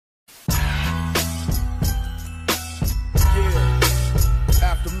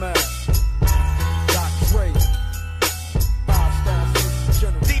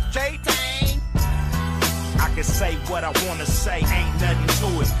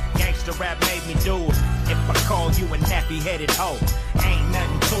Gangsta rap made me do it. If I call you a nappy-headed hoe, ain't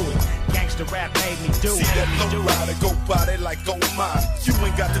nothing to it. Gangsta rap made me do it. See that low rider go by there like, oh my. You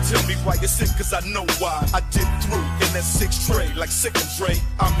ain't got to tell me why you're sick, cause I know why. I did through in that 6 tray like sick and Dre.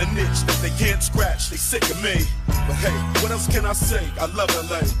 I'm an itch that they can't scratch, they sick of me. But hey, what else can I say? I love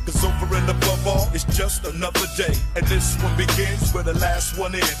LA, cause over and above all, it's just another day. And this one begins where the last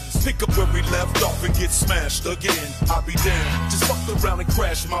one ends. Pick up where we left off and get smashed again. I'll be damned, just fucked around and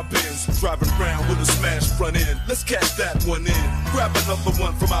crashed my Benz. Driving around with a smashed front end. Let's catch that one in. Grab another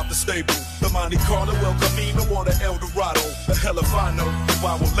one from out the stable. The Monte Carlo, El Camino, or the El Dorado. The hell if I know.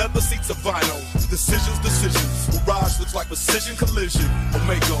 Vinyl leather seats of vinyl. Decisions. Mirage looks like precision collision.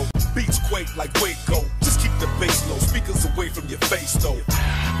 Omega beats quake like Waco. Just keep the bass low. Speakers away from your face though.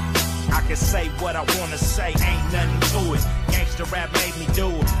 I can say what I wanna say, ain't nothing to it. Gangsta rap made me do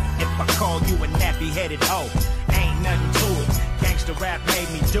it. If I call you a nappy-headed hoe, ain't nothing to it. Gangsta rap made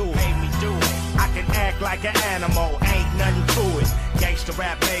me do it. I can act like an animal, ain't nothing to it. Gangsta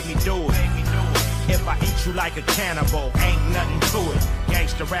rap made me do it. If I eat you like a cannibal, ain't nothing to it.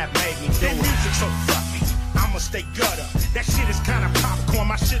 Gangsta rap made me do it. That music so fluffy, I'ma stay gutter. That shit is kinda popcorn,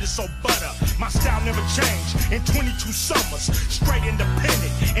 my shit is so butter. My style never changed in 22 summers. Straight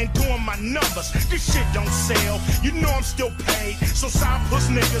independent and doing my numbers. This shit don't sell, you know I'm still paid. So side puss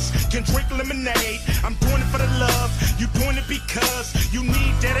niggas can drink lemonade. I'm doing it for the love, you doing it because you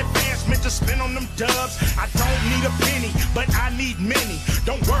need that advancement to spend on them dubs. I don't need a penny, but I need many.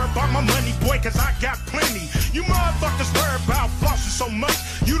 Don't worry about my money, boy, cause I got plenty. You motherfuckers worry about flossing so much.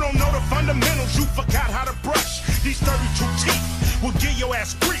 You don't know the fundamentals, you forgot how to brush. These 32 teeth will give your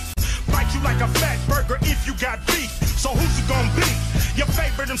ass grief. Bite you like a fat burger if you got beef. So who's it gonna be? Your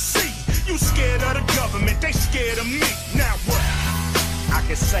favorite MC. You scared of the government, they scared of me. Now what? I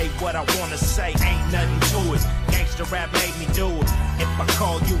can say what I wanna say, ain't nothing to it. Gangsta rap made me do it. If I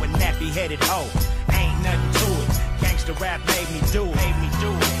call you a nappy-headed hoe, ain't nothing to it. Gangsta rap made me do it.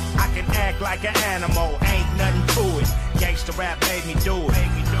 I can act like an animal, ain't nothing to it. Gangsta rap made me do it.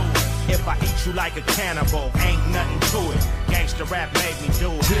 If I eat you like a cannibal, ain't nothing to it. Gangsta rap made me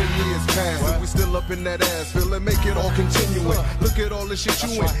do it. 10 years passed and we still up in that ass. Feel it, make it all continuing. Look at all the shit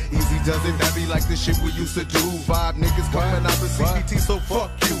you in. Easy does it, that be like the shit we used to do. 5 niggas coming out the CBT, so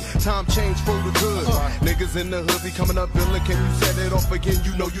fuck you. Time change for the good. Niggas in the hood be coming up villain. Can you set it off again?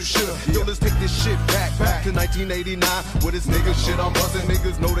 You know you should. Yo, let's take this shit back to 1989. With this nigga shit I'm buzzing.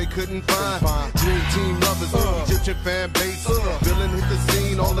 Niggas know they couldn't find. Dream team lovers, Egyptian fan base. Villain hit the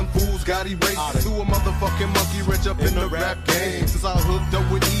scene, all them fools got erased. To a motherfucking monkey wrench up in the rap game. Since I hooked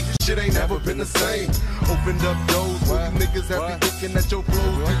up with E, shit ain't never been the same. Opened up doors where you niggas have been thinking that your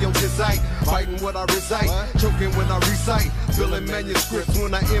flows be on his sight. Fighting what I recite, choking when I recite. Filling manuscripts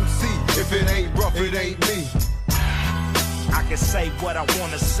when I MC. If it ain't rough, it ain't me. I can say what I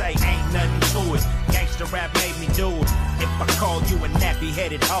wanna say, ain't nothing to it. Gangsta rap made me do it. If I call you a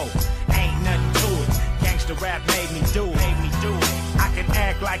nappy-headed hoe, ain't nothing to it. Gangsta rap made me do it. I can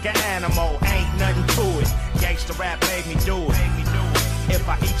act like an animal, ain't nothing to it. Gangsta rap made me do it. If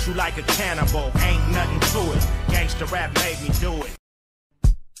I eat you like a cannibal, ain't nothing to it. Gangsta rap made me do it.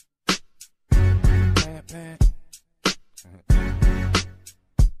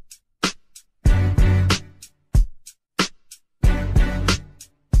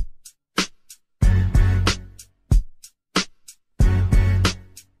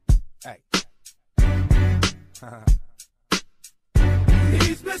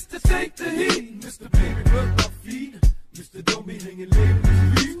 He's Mr. Take the Heat, Mr. Baby Rub My Feet, Mr. Don't Be Hanging Late,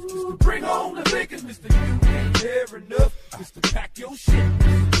 Mr. Bring on the bacon, Mr. You ain't there enough, Mr. Pack your shit,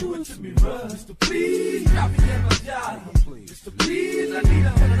 Mr. Do it to me, bruh, Mr. Please, drop me in my job, Mr. Please, I need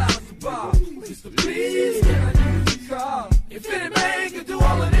 $100 to buy, Mr. Please, can I use your car? If any man can do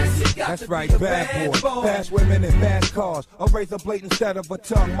all of this, he got that's to right, be a bad bad boy. Fast women and fast cars. A razor blade instead of a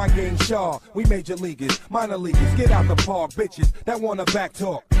tongue. My game sharp. We major leaguers, minor leaguers. Get out the park, bitches that wanna back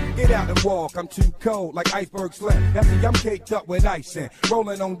talk. Get out and walk. I'm too cold like iceberg slim. That's see, I'm caked up with icing.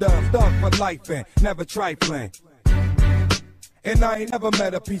 Rolling on dubs, thug for life and never trifling. And I ain't never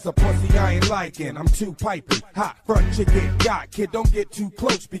met a piece of pussy I ain't liking. I'm too piping, hot, front chicken, got. Kid, don't get too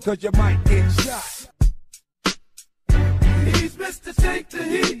close because you might get shot. He's Mr. Take the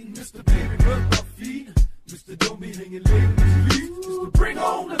Heat, Mr. Baby Rub My Feet, Mr. Don't Be Hanging Late, Mr. Bring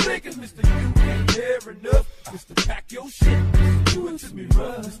on the bacon, Mr. You ain't there enough, Mr. Pack your shit, Mr. Do it to me,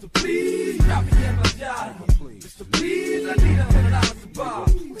 bruh, Mr. Please, drop me in my job, Mr. Please, I need $100 to buy,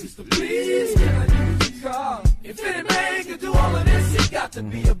 Mr. Please, can I use your car? If any man can do all of this, he got got to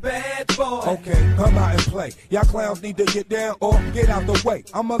be a bad boy. Okay, come out and play. Y'all clowns need to get down or get out the way.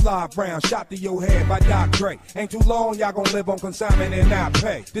 I'm a live round, shot to your head by Doc Dre. Ain't too long, y'all gon' live on consignment and not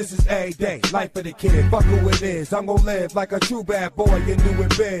pay. This is a day, life of the kid. Fuck who it is, I'm gon' live like a true bad boy in new in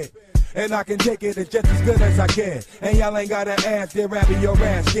bed. And I can take it just as good as I can. And y'all ain't gotta ask, they're rapping your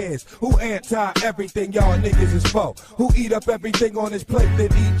ass kids. Who anti everything y'all niggas is for? Who eat up everything on his plate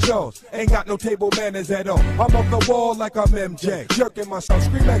that eat yours? Ain't got no table manners at all. I'm off the wall like I'm MJ, jerking myself,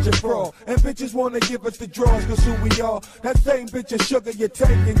 scream at your fraud. And bitches wanna give us the draws, cause who we are. That same bitch is sugar you take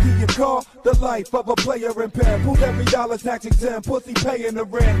and give your car. The life of a player in pen. Who's every dollar tax exempt, pussy paying the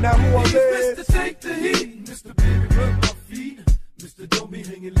rent. Now who I'm He's Mr. Take the Heat, Mr. Baby Rub My Feet, Mr. Don't Be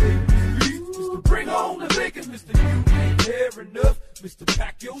Hanging Late, Mr. Bring On the Bacon, Mr. You Ain't Here Enough, Mr.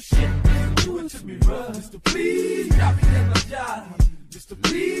 Pack Your Shit, Mr. Do It To Me Rough, Mr. Please, drop me in my job, Mr.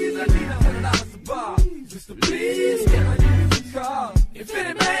 Please, I need $100 a bar, Mr. Please, can I use your car? If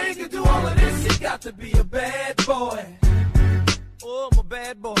any man can do all of this, he got to be a bad boy. Oh, I'm a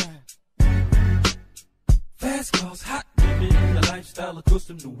bad boy. Fast cars, hot women, a lifestyle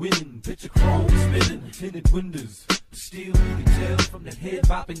accustomed to winning. Picture chrome spinning, tinted windows. Still, you can tell from that head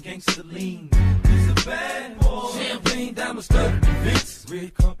bopping gangster lean. He's a bad boy. Champagne, diamond studded events.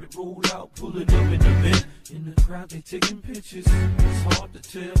 Red carpet rolled out, pulling up in the vent. In the crowd, they taking pictures. It's hard to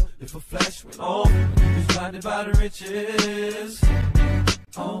tell if a flash went off. He was blinded by the riches.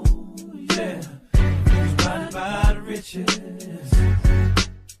 Oh, yeah. He was blinded by the riches.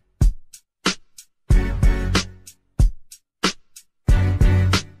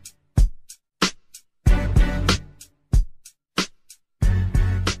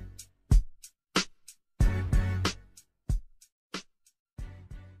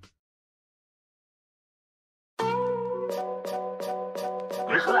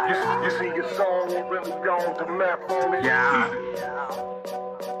 You see your song ain't really gone to map on it. Yeah.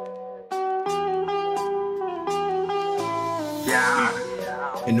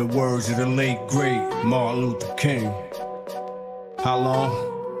 Yeah. In the words of the late great Martin Luther King, how long?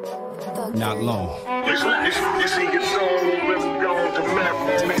 Not long. You see your song ain't really gone to map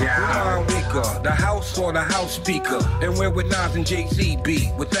on it. Yeah. The house or the house speaker, and where would Nas and Jay-Z be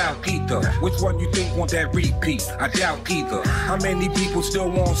without either? Which one you think want that repeat? I doubt either. How many people still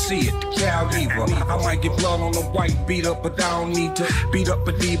won't see it? The cow either. I might get blood on the white beater, but I don't need to beat up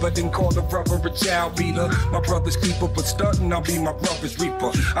a diva, then call the brother a child beater. My brother's keeper, but stuntin', I'll be my brother's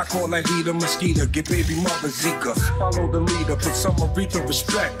reaper. I call that heater mosquito, get baby mother Zika. Follow the leader, put some Aretha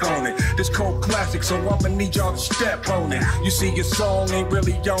respect on it. This cold classic, so I'ma need y'all to step on it. You see your song ain't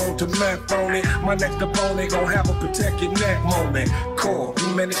really on to map on it. My next opponent gon' have a protect your neck moment. Core,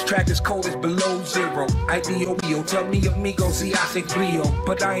 man, this track is cold as below zero. IDOBO, tell me amigo, see I say Cleo.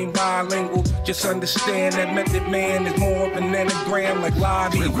 But I ain't bilingual, just understand that Method Man is more of an anagram like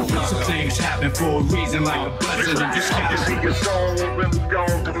Live Eagle. Some things happen for a reason, like a blessing in disguise. You see your song ain't really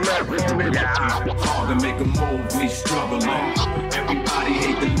gone to map on it. Hard to make a move, we struggling. Everybody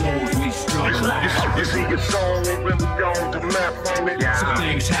hate the moves, we struggling. You see your song ain't really gone to map on it. Some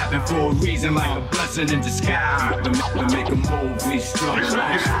things happen for a reason, like a blessing in disguise. To make a move, we struggling.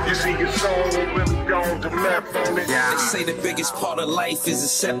 You see your song ain't really gone to map on it. They say the biggest part of life is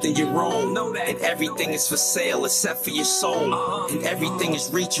accepting your own. And everything is for sale except for your soul. And everything is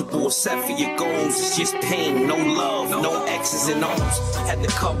reachable except for your goals. It's just pain, no love, no X's and O's. Had to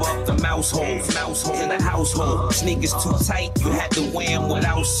cover up the mouse holes in the household. Sneakers too tight, you had to wear them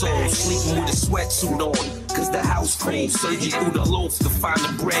without soles. Sleeping with a sweatsuit on, cause the house cold. Surge you through the loaf to find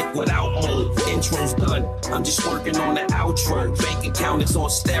the bread without mold. Intro's done, I'm just working on the outro. Bank account is on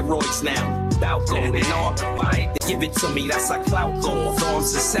steroids now. About going off, I give it to me, that's like clout goal. Though I'm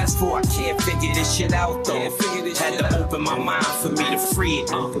successful, I can't figure this shit out though. Had to open my mind for me to free it.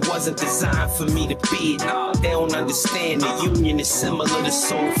 It wasn't designed for me to be it. They don't understand the union is similar to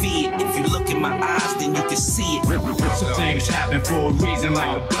Soviet. If you look in my eyes, then you can see it. Some things happen for a reason,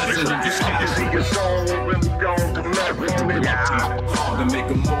 like a blessing in disguise. You see your song ain't really gone to map on it. Hard to make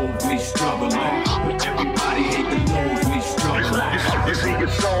a move, we struggling. Everybody hate the moves, we struggling. You see your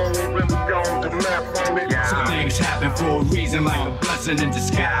song ain't really gone to map on it. Some things happen for a reason, like a blessing in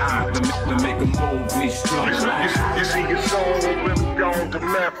disguise. To make a move, we struggling. You see your song ain't really gone to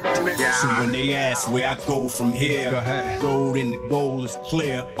map on it. So when they ask where I go from here, road in the goal is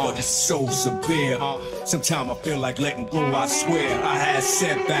clear, or just so severe. Sometimes I feel like letting go, I swear. I had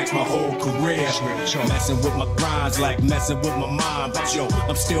setbacks my whole career. Messing with my grinds like messing with my mind. But yo,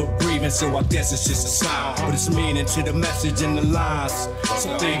 I'm still breathing, so I guess it's just a sign. But it's meaning to the message in the lines.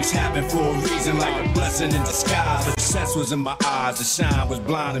 Some things happen for a reason, like a blessing in disguise. The success was in my eyes, the shine was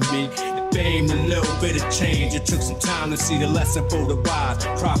blinding me. fame, a little bit of change. It took some time to see the lesson for the rise,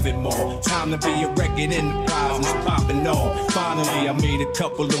 profit more. Time to be a record enterprise, and it's popping off. Finally, I made a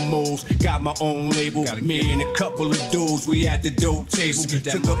couple of moves, got my own label. Me and a couple of dudes, we at the dope table.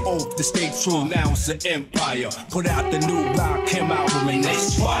 Took an oath to stay true, now it's an empire. Put out the new block, came out with my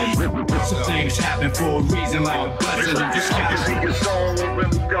next fight. Some things happen for a reason, like a blessing in disguise.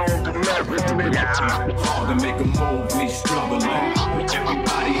 Hard to make a move, we struggle on.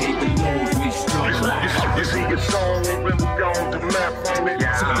 Everybody hate the news, we struggle on. You see your song really gone to map on it.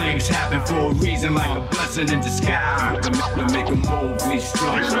 Some things happen for a reason, like a blessing in disguise. To make a move, we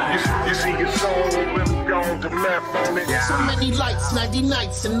struggle on. You see your song really gone to map on it. So many lights, 90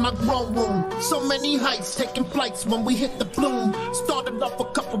 nights in my grown room. So many heights, taking flights when we hit the bloom. Started off a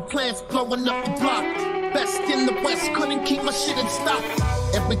couple plants, blowing up the block. Best in the West, couldn't keep my shit in stock.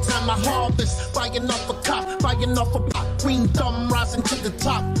 Every time I harvest, buying off a cop, buying off a block. Green thumb rising to the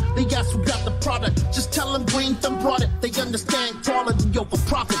top. They ask who got the product, just tell them Green Thumb brought it. They understand quality over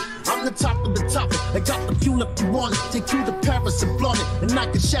profit. I'm the top of the topic. I got the fuel if you want it. Take you to Paris and flaunt it, and I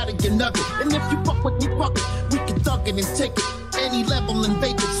can shatter your nugget. And if you fuck with me, fuck it, we can thug it and take it. Any level and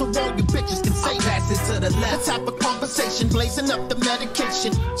vape it, so all you bitches can say pass it to the left. Let's have a conversation, blazing up the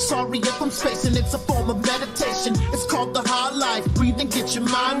medication. Sorry if I'm spacing, it's a form of meditation. It's called the high life, breathe and get your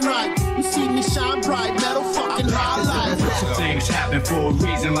mind right. You see me shine bright, metal fucking high life. Some things happen for a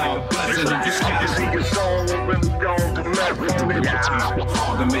reason, like a blessing in disguise. You see your song really gone to map on it.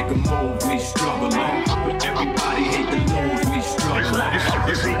 Hard to make a move, we struggle on. Everybody hate the news, we struggle on.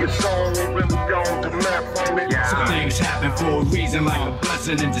 You see your song really gone to map on it. Some things happen for a reason, like a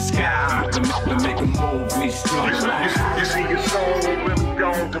blessing in disguise. To make a move, we struggle on. You see your song really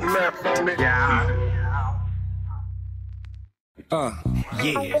gone to map on it. Yeah.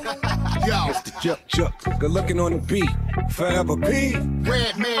 Yo, Chuck, good looking on the beat. Forever P.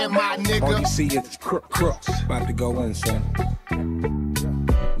 Red Man, my All you nigga. see is crooks. About to go in, son.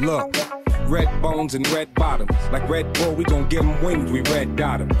 Look. Red bones and red bottoms. Like Red Bull, we gon' give them wings, we red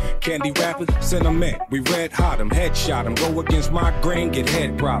dot them. Candy rappers, sentiment, we red hot them. Headshot them, go against my grain, get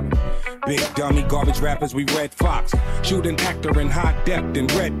head problem. Big dummy, garbage rappers, we red fox. Shoot an actor in high depth in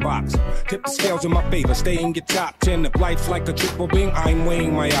red box. Tip the scales in my favor, stay in your top 10. If life's like a triple beam, I'm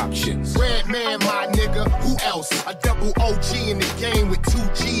weighing my options. Red Man, my nigga. Who else? A double OG in the game with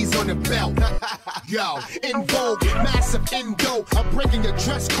 2 G's on the belt. Yo, in vogue, massive endo. I'm breaking your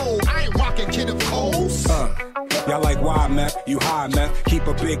dress code. I ain't rocking Kid of Coles. Y'all like wild meth, you high meth. Keep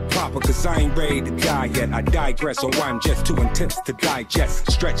a big popper, cause I ain't ready to die yet. I digress on why I'm just too intense to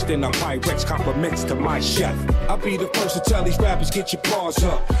digest. Stretched in a Pyrex, compliments to my chef. I'll be the first to tell these rappers, get your paws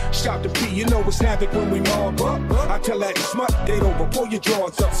up. Shout to P, you know it's havoc when we mob up. I tell that smut, date over, pull your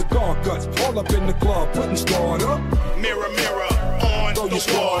drawers up. Cigar guts, all up in the club, putting squad up. Mirror, mirror, on Throw the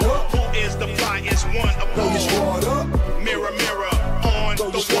your wall. squad up. Who is the flyest one of Throw your all? squad up. Mirror, mirror, on Throw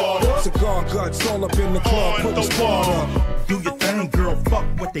your the squad wall. up. Cigar guts, all up in the club, On putting the squad wall. up. Do your thing, girl, fuck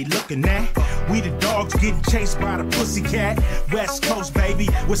what they looking at. We the dogs getting chased by the pussycat. West Coast, baby,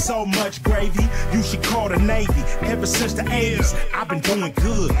 with so much gravy. You should call the Navy. Ever since the 80s, I've been doing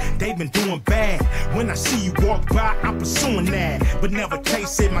good. They've been doing bad. When I see you walk by, I'm pursuing that. But never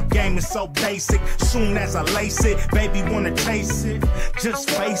chase it, my game is so basic. Soon as I lace it, baby wanna taste it. Just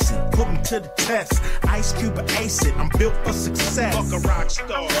face it, put me to the test. Ice Cube or ace it, I'm built for success. Fuck a rock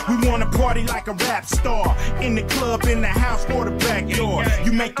star. We wanna party like a rap star. In the club, in the house, or the backyard.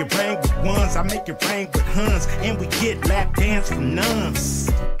 You make it rain with ones, I make it rain with huns. And we get lap dance from nuns.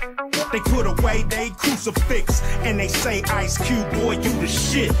 They put away they crucifix and they say, Ice Cube, boy, you the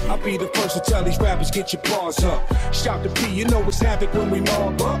shit. I'll be the first to tell these rappers, get your paws up. Shout to P, you know it's havoc when we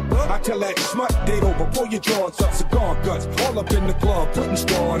mob up. I tell that smut, date over, pull your drawers up. Cigar guts, all up in the club, putting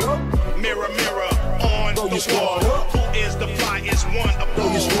squad up. Mirror, mirror, on Throw the your squad wall. up. Who is the flyest one of Throw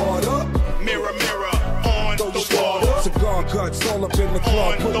your all? squad up. Mirror, mirror, on Throw your the squad wall. up. Cigar guts, all up in the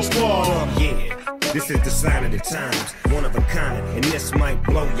club, On putting the squad wall. up. Yeah, this is the sign of the times, one of a kind, and this might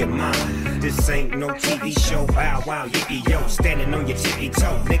blow your mind. This ain't no TV show, bow wow, yippee yo, standing on your tippy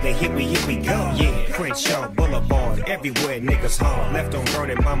toe, nigga, here we go. Yeah, Crenshaw Boulevard, everywhere niggas hard, left on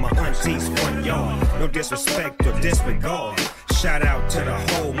burning by my auntie's front yard. No disrespect or disregard. Shout out to the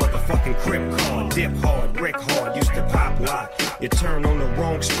whole motherfucking crib car. Dip hard, brick hard, used to pop lock. You turn on the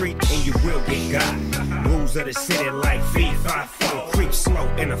wrong street and you will get got. Rules of the city like V54. Creep slow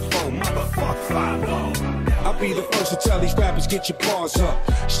in a foe, motherfuck 5-0. I'll be the first to tell these rappers, get your paws up.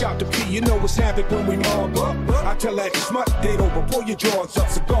 Shout to P, you know it's havoc when we mob up. I tell that smut, date over, pull your drawers up.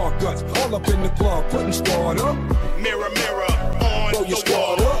 Cigar guts, all up in the club, putting squad up. Mirror, mirror, on Throw your the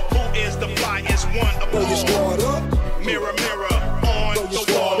squad wall. up. Who is the flyest one of Throw your all? squad up. Mirror, mirror, on Throw your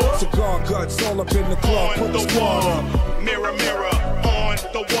the squad wall. up. Cigar bloods all up in the club. Put the squad up. Mirror, mirror on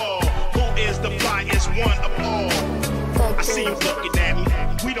the wall. Who is the flyest one of all? I see you looking at me.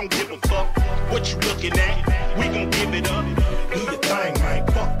 We don't give a fuck what you looking at. We gon' give it up. Do your thing, man.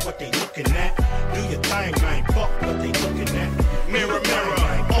 Fuck what they looking at. Do your thing, man. Fuck what they looking at. Mirror, mirror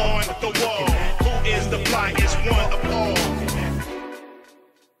on the wall. Who is the flyest one of all?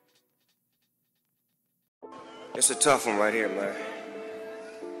 It's a tough one right here, man.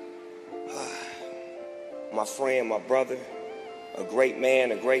 My friend, my brother, a great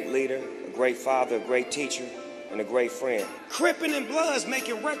man, a great leader, a great father, a great teacher, and a great friend. Crippin' and Bloods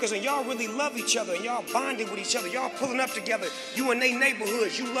making records, and y'all really love each other, and y'all bonding with each other. Y'all pulling up together. You in they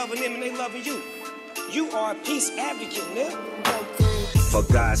neighborhoods, you loving them and they loving you. You are a peace advocate, nigga. For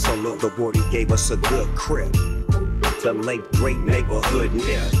God so loved the world, he gave us a good crib. The late great neighborhood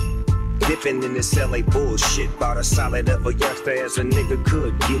nigga. Dipping in this LA bullshit, bought a solid of a youngster as a nigga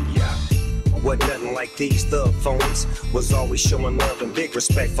could get ya. What nothing like these thug phonies was always showing love and big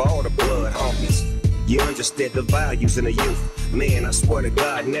respect for all the blood homies. You understood the values in the youth. Man, I swear to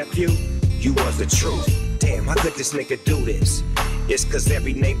God, nephew, you was the truth. Damn, how could this nigga do this? It's cause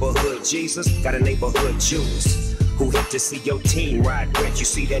every neighborhood Jesus got a neighborhood Judas who hate to see your team ride rich. You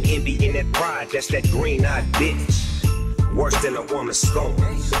see that envy and that pride, that's that green-eyed bitch. Worse than a woman's scorn.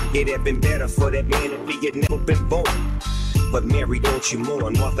 It had been better for that man if he had never been born. But Mary, don't you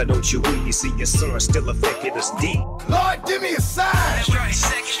mourn, Martha, don't you weep. You see your son still affected us deep. Lord, give me a sign. Right,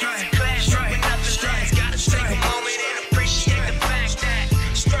 second, class, right, nothing. Gotta take a moment and appreciate the fact that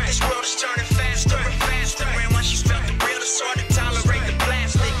this world is turning faster and faster. And once you felt the real, it's hard to tolerate the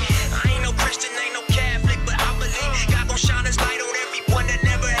plastic. I ain't no Christian, ain't no Catholic, but I believe God gon' shine his light on everyone that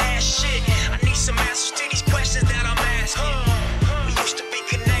never had shit. I need some answers to these questions that I'm asking. We used to be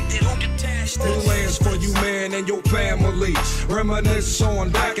connected, who detached New us? lands for you, man, and your family. Reminisce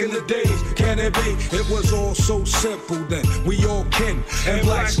on back in the days. Can it be? It was all so simple then. We all kin and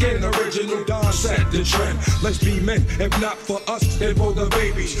black skin. Original Don set the trend. Let's be men. If not for us, then for the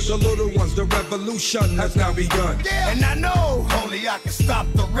babies, the little ones. The revolution has now begun. And I know only I can stop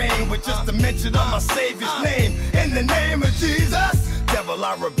the rain with just a mention of my Savior's name. In the name of Jesus. Devil,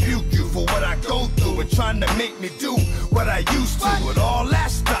 I rebuke you for what I go through and trying to make me do what I used to. And all that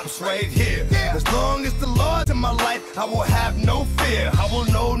stops right here. As long as the Lord's in my life, I will have no fear. I will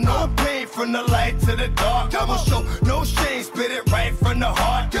know no pain from the light to the dark. I will show no shame, spit it right from the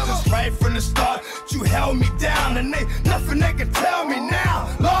heart. Cause it's right from the start. You held me down and ain't nothing they can tell me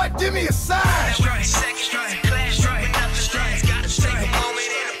now. Lord, give me a sign. Right, second, class, right, nothing. Gotta take a moment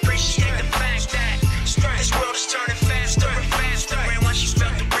and appreciate the fact that this world is turning faster and faster. And once you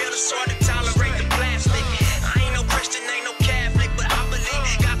felt the real, it's hard to tolerate the plastic. I ain't no Christian, ain't no Catholic, but I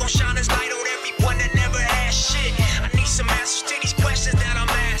believe God gon' shine his light on everyone that never had shit. I need some answers to these questions that I'm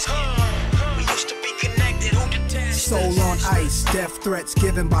asking. We used to be connected, who detached us? Soul on ice, death threats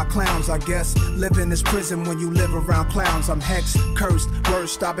given by clowns, I guess. Live in this prison when you live around clowns. I'm hexed, cursed,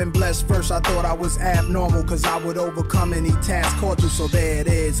 worst. I've been blessed first. I thought I was abnormal, cause I would overcome any task called to. So there it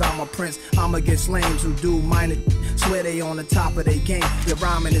is, I'm a prince. I'm against lames who do minor. Swear they on the top of their game. Your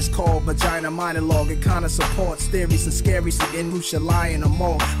rhyming is called vagina monologue. It kinda supports theories and scary again who should lie in them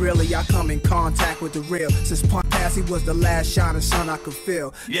all. Really, I come in contact with the real. Since Punk Passy was the last shining sun I could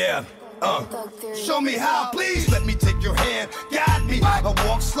feel. Yeah. Show me how, please. Let me take your hand, guide me. I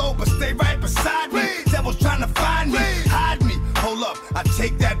walk slow, but stay right beside me. Devil's trying to find me, hide me. Hold up, I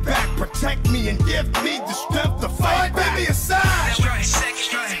take that back. Protect me and give me the strength to fight back. Give me a sign. Right,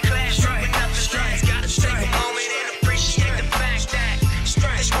 second, class, right, nothing. Gotta take a moment and appreciate the fact that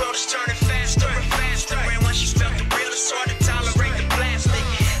this world is turning faster and faster. And once you felt the real, it's hard to tolerate the plastic.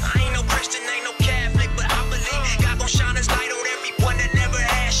 I ain't no Christian, ain't no Catholic, but I believe God gon' shine his light on everyone that never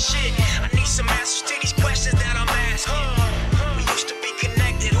had shit. I need some answers to these questions that I'm asking. We used to be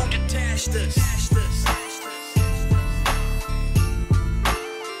connected, who detached us?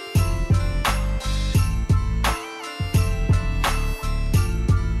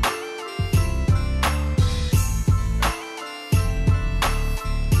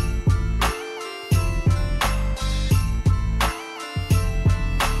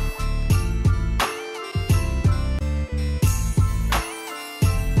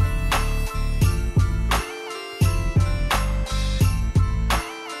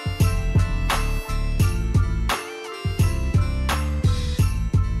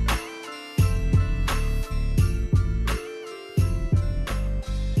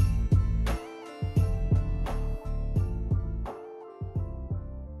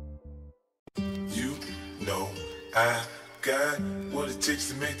 I got what it takes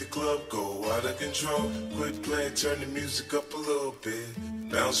to make the club go out of control. Quit playing, turn the music up a little bit.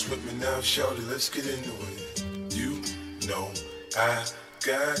 Bounce with me now, shawty, let's get into it. You know I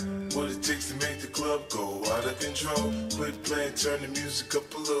got what it takes to make the club go out of control. Quit playing, turn the music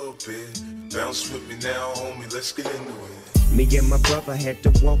up a little bit. Bounce with me now, homie, let's get into it. Me and my brother had to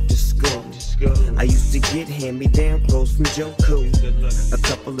walk to school. I used to get hand-me-down clothes from Joe Cool. A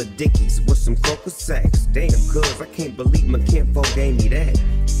couple of Dickies with some Coca sacks. Damn, cuz I can't believe my kinfolk gave me that.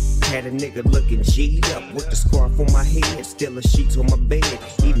 Had a nigga looking G'd up with the scarf on my head, still a sheets on my bed,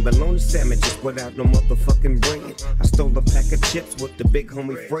 eating bologna sandwiches without no motherfucking bread. I stole a pack of chips with the big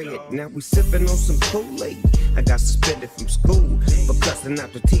homie Fred. Now we sipping on some Kool-Aid. I got suspended from school for cussing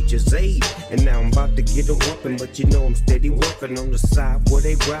out the teacher's aide, and now I'm about to get a whooping, but you know I'm steady working on the side where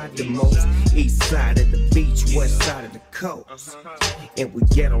they ride the most. East side of the beach, west side of the coast, and we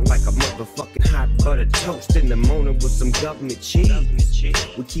get on like a motherfucking hot buttered toast in the morning with some government cheese.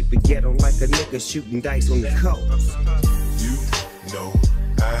 We keep it ghetto like a nigga shooting dice on the coast. You know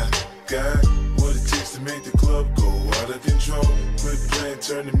I got what it takes to make the club go out of control. Quit playing,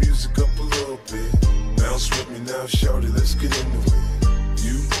 turn the music up a little bit. Bounce with me now, shawty, let's get into it.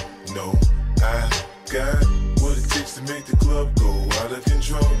 You know I got what it takes to make the club go out of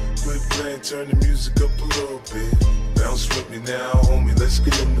control. Quit playing, turn the music up a little bit. Bounce with me now, homie, let's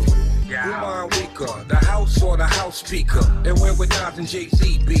get into it. Umar weaker, the house or the house speaker. And where would Nas and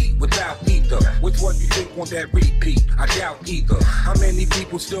Jay-Z be without either? Which one you think want that repeat? I doubt either. How many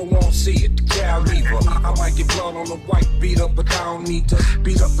people still won't see it? The cow lever. I might get blood on the white, beat up, but I don't need to.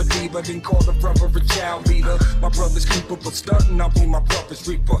 Beat up a diva, then call the brother a child beater. My brother's keeper, but stunting, I'll be my brother's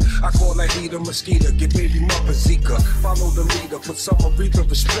reaper. I call that heater mosquito, get baby mother Zika. Follow the leader, put some Aretha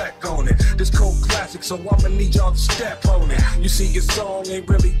respect on it. This cold classic, so I'ma need y'all to step on it. You see your song ain't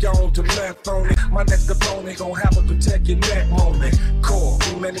really on to left on it. My next opponent gon' have a protect your neck moment. Core,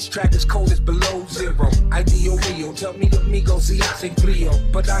 man, this track is cold, it's below zero. Ideal Rio, tell me amigo, see I say Cleo.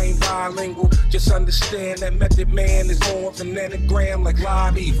 But I ain't bilingual, just understand that Method Man is more than an anagram like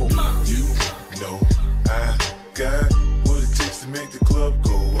live evil. You know I got what it takes to make the club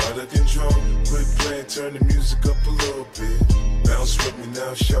go out of control. Quit playing, turn the music up a little bit. Bounce with me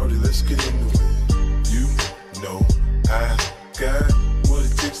now, shawty, let's get into it. You know I got what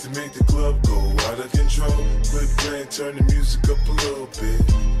it takes to make the club go out of control. Quit playing, turn the music up a little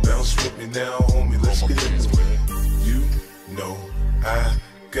bit. Bounce with me now, homie, let's get into it. You know I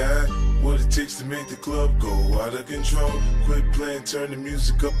got what it takes to make the club go out of control. Quit playing, turn the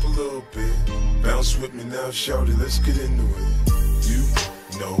music up a little bit. Bounce with me now, shawty, let's get into it.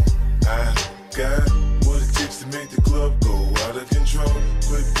 You know I got what it takes to make the club go out of control.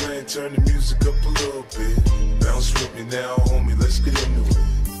 Quit playing, turn the music up a little bit. Bounce with me now, homie, let's get into it.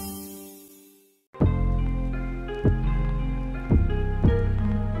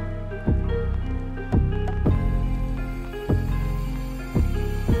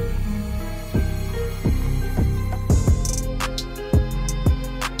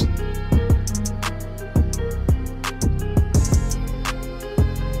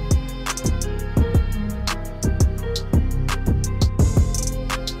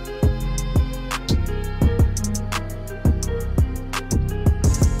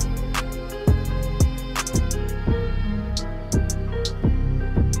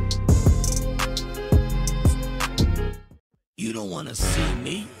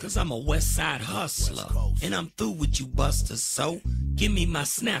 I'm a west side hustler, and I'm through with you busters, so give me my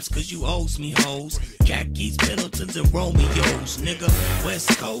snaps, cause you owes me hoes. Khakis, Pendletons, and Romeos, nigga. West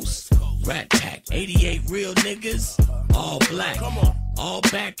Coast, Rat Pack, 88 real niggas, all black, all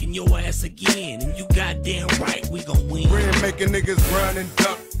back in your ass again, and you goddamn right we gon' win. Brand making niggas run and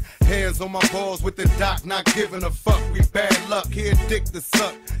duck. Hands on my balls with the doc, not giving a fuck. We bad luck, here dick to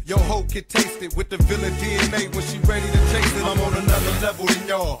suck. Yo hoe can taste it with the villain DNA when she ready to chase it. I'm on another level than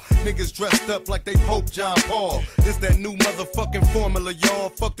y'all. Niggas dressed up like they Pope John Paul. This that new motherfucking formula, y'all.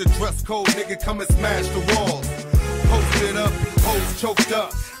 Fuck the dress code, nigga, come and smash the walls. Posted up, hoes choked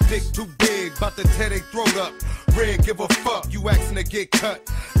up. Dick too big, bout to tear they throat up. Red, give a fuck, you asking to get cut.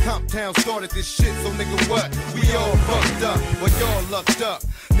 Comptown started this shit, so nigga what? We all fucked up, but y'all lucked up.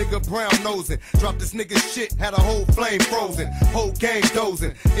 Nigga brown nosing, dropped this nigga shit, had a whole flame frozen. Whole game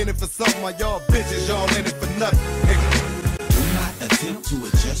dozing, in it for something, while y'all bitches, y'all in it for nothing, nigga. Do not attempt to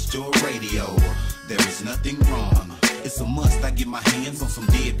adjust your radio, there is nothing wrong. It's a must, I get my hands on some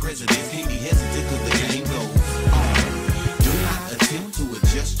dead presidents. Can't be hesitant cause the game goes on. Do not attempt to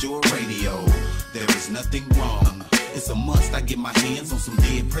adjust your radio, there is nothing wrong. It's a must, I get my hands on some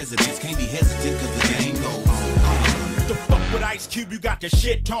dead presidents. Can't be hesitant cause the game goes on. to fuck with Ice Cube, you got the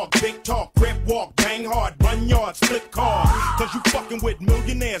shit talk, big talk, grip walk, bang hard, run yards, flip cars. Cause you fucking with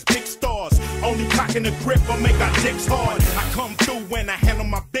millionaires, big stars. Only cocking the grip will make our dicks hard. I come through when I handle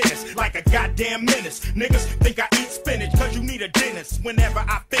my business like a goddamn menace. Niggas think I eat spinach cause you need a dentist. Whenever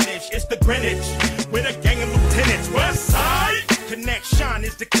I finish, it's the Greenwich with a gang of lieutenants. West Side Connection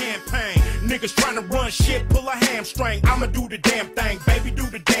is the campaign. Niggas trying to run shit, pull a hamstring. I'ma do the damn thing, baby, do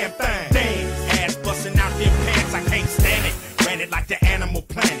the damn thing. Damn, ass busting out their pants, I can't stand it. Ran it like the Animal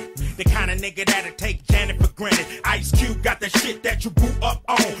Planet. The kind of nigga that'll take Janet for granted. Ice Cube got the shit that you blew up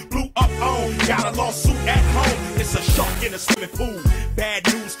on. Got a lawsuit at home. It's a shark in a swimming pool. Bad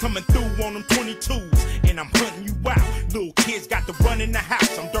news coming through on them 22s. And I'm hunting you out. Little kids got to run in the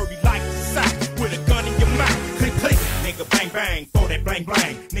house. I'm dirty like the South. With a gun in your mouth. Click, click. Nigga bang, bang. For that blang,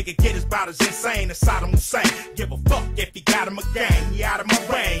 blang. Nigga get his bout as insane as Saddam Hussein. Give a fuck if he got him a gang. He out of my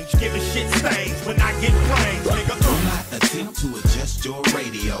range. Giving shit stains when I get brains. Nigga, Do not attempt to adjust your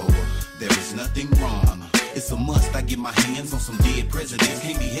radio. There is nothing wrong. It's a must. I get my hands on some dead presidents.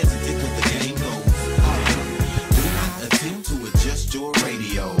 Can't be hesitant cause the game goes on. Do not attempt to adjust your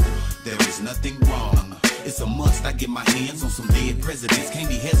radio. There is nothing wrong. It's a must. I get my hands on some dead presidents. Can't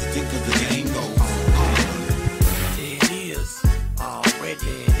be hesitant cause the game goes on. There it is. Already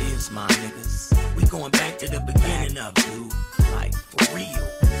there it is, my niggas. We going back to the beginning of you. Like, for real.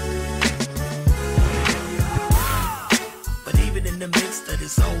 But even in the midst of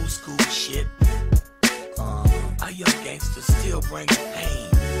this old school shit, our young gangsters still bring pain.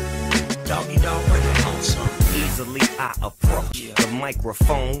 Doggy dog breaking on some. Easily I approach the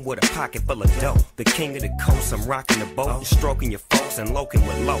microphone with a pocket full of dough. The king of the coast, I'm rocking the boat and stroking your folks and loking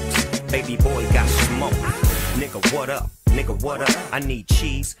with locs. Baby boy got smoke. Nigga, what up? Nigga, what up? I need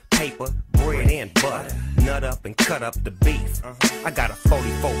cheese, paper, bread, and butter. Nut up and cut up the beef. I got a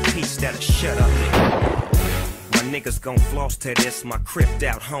 44 piece that'll shut up. My niggas gon' floss to this. My cripped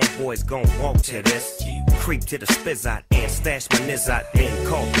out homeboys gon' walk to this. Creep to the spizzot and stash my nizzot. Then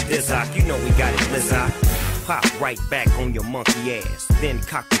call the dizzot. You know we got it blizzot. Pop right back on your monkey ass. Then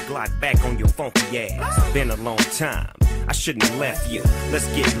cock the Glock back on your funky ass. Been a long time. I shouldn't have left you. Let's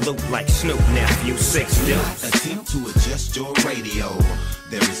get loot like Snoop nephew. 6 dudes. Attempt to adjust your radio.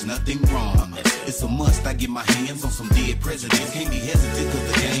 There is nothing wrong. It's a must. I get my hands on some dead presidents. Can't be hesitant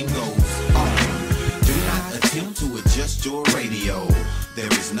cause the game goes on. Do not attempt to adjust your radio.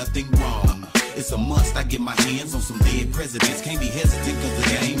 There is nothing wrong. It's a must. I get my hands on some dead presidents. Can't be hesitant cause the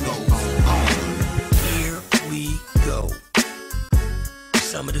game goes on. Here we go.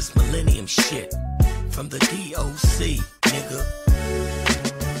 Some of this millennium shit from the DOC, nigga.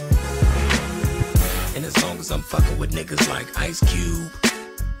 And as long as I'm fucking with niggas like Ice Cube,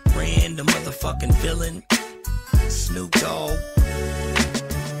 Ran the motherfucking villain, Snoop Dogg,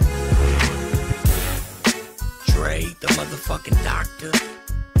 Dre the motherfucking doctor,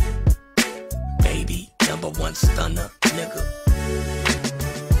 Baby #1 stunner, nigga,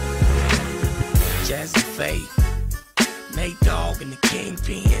 Jazzy Faye, Nate Dogg and the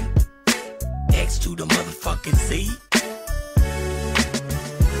Kingpin, X to the motherfucking Z,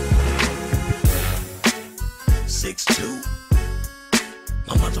 6'2",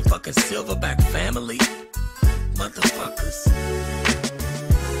 my motherfucking Silverback family, motherfuckers.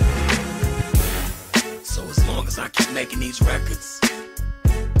 So as long as I keep making these records,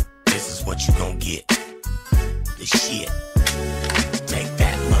 this is what you gon' get. The shit. Take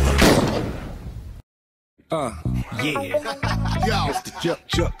that, motherfucker. Yeah. Yo, Mr.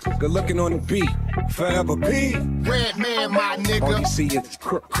 Chuck, good looking on the beat. Forever P. Red Man, my nigga. All you see is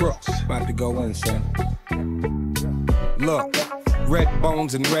crooks. About to go in, son. Look. Red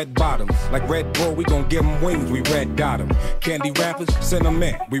bones and red bottoms. Like Red Bull, we gon' give them wings, we red dot them. Candy rappers, send them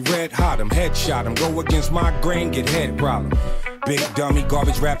in, we red hot them. Headshot them, go against my grain, get head problem. Big dummy,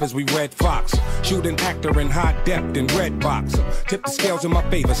 garbage rappers, we red fox. Shoot an actor in high depth and red box. Tip the scales in my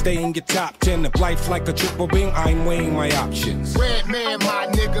favor, stay in your top 10. If life's like a triple beam, I'm weighing my options. Red Man, my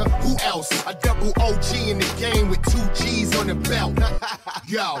nigga, who else? A double OG in the game with 2 G's on the belt.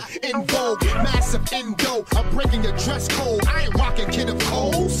 Yo, in vogue, massive indo. I'm breaking your dress code, I ain't rocking Kid of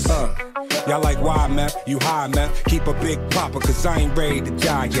Coles. Y'all like wide meth, you high meth. Keep a big popper, cause I ain't ready to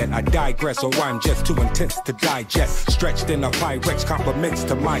die yet. I digress, or I'm just too intense to digest. Stretched in a Pyrex, compliments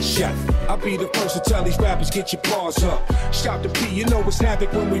to my chef. I'll be the first to tell these rappers, get your paws up. Shout to P, you know it's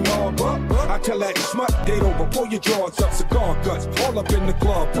havoc when we mob up. I tell that smut, date over, pull your drawers up. Cigar guts, all up in the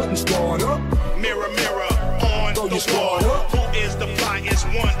club, putting squad up. Mirror, mirror, on Throw the your squad wall. up. Who is the flyest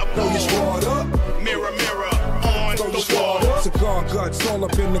one of Throw all? your squad up. Mirror, mirror, on Throw your the squad wall. up. Cigar guts, all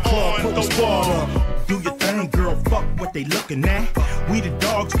up in the club, On putting the squad wall. up. Do your thing, lane, girl, fuck what they looking at. We the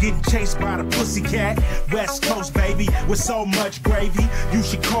dogs getting chased by the pussycat. West Coast, baby, with so much gravy, you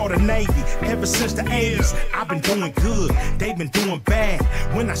should call the Navy. Ever since the 80s, I've been doing good, they've been doing bad.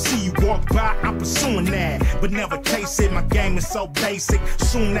 When I see you walk by, I'm pursuing that, but never chase it. My game is so basic.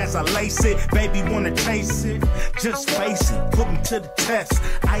 Soon as I lace it, baby wanna chase it. Just face it, put me to the test.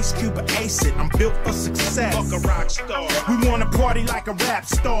 Ice Cube or ace it, I'm built for success. Fuck a rock star. We wanna party like a rap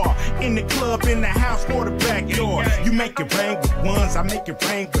star. In the club, in the house, or the backyard. You make it rain with ones, I make it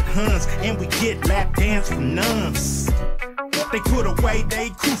rain with huns, and we get lap dance from nuns. They put away they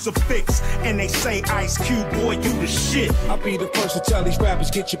crucifix, and they say, Ice Cube, boy, you the shit. I'll be the first to tell these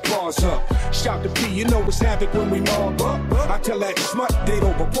rappers, get your paws up. Shout to P, you know it's havoc when we mob up. I tell that smut, date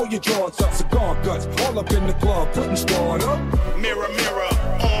over, pull your drawers up. Cigar guts, all up in the club, putting squad up. Mirror, mirror,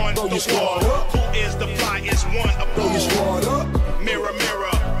 on throw the your squad wall. up. Who is the flyest one of Throw all? your squad up. Mirror,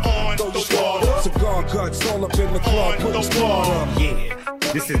 mirror, on Throw the your squad wall. up. Cigar guts, all up in the club, putting squad up. Yeah,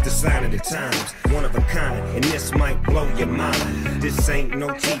 this is the sign of the times, one of a kind, and this might blow your mind. This ain't no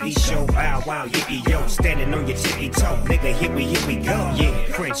TV show, wow, wow, yippee yo, standing on your tippy toe, nigga, here we go. Yeah,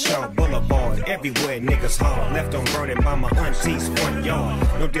 Crenshaw Boulevard, everywhere niggas hard, left on burning by my auntie's front yard.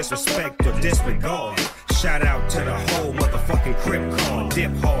 No disrespect or disregard. Shout out to the whole motherfucking crib car.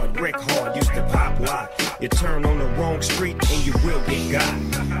 Dip hard, brick hard, used to pop lock. You turn on the wrong street and you will get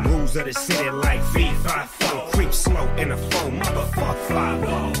got. Rules of the city like V54. Creep slow in a phone, motherfuck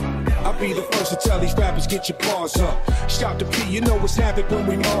 5-0. I'll be the first to tell these rappers, get your paws up. Shout to P, you know it's havoc when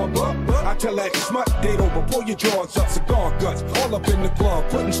we mob up. I tell that smut, date over, pull your drawers up. Cigar guts, all up in the club,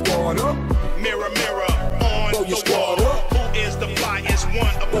 putting squad up. Mirror, mirror, on throw your the squad wall. up. Who is the flyest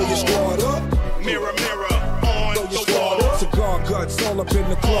one of Throw your all? squad up. Mirror, mirror, on Throw your the squad wall. up. Cigar guts, all up in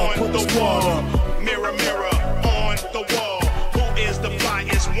the club, On putting the squad wall. up. Mirror, mirror, on the wall. Who is the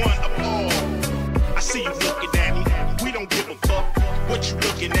flyest one of all? I see you looking at me. We don't give a fuck what you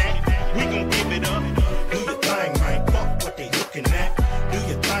looking at. We gon' give it up. Do your thing, man. Fuck what they looking at. Do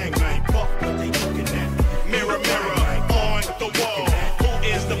your thing, man. Fuck what they looking at. Mirror, mirror, on the wall. Who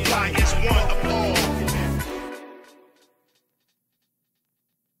is the flyest one of all?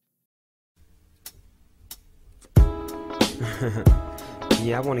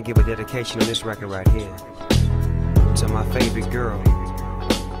 Yeah, I want to give a dedication on this record right here to my favorite girl.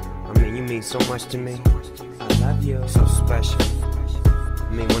 I mean, you mean so much to me. I love you. So special.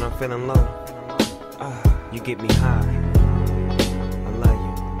 I mean, when I'm feeling low, you get me high. I love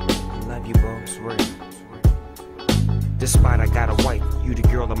you. I love you, bro. It's real. Despite I got a wife, you the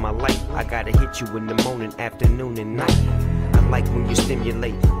girl of my life. I gotta hit you in the morning, afternoon, and night. I like when you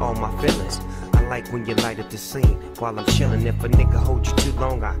stimulate all my feelings. I like when you light up the scene while I'm chilling. If a nigga hold you too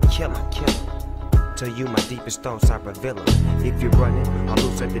long, I kill him. To you, my deepest thoughts, I reveal them. If you're running, I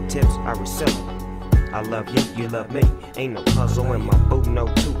lose at the tips, I reseal them. I love you, you love me. Ain't no puzzle in my boot, no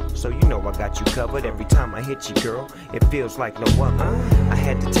two. So you know I got you covered. Every time I hit you, girl, it feels like no other. I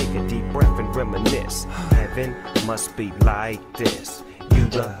had to take a deep breath and reminisce. Heaven must be like this. You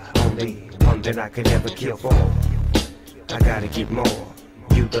the only one that I could ever kill for. I gotta get more.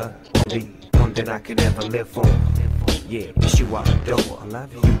 You the only one that I could ever live for. Yeah, it's you I adore. I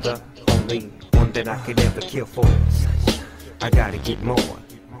love you. You the only one that I could ever kill for. I gotta get more.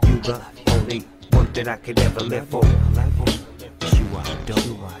 You the only one that I could ever live for. It's you I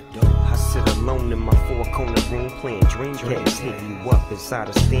adore. I sit alone in my four-corner room playing Dreamcast, hitting you up inside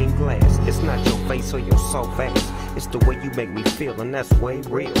a stained glass. It's not your face or your soft ass, it's the way you make me feel, and that's way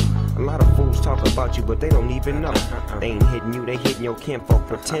real. A lot of fools talk about you, but they don't even know. They ain't hitting you, they hitting your kinfolk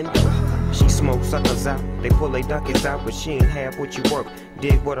pretendo. She smoke suckers out, they pull they duckets out, but she ain't have what you work.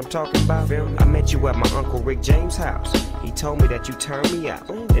 Dig what I'm talking about? I met you at my Uncle Rick James' house. He told me that you turned me out,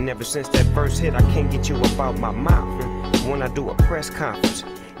 and ever since that first hit, I can't get you about my mouth. When I do a press conference,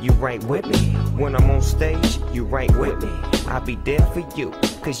 you right with me. When I'm on stage, you right with me. I'll be there for you,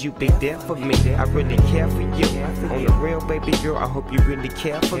 cause you be there for me. I really care for you. On the real, baby girl, I hope you really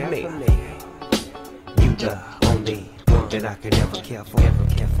care for me. You the only one that I could ever care for.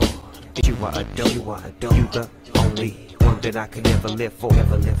 You I adore. You the only one that I could ever live for.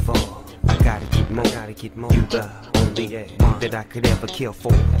 I gotta get more. You the only one that I could ever kill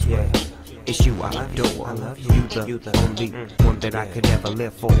for. It's you I adore. I love you. You the only one that I could ever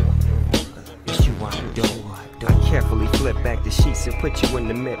live for. It's you I adore. I carefully flip back the sheets and put you in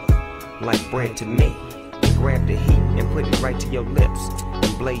the middle, like bread to me. And grab the heat and put it right to your lips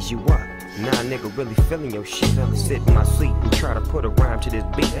and blaze you up. Nah, nigga, really feeling your shit. Sit in my seat and try to put a rhyme to this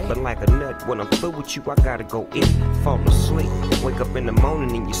beat. But like a nut, when I'm through with you, I gotta go eat. Fall asleep, wake up in the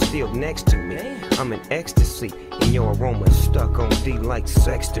morning and you're still next to me. I'm in ecstasy, and your aroma is stuck on D like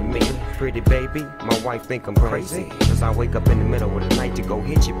sex to me. Pretty baby, my wife think I'm crazy, cause I wake up in the middle of the night to go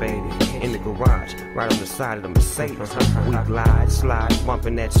hit you, baby. In the garage, right on the side of the Mercedes. We glide, slide,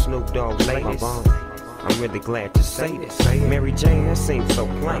 bumping that Snoop Dogg latest. I'm really glad to say this. Mary Jane, that seems so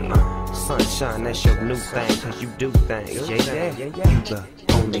plain. Sunshine, that's your new thing, cause you do things. Yeah. You the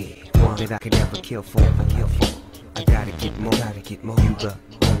only one that I could ever kill for. I gotta get more. You the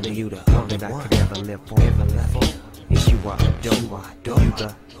only one that I could ever live for. It's you I adore. You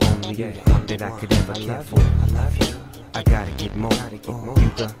the only one that I could ever care for. I gotta get more. You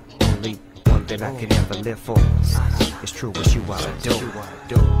the only one that I could ever live for. It's true, it's you I adore.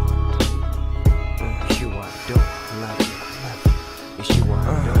 It's you I adore. Love you. It's you I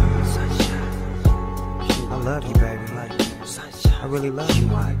adore. I love you, baby. I really love you.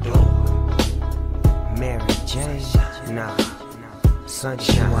 I adore. Mary Jane, nah.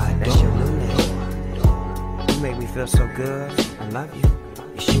 Sunshine, that's your new name. You make me feel so good. I love you.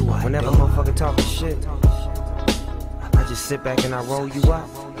 It's you I Whenever motherfucker talking shit, I just sit back and I roll you up.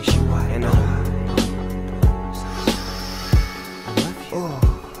 It's you I and I love you.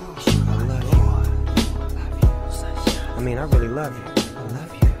 I love you. I mean, I really love you. I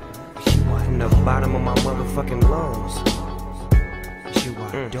love you. From the bottom of my motherfucking lungs. It's you I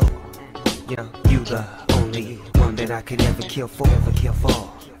adore. Yeah, you the only one that I could ever kill for.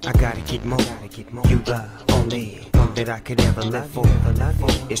 I gotta get more. You the only one that I could ever live for.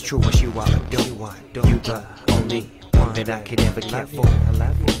 It's true, it's you I adore. You the only one that I could ever care for.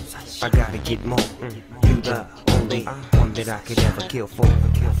 I gotta get more. You the only one that I could ever kill for.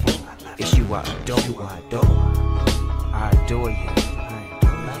 It's you I adore. I adore you.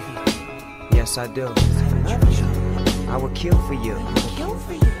 Yes, I do. I will kill for you.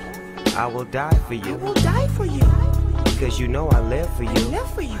 I will die for you. Because you know I live for you.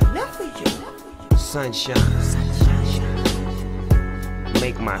 Sunshine.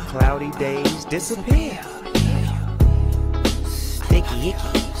 Make my cloudy days disappear. Sticky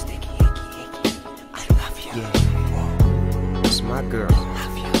icky. Yeah. It's my girl.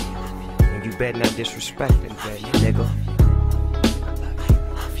 And you better not disrespect it, nigga.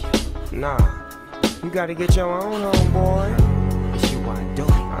 Nah. You gotta get your own home, boy. It's you I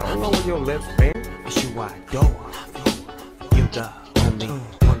adore. I don't know where your lips been. It's you I adore. You the only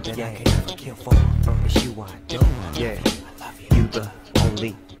one that I could ever kill for. It's you I adore. Yeah. You the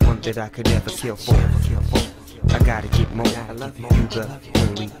only one that I could ever kill for. I gotta get more. I love you. You the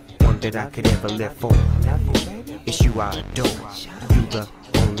only one that I could ever live for. It's you I adore. You the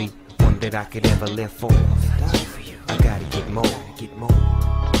only one that I could ever live for. I gotta get more.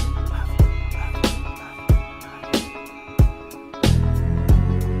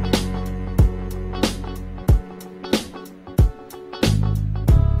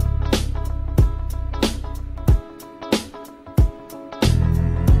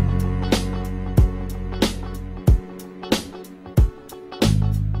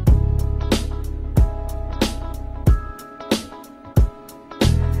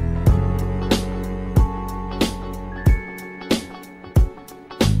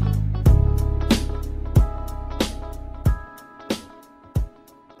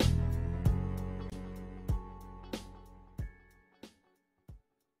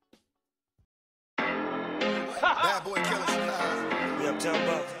 Bad boy killers tonight. We up talking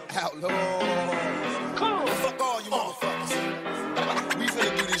about outlaw. Cool. Fuck all you motherfuckers. We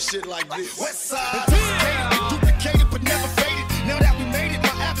finna do this shit like this. West side. Duplicated but never faded. Now that we made it,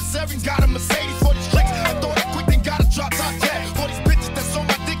 my adversary got a Mercedes for these tricks. I thought it quick and got a drop top tag. For these bitches that's on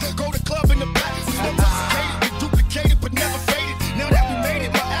my dick, I go to club in the back. We sophisticated, we duplicated but never faded. Now that we made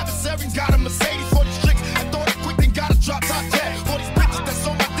it, my adversary got a Mercedes for these tricks. I thought it quick and got a drop top tag. For these bitches that's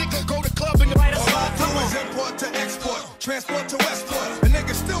on my dick, I go to club in the back. All I do is import to export, transport to Westport. A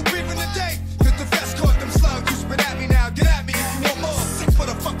nigga still breathing today, cause the vest caught them slugs. You spit at me now, get at me if you want more. Put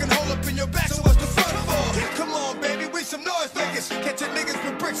a fucking hole up in your back, so what's the fun for? Come on, baby, we some noise makers. Catching niggas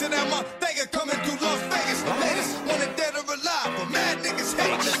with bricks in that motherfucker.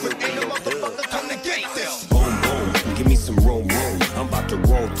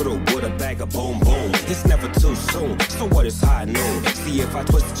 through with a bag of boom boom. It's never too soon, so what is high noon? See if I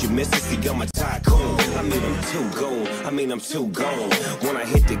twisted you miss it, see I'm a tycoon. I mean I'm too gone, I'm too gone. When I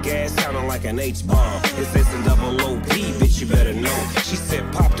hit the gas, sounding like an H-bomb. It's S&double-OP, bitch, you better know. She said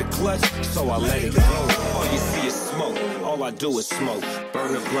pop the clutch, so I let it go. All you see is smoke, all I do is smoke.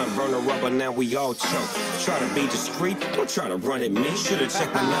 Burn the blunt, burn the rubber, now we all choke. Try to be discreet, don't try to run at me. Should've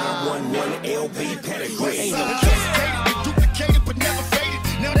checked the 911 LB pedigree. Ain't no case. Duplicated but never faded.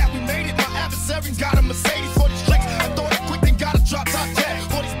 Now that we made it, my adversaries got a Mercedes for these tricks. I thought I quit, then got a drop top tag.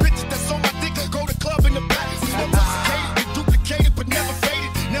 For these bitches that's on my dick, go to club in the back. We duplicated but never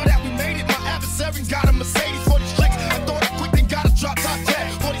faded. Now that we made it, my adversaries got a Mercedes for these tricks. I thought I quit, then got a drop top tag.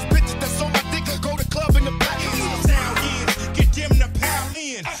 For these bitches that's on my dick, go to club in the back. Down in, get them to pound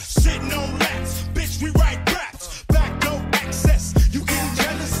in. Sitting on laps, bitch, we write raps. Back door access, you getting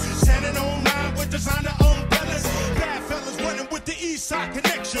jealous? Standing on line with designer umbrellas. Bad fellas running with the east side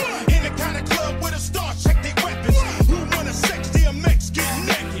connection. In the kind of club with a star, check their weapons. Who wanna sex DMX, get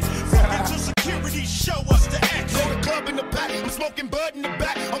naked? Fucking to security, show us the action. Go to club in the back, I'm smoking bud in the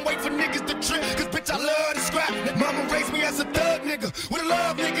back. I'm waiting for niggas to trip, cause bitch I love to scrap. Mama raised me as a thug nigga. With a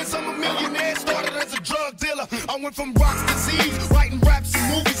love niggas, I'm a millionaire, started as a drug dealer. I went from rocks to Z's, writing raps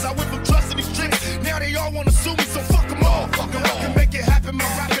and movies. I went from trusting these tricks, now they all wanna sue me, so fuck them all. Fuck them all. I can make it happen, my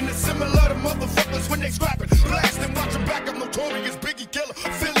rapping is similar to motherfuckers when they scrapping. Blasting, watching back, I'm notorious, Biggie killer.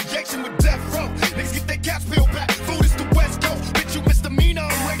 Affiliation with Death Row, niggas get their cash peeled back. Food is the West Coast, bitch you misdemeanor,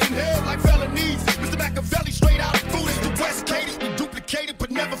 I'm raising hell like felonies. Mr. Machiavelli straight out, food is the West Katie. We duplicated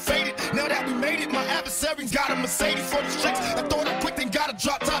but never faded. Now that we made it, my adversaries got a Mercedes for these tricks. I thought I quit, then got a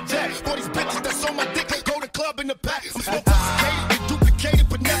drop top tag. For these bitches that's on my dick, go to club in the back. I'm sophisticated, we duplicated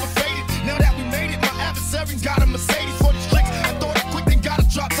but never faded. Now that we made it, my adversaries got a Mercedes for these tricks. I thought I quit, then got a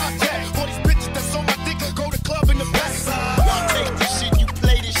drop top tag. For these bitches that's on my dick, go to club in the back. You take this shit, you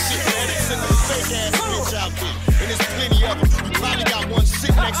play this shit, man. It's a fake ass bitch out there, and there's plenty of them. You probably got one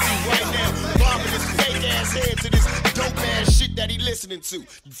sitting next to you right now, bombing his fake ass head to this dope ass shit that he listening to.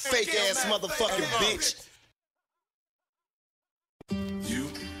 You fake ass motherfucking bitch. You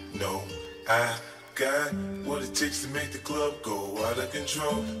know I got what it takes to make the club go out of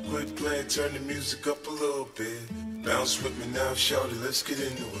control. Quit playing, turn the music up a little bit. Bounce with me now, shawty, let's get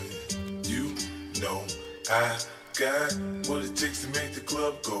into it. You know I got what it takes to make the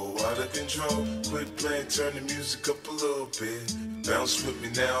club go out of control. Quit playing, turn the music up a little bit. Bounce with me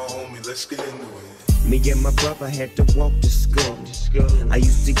now, homie, let's get into it. Me and my brother had to walk to school. I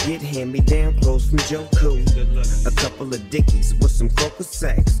used to get hand-me-down clothes from Joe Cool. A couple of Dickies with some Coca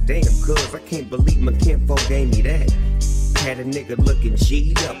sacks. Damn, cuz I can't believe my kinfolk gave me that. Had a nigga looking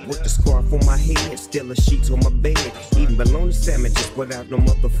G'd up with the scarf on my head, still a sheets on my bed, eating bologna sandwiches without no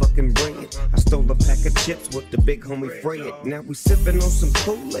motherfucking bread. I stole a pack of chips with the big homie Fred. Now we sipping on some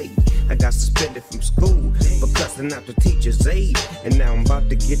Kool-Aid. I got suspended from school for cussing out the teacher's aide, and now I'm about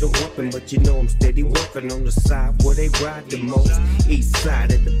to get a whooping, but you know I'm steady working on the side where they ride the most. East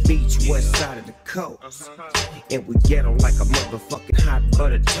side of the beach, west side of the coast, and we get on like a motherfucking hot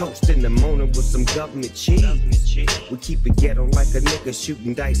butter toast in the morning with some government cheese. We keep it ghetto like a nigga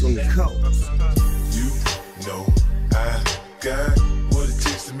shooting dice on the coast. You know I got what it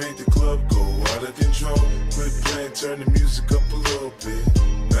takes to make the club go out of control. Quit playing, turn the music up a little bit.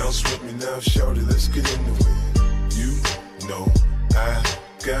 Bounce with me now, shawty, let's get into it. You know I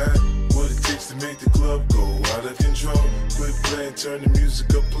got what it takes to make the club go out of control. Quit playing, turn the music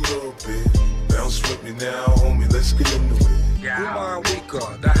up a little bit. Bounce with me now, homie, let's get into it. Umar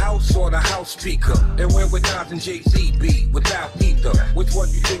weaker, the house or the house speaker. And where would Nas and Jay-Z be without either? Which one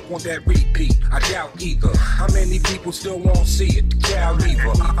you think want that repeat? I doubt either. How many people still won't see it? The cow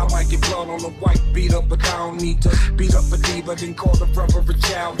lever. I might get blood on the white beat up, but I don't need to beat up a diva, then call the brother a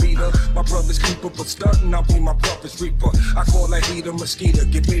child beater. My brother's keeper, but stunting, I'll be my brother's reaper. I call that heater mosquito,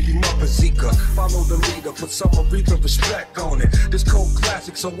 get baby mother Zika. Follow the leader, put some Aretha respect on it. This cold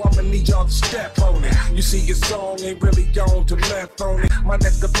classic, so I'ma need y'all to step on it. You see your song ain't really on to left on it. My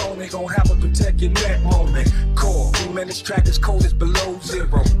next opponent gon' have a protect your neck moment. Core, man, this track is cold as below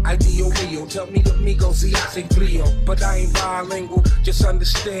zero. Ideal Rio, tell me the Migos, see I say Cleo. But I ain't bilingual, just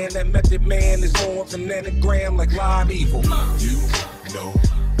understand that Method Man is more than an anagram like live evil. You know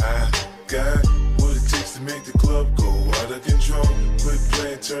I got what it takes to make the club go out of control. Quit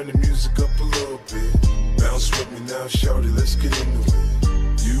playing, turn the music up a little bit. Bounce with me now, shawty, let's get into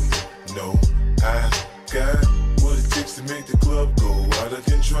it. You know I got what it takes to make the club go out of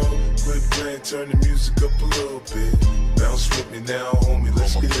control. Quit playing, turn the music up a little bit. Bounce with me now, homie,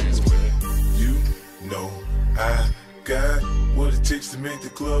 let's get into it. You know I got what it takes to make the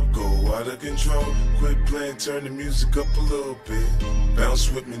club go out of control. Quit playing, turn the music up a little bit.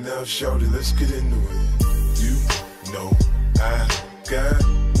 Bounce with me now, shout it, let's get into it. You know I got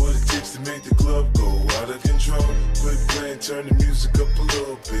what it takes to make the club go out of control. Quit playing, turn the music up a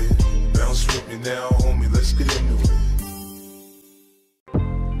little bit. Bounce with me now, homie, let's get into it.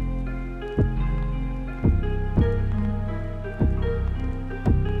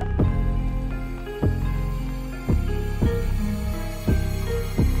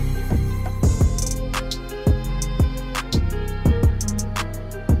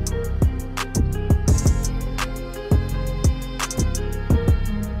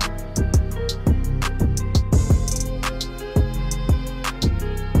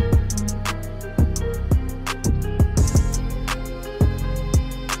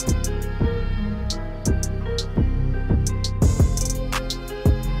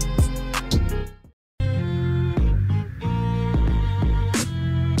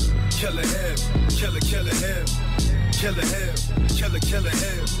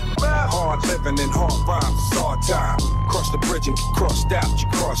 Hard living and hard rhymes, it's hard time. Cross the bridge and get crossed out, you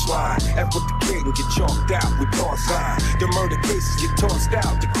cross line. F with the king, get chalked out with bar sign. The murder cases get tossed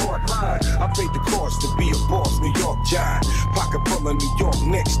out, the court line. I paid the cost to be a boss, New York giant. Pocket full of New York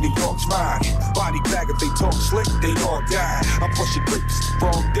Knicks, New York's fine. Body bag if they talk slick, they all die. I push the grapes,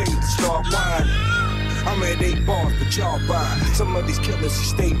 wrong day to start wine. I'm at 8 bars, but y'all buy. Some of these killers who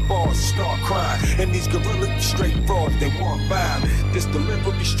stay bars start crying. And these gorillas be straight frauds, they walk by. This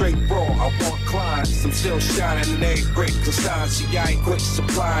delivery straight raw, I want clients. I'm still shining and they break the signs. See, I ain't quit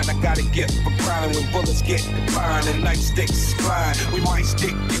supplying. I gotta get for grinding when bullets get defined and nightsticks is flying. We might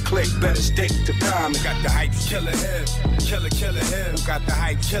stick to click, better stick to time. Got the hype, killer him, killer him. Got the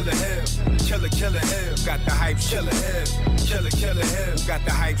hype, killer him, killer him. Got the hype, killer him, killer him. Got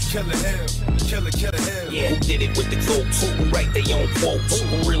the hype, killer him, killer him. Yeah, who did it with the goats? Who write their own quotes?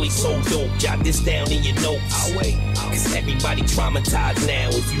 Who really so dope? Jot this down in your notes. I'll wait. Cause everybody traumatized now.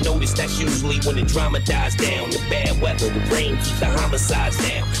 If you notice, that's usually when the drama dies down. The bad weather, the rain keep the homicides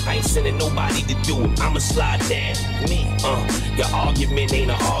down. I ain't sending nobody to do it. I'ma slide down. Me, your argument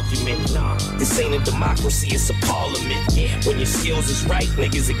ain't an argument. Nah, this ain't a democracy, it's a parliament. When your skills is right,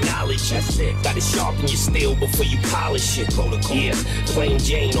 niggas acknowledge it. That's it. Gotta sharpen your steel before you polish it. Protocol. Yeah, plain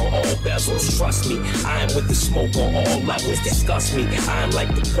Jane on all bezels. Trust me, I am with the smoke on all levels. Disgust me, I am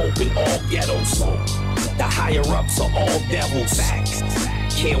like the Pope in all ghettos. The higher ups are all devils. Facts.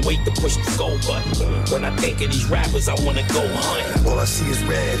 Can't wait to push the go button. When I think of these rappers, I wanna go hunt. All I see is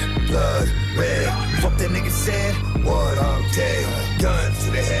red, blood, red. Fuck that nigga said, what? I'm dead. Gun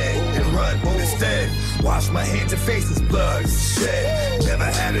to the head and run instead. Wash my hands and faces, blood shed. Never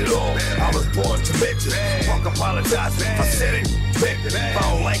had it all. I was born to mention. Fuck apologizing if I said it. If I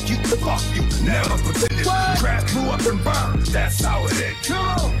don't like you, fuck you. Never pretended. Crash blew up and burned. That's how it is.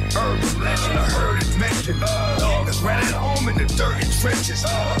 Urban legend, I heard it mentioned. Dogs ran at home in the dirty trenches.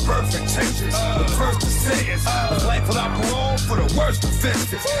 Perfect tensions. The first to say is life without parole for the worst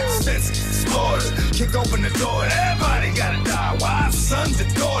offenses. Senses, slaughters. Kick open the door and everybody gotta die. Wives, sons,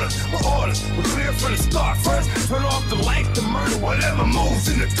 and daughters. We're orders. We're clear from the start. First, turn off the lights to murder whatever moves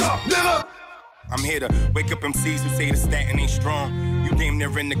in the dark. Never. I'm here to wake up MCs who say the statin ain't strong. You damn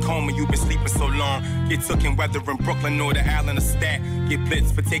near in the coma, you been sleeping so long. Get took in whether in Brooklyn or the island of Stat. Get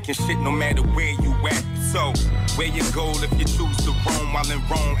blitzed for taking shit no matter where you at. So, where you go if you choose to roam while in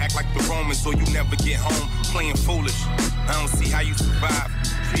Rome? Act like the Romans so you never get home. Playing foolish, I don't see how you survive.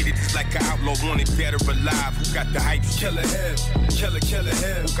 Treated just like an outlaw, wanted dead or alive. Who got the hype? Killer him, killer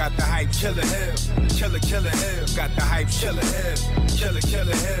him. Who got the hype? Killer him, killer him. Got the hype? Killer him,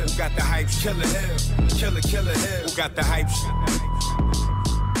 killer him. Who got the hype? Killer him, killer him. Who got the hype?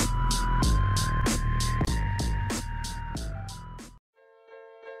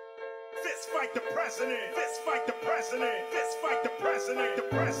 Fist fight the president. Fist fight the president. Fist fight the president. The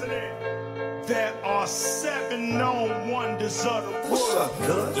president. There are 7 known wonders of the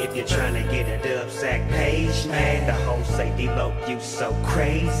world. If you're trying to get a dub sack page, man, the whole say D-Lo, you so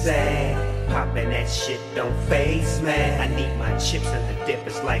crazy. Poppin' that shit don't faze, man. I need my chips and the dip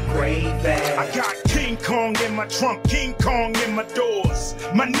is like gravy. I got King Kong in my trunk, King Kong in my doors.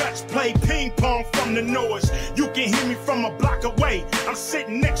 My nuts play ping pong from the noise. You can hear me from a block away. I'm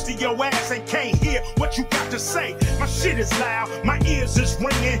sitting next to your ass and can't hear what you got to say. My shit is loud, my ears is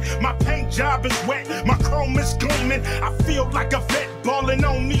ringing. My paint job is wet, my chrome is gleaming. I feel like a vet Ballin'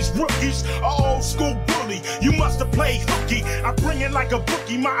 on these rookies, a old school bully. You must have played hooky. I bring it like a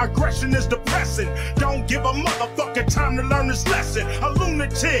bookie. My aggression is depressing. Don't give a motherfucker time to learn this lesson. A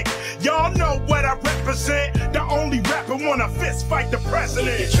lunatic, y'all know what I represent. The only rapper wanna fist fight the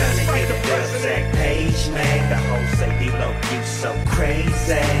president. If you're trying to get a exact page, man, the whole say below you so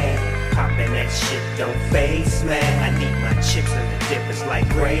crazy. Poppin' that shit don't face, man. I need my chips and the dip is like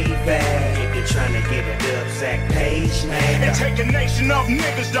gravy. If you're trying to get a Dubsack page, man, and take a nation of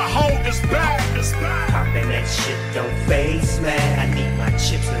niggas to hold us back. Poppin' that shit don't face, man. I need my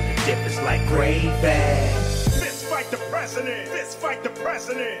chips and the dip is like gravy. Fist fight the president. Fist fight the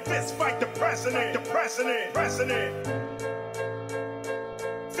president. Fist fight the president. The president. President.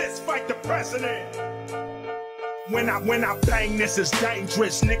 Fist fight the president. When I bang this, it's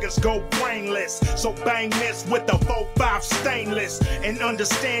dangerous. Niggas go brainless. So bang this with the 4-5 stainless. And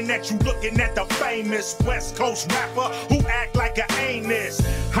understand that you looking at the famous West Coast rapper who act like an anus.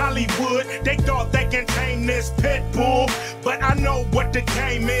 Hollywood, they thought they can tame this pit bull. But I know what the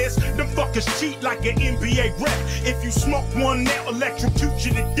game is. Them fuckers cheat like an NBA rep. If you smoke one, they'll electrocute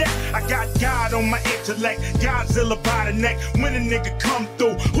you to death. I got God on my intellect, Godzilla by the neck. When a nigga come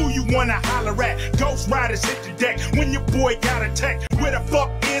through, who you wanna holler at? Ghost Riders hit the deck. When your boy got attacked, where the fuck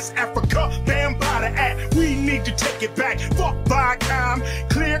is Africa? Bam by the act, we need to take it back. Fuck Viacom,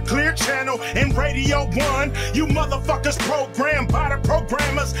 clear channel, and Radio 1. You motherfuckers programmed by the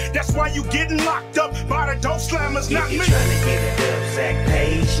programmers. That's why you getting locked up by the dope slammers, not me. If you're trying to get a Dubsack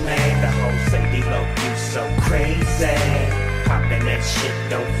page, man, the whole say below you so crazy. Poppin' that shit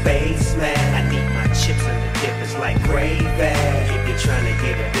don't face, man. I need my chips and the dip is like gravy. If you're trying to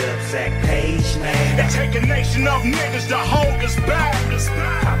get a Dubsack page, man, and take a nation of niggas to hold us back.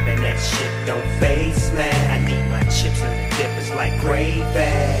 Poppin' that shit don't face, man. I need my chips and the dip is like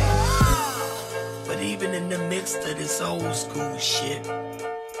gravy. But even in the midst of this old school shit,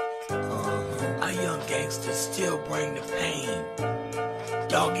 our young gangsters still bring the pain.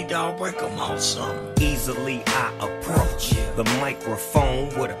 Doggy dog, break them off something. Easily I approach the microphone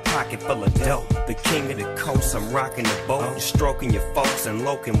with a pocket full of dope. The king of the coast, I'm rocking the boat, stroking your folks and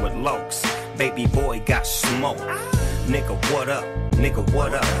loking with lokes. Baby boy got smoke. Nigga, what up? Nigga,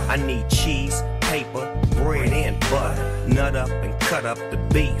 what up? I need cheese, paper, bread, and butter. Nut up and cut up the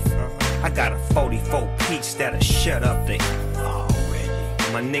beef. I got a 44 piece that'll shut up the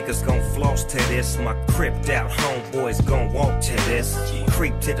My niggas gon' floss to this. My cripped out homeboys gon' walk to this.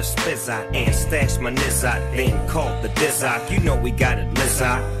 Creep to the spizzot and stash my nizzot. Then call the dizzot. You know we got it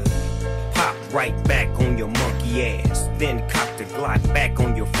lizzot. Pop right back on your monkey ass. Then cock the Glock back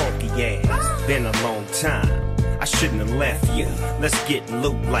on your funky ass. Been a long time, I shouldn't have left you. Let's get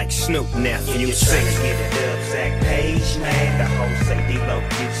loot like Snoop nephew. If you're trying to get a Dubsack page, man, the whole say below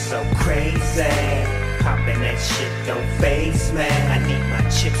you so crazy. Poppin' that shit don't face, man. I need my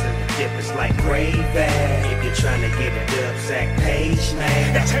chips and the dip is like gravy. If you're trying to get a Dubsack page,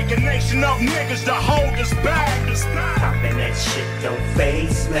 man, and take a nation of niggas to hold us back. Poppin' that shit don't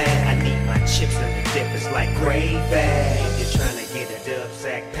face, man. I need my chips and the dip is like gravy. If you're trying to get a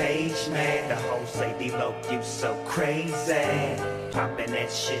Dubsack page, man, the whole say below you so crazy. Poppin'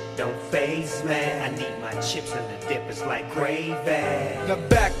 that shit don't face, man. I need my chips and the dip is like gravy. Now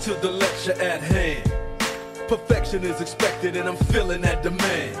back to the lecture at hand. Perfection is expected and I'm feeling that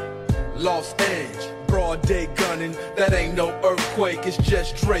demand. Los Angeles, broad day gunning. That ain't no earthquake, it's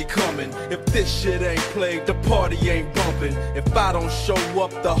just Dre coming. If this shit ain't played, the party ain't bumping. If I don't show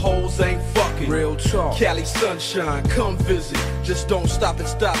up, the hoes ain't fucking. Real talk. Cali sunshine, come visit. Just don't stop at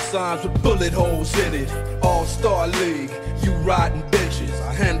stop signs with bullet holes in it. All-Star League, you riding benches.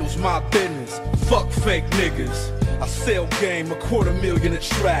 I handles my business. Fuck fake niggas. I sell game, $250,000 a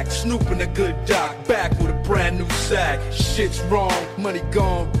track. Snooping a good doc, back with a brand new sack. Shit's wrong, money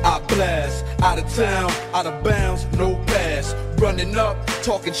gone, I blast. Out of town, out of bounds, no pass. Running up,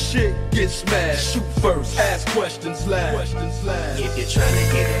 talking shit, get smashed. Shoot first, ask questions last. If you're trying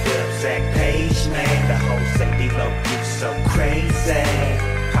to get a Dubsack page, man, the whole say below you so crazy.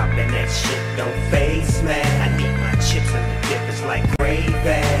 Poppin' that shit don't face, man. I need my chips and the dip is like gravy.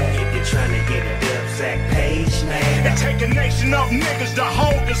 If you're trying to get a Dubsack page, man, and take a nation of niggas to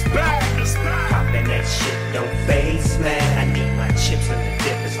hold us back. Poppin' that shit don't face, man. I need my chips and the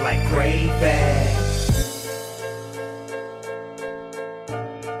dip is like gravy.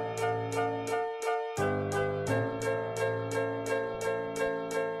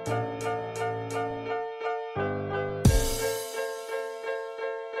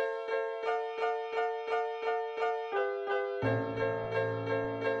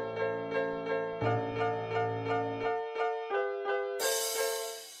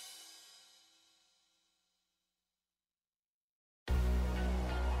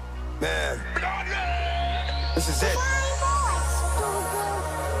 Man, this is it.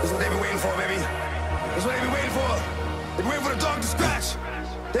 This is what they've been waiting for, baby. This is what they've been waiting for. They've been waiting for the dog to scratch.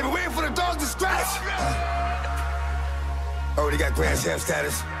 They've been waiting for the dog to scratch. Already got Grand Slam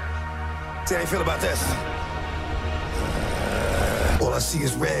status. See how you feel about this? All I see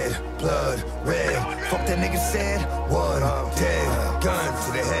is red, blood, red. Fuck that nigga said, what I'm dead. Gun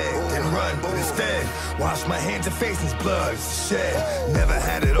to the head, then run, but instead wash my hands and face in blood, shed. Never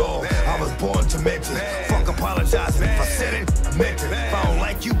had it all, I was born to mention. Fuck apologizing, if I said it, I meant it. If I don't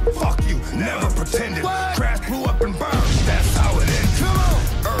like you, fuck you, never pretended. Crash blew up and burned, that's how it ends. Come on!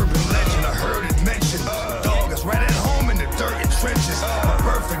 Urban legend, I heard it mentioned. Dog is right at home in the dirt and trenches. My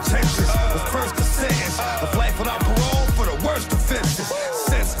birth intentions was first a sentence of life without parole for the worst offenses.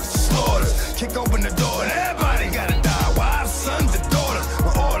 Senseless slaughter, kick open the door and everybody gotta die. Wives, sons, and daughters.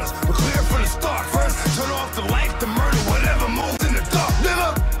 My orders were clear from the start. First, turn off the light, the murder, whatever moves in the dark.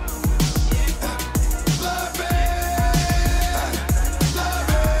 Nigga!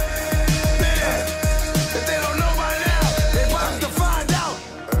 If they don't know by now, they about to find out.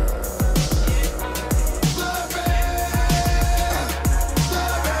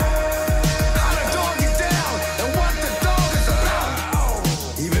 How the dog get down and what the dog is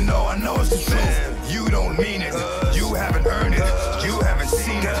about. Even though I know it's the truth, you don't mean it. You haven't earned it. You haven't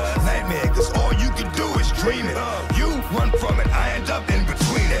seen it. Nightmare, cause all you can do is dream it. You run from it, I end up in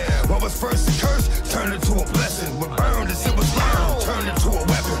between it. What was first a curse turned into a blessing. What burned as it was learned turned into a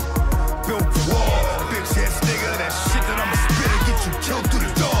weapon. Built for war, bitch ass nigga. That shit that I'ma spit and get you killed through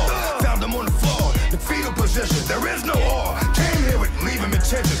the door. Found him on the floor, the fetal position. There is no R. Came here with leaving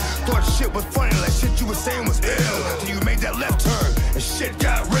intention. Thought shit was funny, like shit you were saying was ill. Till you made that left turn and shit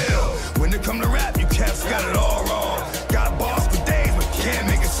got real. When it come to rap, you cats got it all wrong. Got bars for days, but can't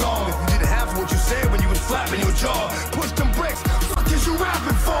make a song. If you didn't have what you said when you was flapping your jaw. Push them bricks, fuck is you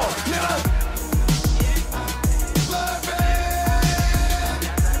rapping for, nigga?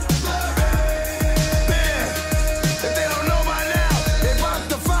 If they don't know by now, they about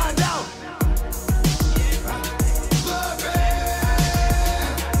to find out.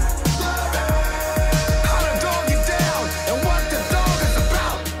 How the dog get down and what the dog is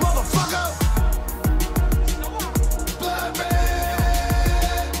about, motherfucker.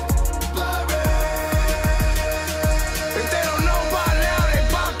 If they don't know by now, they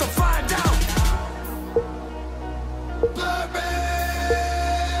about to find out.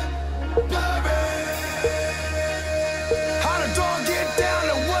 How the dog get down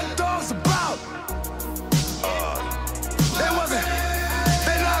and what dog's about. They wasn't,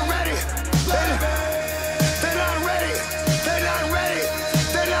 they're not ready. They're not ready. They're not ready. They're not ready.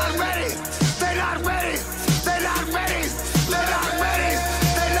 They're not ready. They're not ready. They're not ready.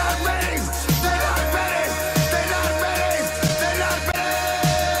 They're not ready. They're not ready. They're not ready. They're not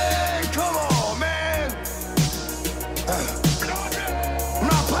ready. Come on, man. I'm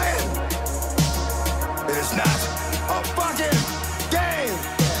not playing. It is not a fucking game.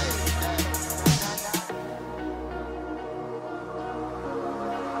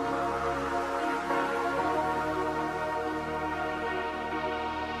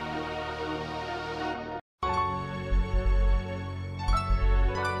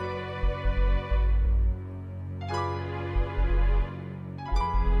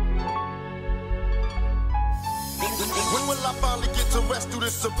 When will I finally get to rest through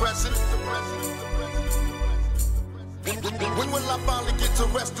this suppression? When will I finally get to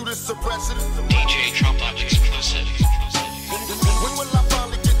rest through this suppression? DJ Dropbox exclusive. When will I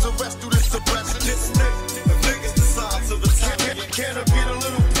finally get to rest through this suppression? This nigga, the niggas the size of a town. Can I get a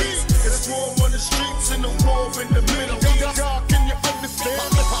little peace? It's war on the streets and the war in the middle. God, can you understand?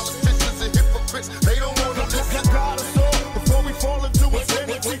 Politicians and hypocrites, they don't want to listen. God us all before we fall into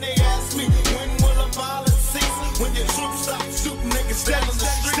insanity. When they ask me, when will the violence cease? When your troops stop shooting niggas down on the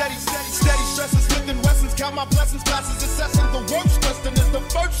street. Steady stresses, Smith and Wessons, count my blessings, classes, assessing. The worst question is the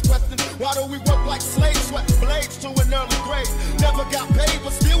first question. Why do we work like slaves, sweating blades to an early grave? Never got paid,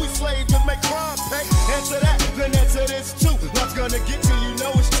 but still we slaves and make crime pay. Answer that, then answer this too. What's gonna get you, you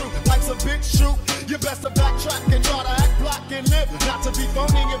know it's true. Life's a big shoot. You best to backtrack and try to act black and live. Not to be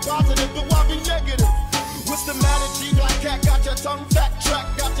phony and positive, but why be negative? What's the matter, G? Black cat got your tongue fat track,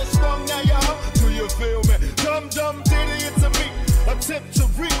 got you sprung, now you hung. Do you feel me? Dumb ditty, it's a me. Attempt to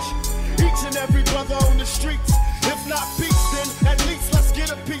reach each and every brother on the streets. If not peace, then at least let's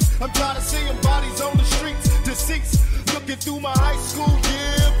get a piece. I'm tired of seeing bodies on the streets, deceased. Looking through my high school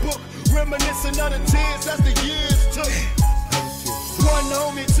yearbook, reminiscing of the tears as the years took. One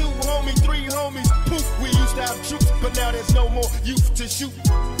homie, two homie, three homies. Poof, we used to have troops, but now there's no more youth to shoot.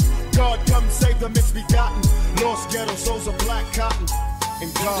 God come save the misbegotten. Lost ghetto souls of black cotton.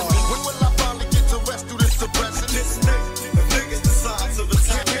 and God. When will I finally get to rest through this suppression? This nigga, the niggas the size of a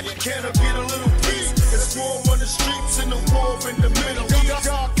town. Can I get a little peace? It's war on the streets and the war in the middle.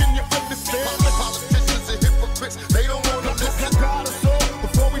 God, can you understand? Politicians and hypocrites, they don't want to listen. God us all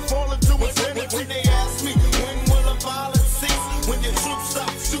before we fall into a sin. When they ask me, when will the violence cease? When your troops stop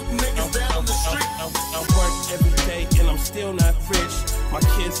shooting niggas down the street. I work every day and I'm still not rich. My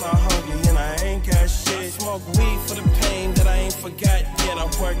kids are hungry and I ain't got shit. Smoke weed for the pain that I ain't forgot yet. I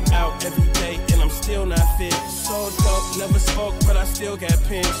work out every day and I'm still not fit. So dope, never spoke, but I still got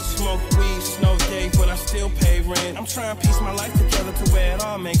pinched. Smoke weed, snow day, but I still pay rent. I'm trying to piece my life together to where it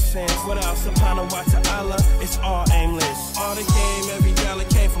all makes sense. Without Subhanahu wa ta'ala, it's all aimless. All the game, every dollar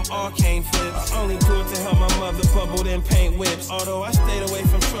came from arcane flips. I only do it to help my mother bubble then paint whips. Although I stayed away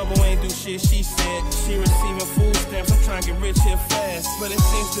from trouble, ain't do shit she said. She receiving food stamps, I'm trying to get rich here fast. But it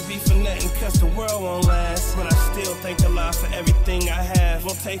seems to be for nothing, cause the world won't last. But I still thank Allah for everything I have.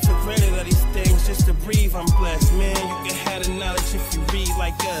 Won't take for granted of these things just to breathe, I'm blessed. Man, you can have the knowledge if you read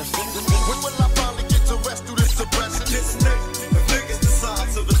like us. When will I finally get to rest through this suppression? This nigga, the niggas the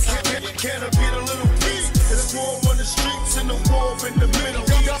size of a town. Can I get a little peace? It's war on the streets and the war in the middle.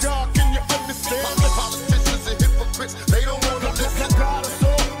 God, can you understand? Politicians and hypocrites, they don't want to listen. God us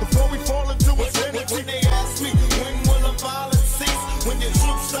all before we fall into a sin. When they ask me, when will the violence cease? When your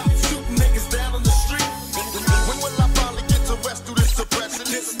troops stop shooting niggas down on the street. When will I finally get to rest through this suppression?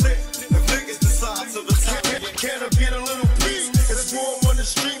 This nigga, the niggas the size of a town. Can I get a little peace? It's war on the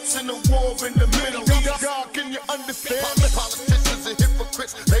streets and the war in the middle. God, can you understand? Politicians and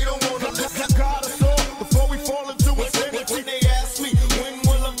hypocrites, they don't want to listen. God us all before we fall into a sin. When they ask me, when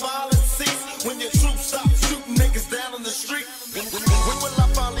will the violence cease? When your troops stop shooting niggas down on the street. When will I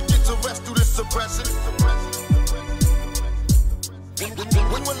finally get to rest through this suppression?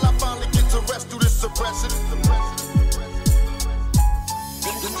 When will I finally get to rest through this suppression?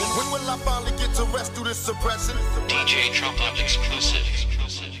 When will I finally get to rest through this suppression? DJ Trump Up exclusive.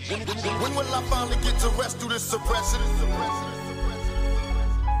 When will I finally get to rest through this suppression?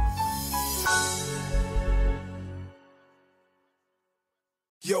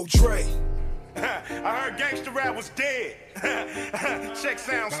 Yo, Dre. I heard gangsta rap was dead. Check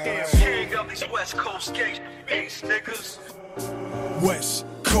sound scale. King of these West Coast gangsta beats, niggas. West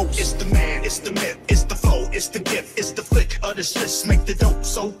Coast. It's the man, it's the myth, it's the flow, it's the gift, it's the flick of the switch. Make the dope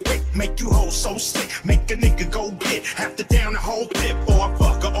so quick, make you hold so slick. Make a nigga go get half the down the whole clip. Or I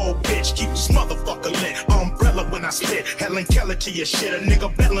fuck a old bitch, keep this motherfucker lit. Umbrella when I spit, Helen Keller to your shit. A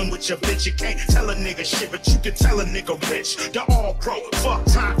nigga battling with your bitch, you can't tell a nigga shit, but you can tell a nigga rich. The all pro, fuck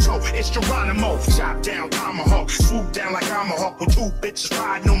Tonto, it's Geronimo. Chop down tomahawk, swoop down like I'm a hawk with two bitches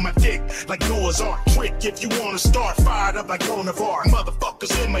riding on my dick like Noah's Ark. Trick if you wanna start, fired up like Bonavar.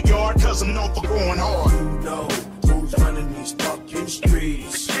 Motherfuckers in my yard, cause I'm known for going hard. You know who's running these fucking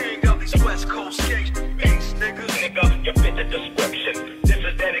streets. King of these West Coast gangsta beats, niggas. Nigga, you fit the description. This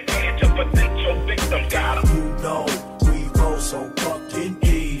is dedicated to potential victims. Got 'em. You know we roll so fucking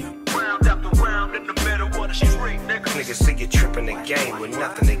deep. Round after round in the middle of the street, nigga. Niggas see you tripping the game with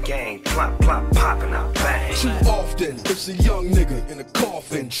nothing to gain. Plop, plop, popping out, bang. Too often, it's a young nigga in a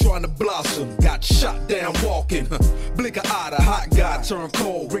coffin trying to blossom. Got shot down walking. Blink an eye, the hot guy turn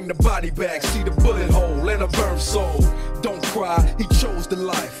cold. Bring the body back, see the bullet hole and a burned soul. Don't cry, he chose the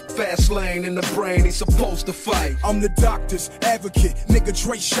life. Fast lane in the brain, he's supposed to fight. I'm the doctor's advocate. Nigga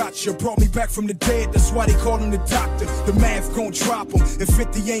Dre shot you, brought me back from the dead. That's why they call him the doctor. The math gon' drop him. If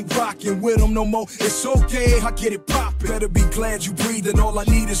 50 ain't rockin' with him no more, it's okay, I get it poppin'. Better be glad you breathin'. All I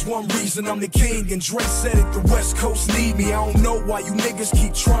need is one reason, I'm the king. And Dre said it, the West Coast need me. I don't know why you niggas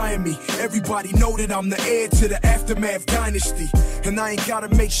keep trying me. Everybody know that I'm the heir to the Aftermath dynasty. And I ain't gotta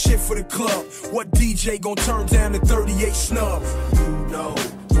make shit for the club. What DJ gon' turn down the 38 snub? You know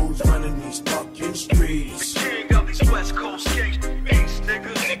who's running these fucking streets. King of these West Coast gangsta beats,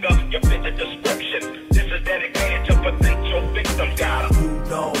 niggas. Nigga, you fit the description. This is dedicated to potential victims. Got 'em. You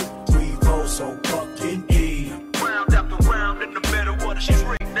know we roll so fucking deep. Round after round in the middle of the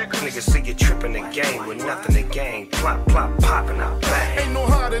street, niggas. Niggas see you tripping the game with nothing to gain. Plop, plop, popping out, bang. Ain't no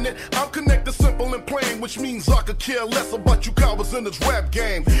hiding it. I'm connected, simple and plain, which means I could care less about you cowards in this rap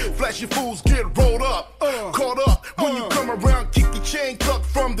game. Flashy fools get rolled up, caught up. When you come around, keep your chain tucked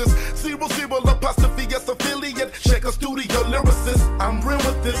from this 00 apostrophe S affiliate. Check a studio lyricist. I'm real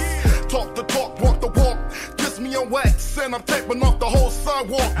with this. Talk the talk, walk the walk. Kiss me on wax, and I'm taping off the whole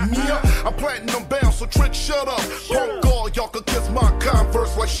sidewalk. Mia, I'm platinum bound, so trick, shut up. Punk all y'all could kiss my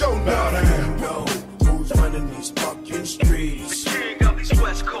Converse like show now. You know who's running these fucking streets. King of these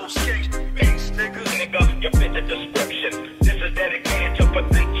West Coast gangsta beats, niggas. Nigga, you fit the description. This is dedicated to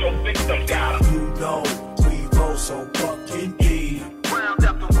potential victims. Got 'em. You know we roll so fucking deep. Round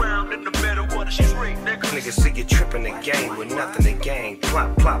can see you tripping the game with nothing to gain.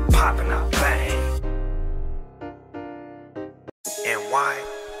 Plop, plop, popping out, bang. And why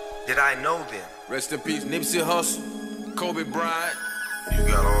did I know them? Rest in peace, Nipsey Hussle, Kobe Bryant. You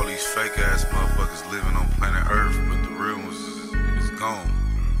got all these fake ass motherfuckers living on planet Earth, but the real ones is gone.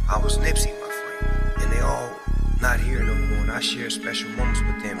 I was Nipsey, my friend, and they all not here no more, and I share special moments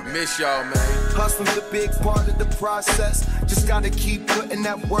with them. I miss y'all, man. Hustling's a big part of the process. Just gotta keep putting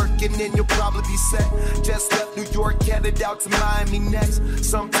that work and then you'll probably be set. Just left New York, headed out to Miami next.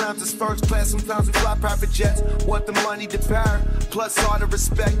 Sometimes it's first class, sometimes we fly private jets. Want the money to power, plus all the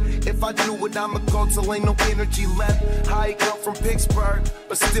respect. If I do it, I'ma go till ain't no energy left. I come from Pittsburgh,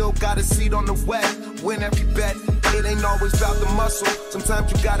 but still got a seat on the west. Win every bet, it ain't always about the muscle.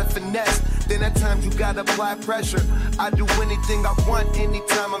 Sometimes you gotta finesse, then at times you gotta apply pressure. I do anything I want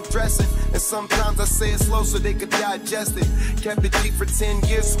anytime I'm dressing, and sometimes I say it slow so they could digest it. Kept it G for 10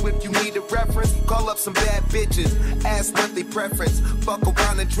 years, so if you need a reference, call up some bad bitches, ask what they preference. Fuck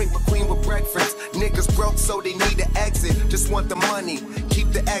around and drink McQueen with breakfast. Niggas broke so they need an exit, just want the money,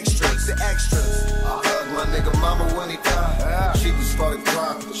 keep the extras, I hugged my nigga mama when he died. She just started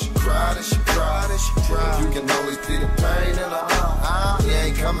crying, she cried and she cried and she cried. You can always see the pain in her eye. He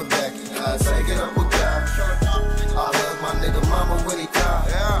ain't coming back, and I take it up with God. I hugged my nigga mama when he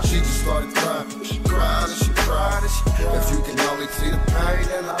died. She just started crying, she cried and she cried and she cried. If you can only see the pain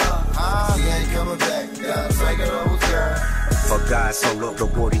in her eye, he ain't coming back, I take it up with God. For God so loved the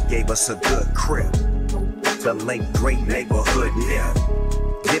world, he gave us a good crib. The late great neighborhood nip.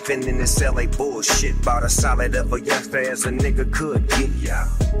 Dipping in this LA bullshit, about as solid of a youngster as a nigga could get ya.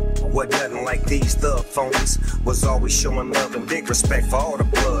 What nothing like these thug phonies, was always showing love and big respect for all the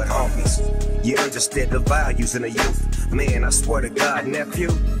blood homies. You understood the values in the youth. Man, I swear to God,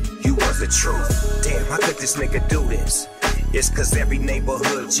 nephew, you was the truth. Damn, how could this nigga do this? It's cause every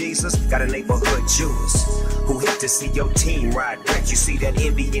neighborhood Jesus got a neighborhood Judas who hate to see your team ride back. You see that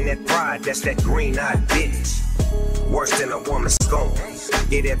envy and that pride, that's that green-eyed bitch. Worse than a woman's scorn.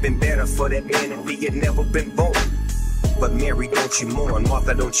 It had been better for that man if he had never been born. But Mary, don't you mourn,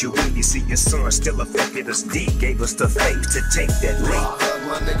 Martha, don't you weep. You see your son still affected us deep, gave us the faith to take that leap. I hugged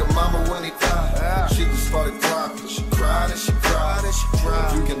my nigga mama when he died. She just started crying, she cried and she cried and she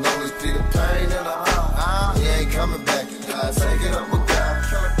cried. You can only see the pain in her eye. He ain't coming back, and I take it up with God.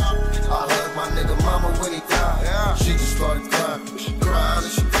 I hugged my nigga mama when he died. She just started crying, she cried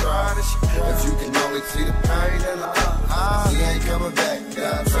and she cried and she cried. If you can only see the pain in her eye, he ain't coming back,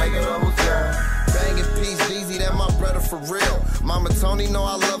 I take it up with God. Banging peace, Jeezy, that my brother for real. Mama Tony know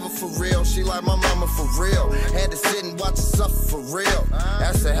I love her for real. She like my mama for real. Had to sit and watch her suffer for real.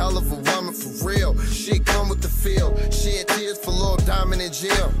 That's a hell of a woman for real. Shit come with the feel. Shed tears for Lil Diamond in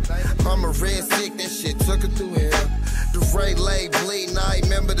jail. Mama red sick, that shit took her through hell. The Ray lay bleeding, I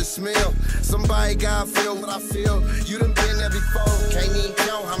remember the smell. Somebody gotta feel what I feel. You done been there before. Can't even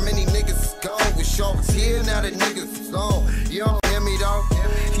count how many niggas is gone. Wish y'all was here, now that niggas is gone. You don't hear me though?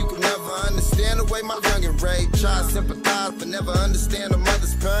 You can never understand the way my youngin' Ray try to sympathize, but never understand a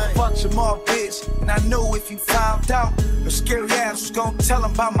mother's pain. Bunch of more bitch, and I know if you found out, her scary ass was gonna tell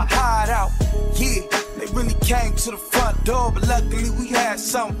them about my hideout. Yeah, they really came to the front door, but luckily we had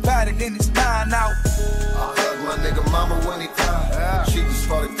something better than this 9 out. I hugged my nigga mama when he died. She just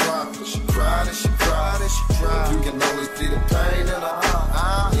started crying, she cried and she cried and she cried. You can only see the pain in her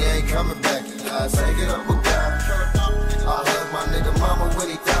eye. He ain't coming back, and I take it up with God. I hugged my nigga mama when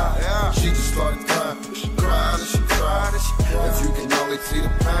he died. She just started crying, she cried and she cried and she cried. If you can only see the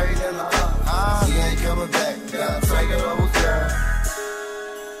pain in her eye, he ain't coming back, I take it up with God.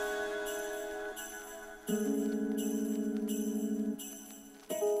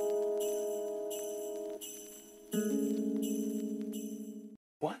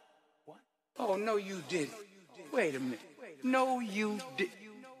 Oh, no, you didn't. Wait a minute. No, you didn't.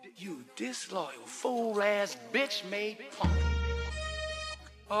 You disloyal, fool-ass, bitch-made punk.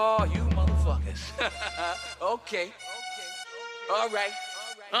 Oh, you motherfuckers. Okay. All right.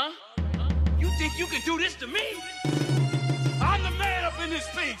 Huh? You think you can do this to me? I'm the man up in this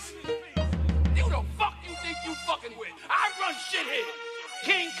piece. Who the fuck you think you fucking with? I run shit here.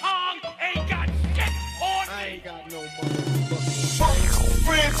 King Kong ain't got shit on me. I ain't got no motherfucking fuck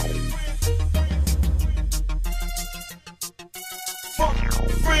friends. Fuck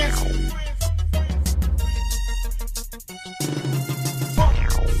friends. Fuck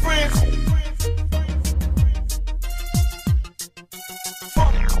friends.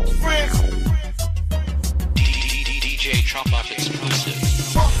 Fuck friends. DJ Trump Up exclusive.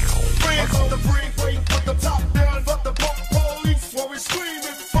 Fuck friends on the freeway, put the top down, fuck the pump police while we screaming.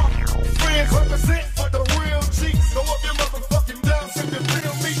 Fuck friends, represent for the real G's. Go up your motherfucking down, so you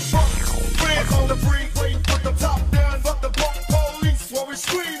feel me. Fuck friends on the freeway.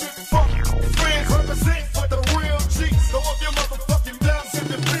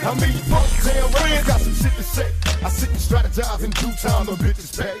 I mean, fuck damn friends, got some shit to say. I sit and strategize in due time, the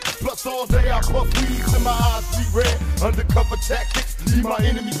bitches pay. Plus all day I puff weeds and my eyes be red. Undercover tactics, leave my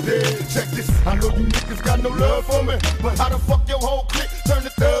enemies dead. Check this, I know you niggas got no love for me, but how the fuck your whole clique turn the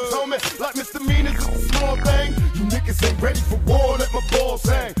thugs on me? Like misdemeanors is a small thing. You niggas ain't ready for war, let my balls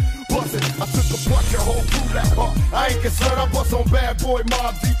hang. Bust it, I took a bunch of whole crew that hard. I ain't concerned, I bust on bad boy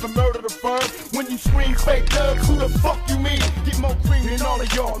Mob Deep and murder the firm. When you scream fake thugs, who the fuck you mean? Get more cream than all of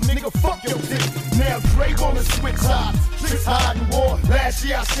y'all, nigga, fuck your dick. Now Dre wanna switch sides, tricks hiding war. Last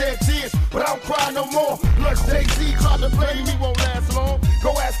year I shed tears, but I don't cry no more. Plus Jay-Z tried to blame me, won't last long.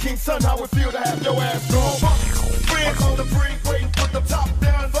 Go ask King Son how it feel to have your ass gone. Fuck friends on the brink, waiting, put the top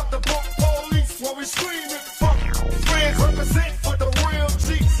down. Fuck the punk police while we screaming. Fuck friends represent for the real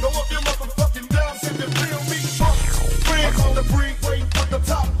G's. Go up your motherfucking down, send them feel me. Fuck friends on the brink, waiting, put the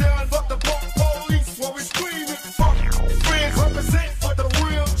top down. Fuck the punk police while we screaming. Fuck friends represent for the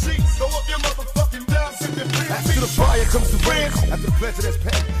real G's. Go up your motherfucking down, send them feel me. After the fire comes the rain, after the pleasure that's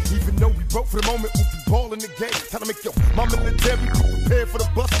paid. Even though we broke for the moment, we'll be balling the game. Time to make your mama military, be prepared for the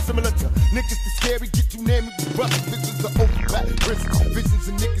bus. Similar to niggas too scary, get too near me, we rust. Visions are open back prisons, visions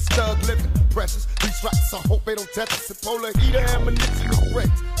of niggas thug living. Precious, these strikes, I hope they don't touch us. A polar heater, ammunition, and great.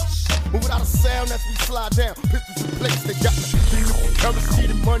 But without a sound as we slide down, pistols in place, they got me feeling for currency,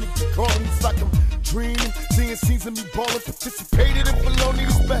 the money, get calling. It's like I'm dreaming, seeing scenes of me balling, participated in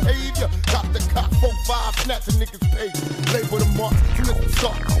felonious behavior. Got the cop 4-5, snatching niggas' pay. Label the mark, from the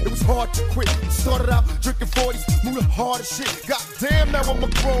start, it was hard to quit. Started out drinking 40s, moving hard as shit. Goddamn, now I'm a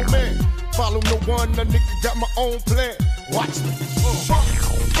grown man. Follow no one, a nigga got my own plan. Watch me. Fuck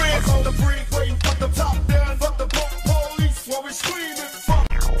friends on the brink, waiting, put the top down. Fuck the police while we screaming. Fuck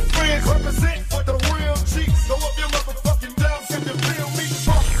friends represent for the real G's. Go up your motherfucking down, send them feel me.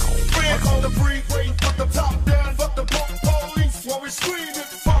 Fuck friends on the brink, waiting, put the top down. Fuck the police while we screaming.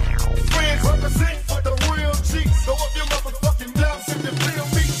 Fuck friends represent for the real G's. Go up your motherfucking down, send them feel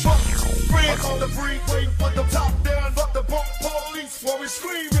me. Fuck friends on the brink, waiting, put the top down. Fuck the police while we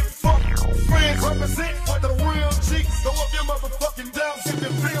screaming. Fuck friends represent for the real G's. Go up your motherfucking down, send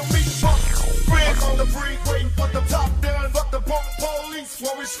them feel me. Fuck friends on the brink, waiting, put the top down. Fuck the police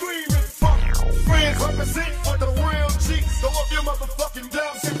while we screaming. Fuck friends represent for the real G's. Go up your motherfucking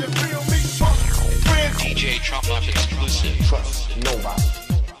down, send them feel me. Fuck friends. DJ Trump Up exclusive. Trust nobody.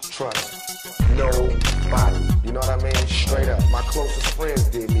 Trust nobody. You know what I mean? Straight up. My closest friends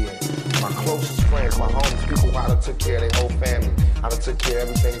did me in. My closest friends, my homies, people who I done took care of their whole family. I done took care of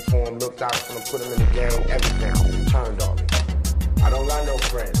everything for them, looked out for them, put them in the game, everything. Turned on me. I don't got no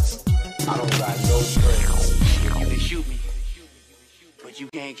friends. I don't got no friends. You can shoot me, but you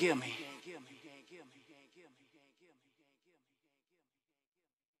can't kill me.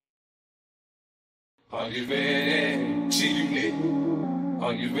 Are you ready, G-Unit?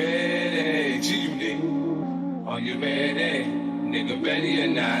 Are you ready, G-Unit? Are you ready, nigga, ready or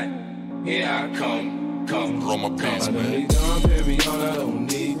not? Here I come. Roll my pants, man. I don't need Dom Perignon, I don't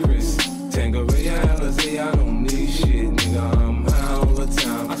need Chris. Tangeray, Alizé, I don't need shit, nigga. I'm high all the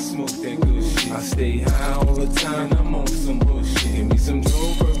time. I smoke that good shit. I stay high all the time. I'm on some bullshit. Give me some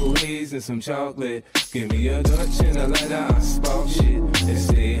Joe Purple Haze and some chocolate. Give me a Dutch and a lighter. I spark shit. And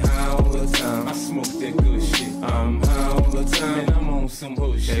stay high all the time. I smoke that good shit. I'm high all the time. And I'm on some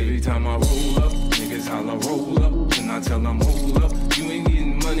bullshit. Every time I roll up, niggas holla roll up. And I tell them hold up. You ain't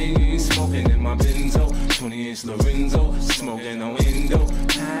getting money, you ain't smoking in my Benzo. 20-inch Lorenzo, smoking on window.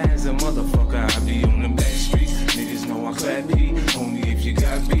 High as a motherfucker, I be on the back streets. Niggas know I clap heat. Only if you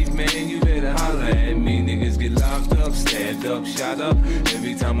got beef, man, you better holler at me. Niggas get locked up, stabbed up, shot up.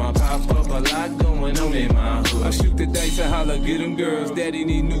 Every time I pop up, a lot going on in my hood. I shoot the dice, I holler, get them girls. Daddy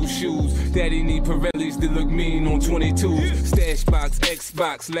need new shoes. Daddy need Pirellis that look mean on 22s. Stash box,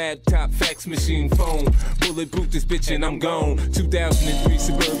 Xbox, laptop, fax machine, phone. Bulletproof this bitch and I'm gone. 2003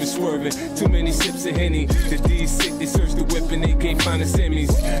 Suburban swerving. Too many sips of Henny. The D's sick, they searched the whip and they can't find the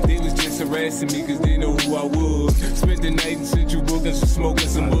semis. They was just harassing me cause they know who I was. Spent the night in Central Bookings for smoking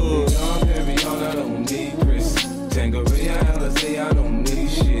some wood. Dom Perignon, I don't need Chris. Tangeray, Alizé, I don't need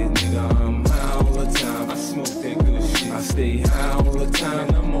shit, nigga. I'm high all the time. I smoke that good shit. I stay high all the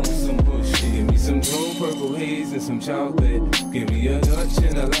time. I'm on some bullshit. Give me some Joe Purple Haze and some chocolate. Give me a Dutch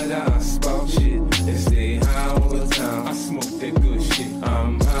and a lighter. I spark shit. And stay high all the time. I smoke that good shit.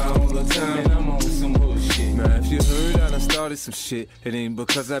 I'm high all the time. And I'm on some bullshit. Now if you heard I done started some shit, it ain't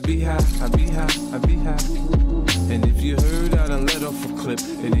because I be high. I be high. I be high. And if you heard I done let off a clip,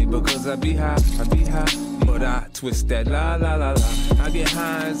 it ain't because I be high. I be high. but I twist that la la la la. I get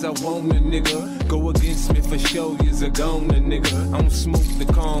high as I want a nigga. Go against me for show, you's a goner, nigga. I don't smoke to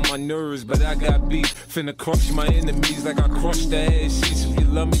calm my nerves, but I got beef. Finna crush my enemies like I crushed the ass sheets. If you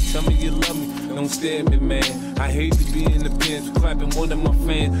love me, tell me you love me. Don't stare at me, man. I hate to be in the pins clapping one of my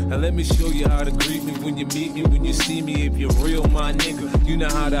fans. Now let me show you how to greet me when you meet me, when you see me. If you're real, my nigga, you know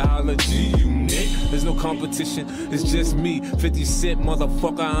how to holler G-Unit. There's no competition, it's just me. 50 Cent,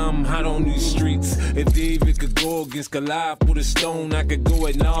 motherfucker, I'm hot on these streets. If David could go against Goliath with a stone, I could go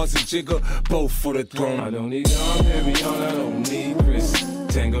at Nas and Jigga, both for the throne. I don't need y'all, Marion, I don't need Chris.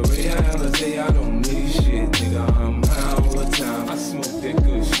 Tangeray, Alizé, I don't need shit, nigga. I'm high all the time. I smoke that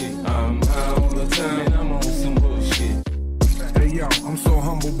good shit. I'm high all the time, and I'm on some bullshit. Hey yo, I'm so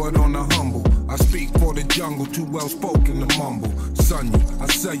humble, but on the humble. I speak for the jungle, too well spoken to mumble. Son you, I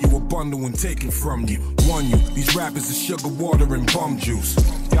sell you a bundle and take it from you. Won you, these rappers are sugar water and bum juice.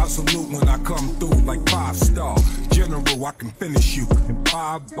 Y'all salute when I come through like 5-star. General, I can finish you in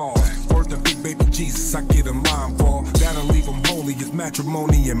 5 bars. Word to big baby Jesus, I get a line for. That'll leave them holy as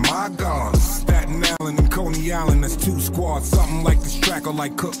matrimony and my God. Staten Island and Coney Island, that's 2 squads. Something like this track or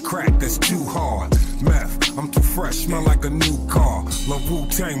like cook crack, that's too hard. Meth, I'm too fresh, smell like a new car. Love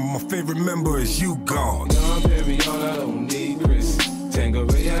Wu-Tang, my favorite member is you, God. Young Marion, I don't need Chris.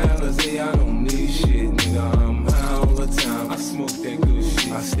 Tangeray, Alizé, I don't need shit, nigga. I'm high all the time. I smoke that good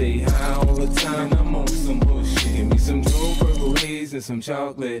shit. I stay high all the time. I'm on some bullshit. Give me some Joe Purple Haze and some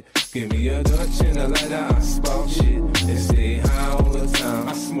chocolate. Give me a Dutch and a lighter. I spark shit and stay high all the time.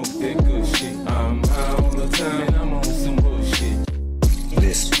 I smoke that good shit. I'm high all the time and I'm on some bullshit.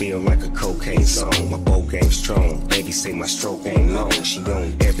 This feel like a cocaine song. My bow game strong. Baby say my stroke ain't long. She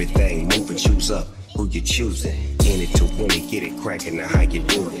on everything. Move and choose up. Who you choosing? In it to win it, get it crackin', now how you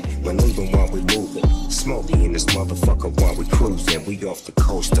do it? Maneuvering while we moving, smoky in this motherfucker while we cruising. We off the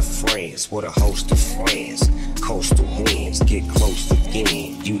coast of France, what a host of friends. Coastal winds, get close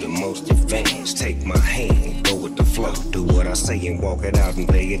again. You the most advanced, take my hand, go with the flow. Do what I say and walk it out and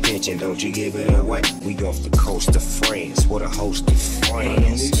pay attention, don't you give it away. We off the coast of France, what a host of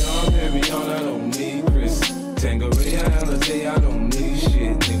friends. I don't need y'all, Marion, I don't need Chris. Tangeray, Alizé, I don't need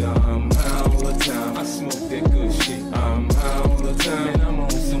shit, nigga. I'm high all the time. I smoke that good shit. I'm high all the time, and I'm on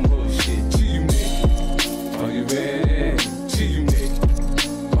some bullshit. G-Unit, are you ready?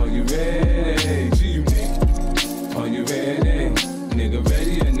 G-Unit, are you ready? G-Unit, are you ready? Nigga,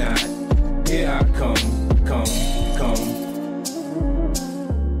 ready or not? Here I come, come.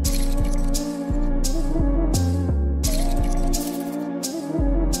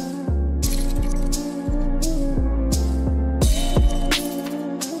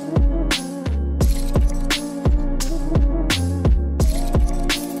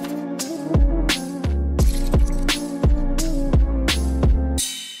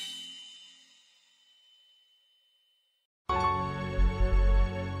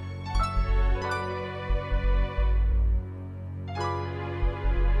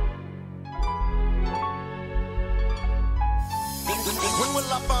 When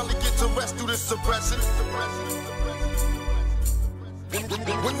will I finally get to rest through this suppression?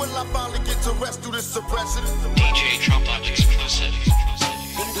 When will I finally get to rest through this suppression? DJ Trump exclusive.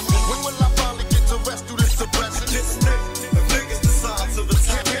 When will I finally get to rest through this suppression? This niggas the size of a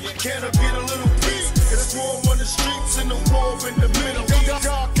town. Can I get a little peace? It's war on the streets and the war in the middle.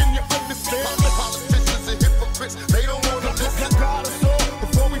 God, can you understand? Politicians and hypocrites, they don't want to listen. God us all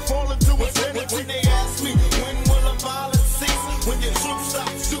before we fall into a sin. When they ask me, when will the violence cease? When your troops stop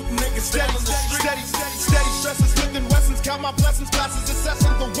shooting niggas down on the street. Steady stresses, living lessons, count my blessings, classes,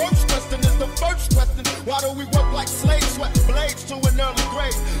 assessing. The worst question is the first question. Why do we work like slaves, sweating blades to an early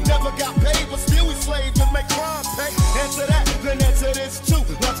grave? Never got paid, but still we slaves and make crime pay. Answer that, then answer this too.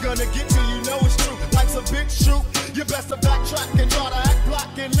 What's gonna get to you know it's true. Life's a big shoot. You best to backtrack and try to act black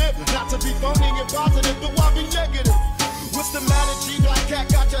and live. Not to be phony and positive, but why be negative? What's the matter, G? Black cat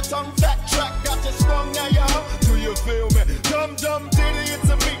got your tongue fat track, got you sprung, now you hung. Do you feel me? Dumb ditty, it's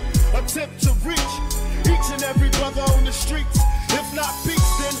a me. Attempt to reach each and every brother on the streets. If not peace,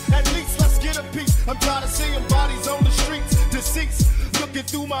 then at least let's get a piece. I'm tired of seeing bodies on the streets, deceased. Looking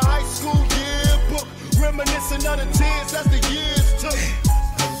through my high school yearbook, reminiscing of the tears as the years took.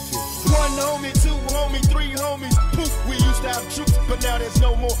 1 homie, 2 homie, 3 homies. Poof, we used to have troops, but now there's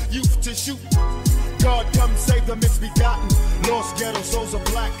no more youth to shoot. God come save the misbegotten. Lost ghetto souls of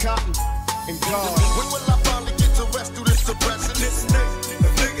black cotton. And God, when will I finally get to rest through this suppression? This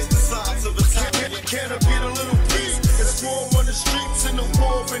niggas the size of a town. Can I get a little peace? It's war on the streets and the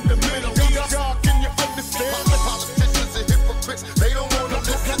war in the middle. God, can you understand? Politicians and hypocrites, they don't want to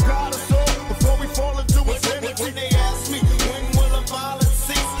listen. God us all before we fall into a sin. When they ask me, when will the violence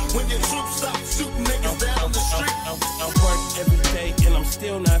cease? When your troops stop shooting niggas down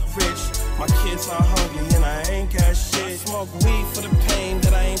kids are hungry and I ain't got shit. Smoke weed for the pain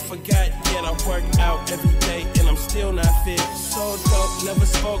that I ain't forgot yet. I work out every day and I'm still not fit. So dope, never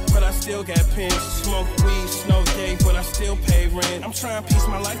spoke, but I still got pinched. Smoke weed, snow day, but I still pay rent. I'm trying to piece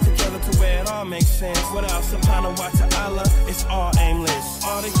my life together to where it all makes sense. Without Subhanahu wa ta'ala, it's all aimless.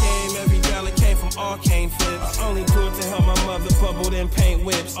 All the game, every dollar came from arcane flips. I only do it to help my mother bubble then paint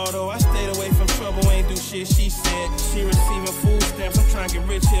whips. Although I stayed away from trouble, ain't do shit she said. She receiving food stamps, I'm trying to get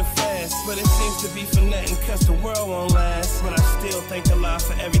rich here fast. But it seems to be for nothing, cause the world won't last. But I still thank Allah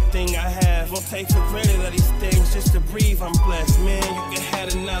for everything I have. Won't take for granted of these things, just to breathe, I'm blessed. Man, you can have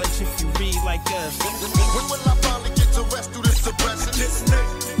the knowledge if you read like us. When will I finally get to rest through this suppression? This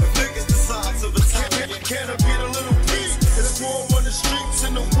nigga, the niggas the size of a town. Can I get a little peace? It's war on the streets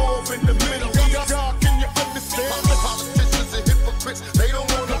and the war in the middle. God, can you understand? Politicians and hypocrites, they don't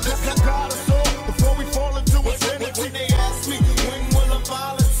want to listen. God us all before we fall into insanity. When they ask me, when will the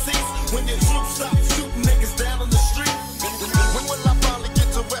violence cease? When your troops stop shooting niggas down on the street? When will I finally get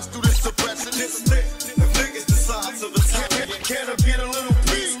to rest through this suppression? This nigga, the niggas the size of a town. Can I get a little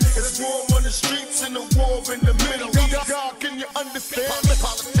peace? It's war on the streets and the war in the middle. God, can you understand?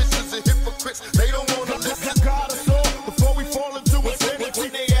 Politicians and hypocrites, they don't want to listen. God us all before we fall into insanity.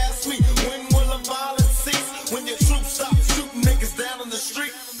 When they ask me, when will the violence cease? When your troops stop shooting niggas down on the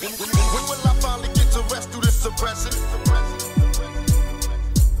street? When will I finally get to rest through this suppression?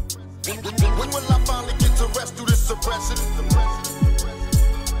 When will I finally get to rest through this suppression?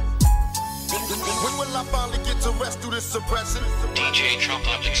 When will I finally get to rest through this suppression? DJ Trump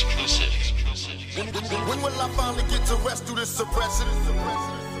Up exclusive. When will I finally get to rest through this suppression?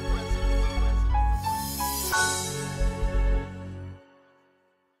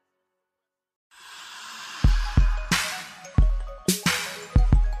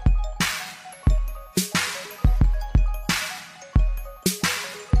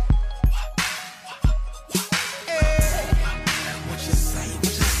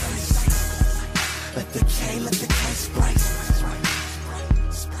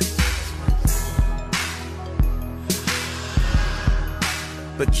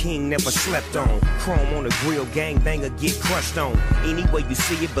 The king never slept on. Chrome on the grill, gangbanger get crushed on. Any way you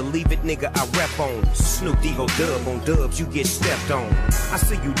see it, believe it, nigga, I rep on. Snoop Dogg dub on dubs, you get stepped on. I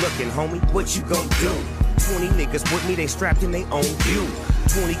see you looking, homie, what you gon' do? 20 niggas with me, they strapped and they own you.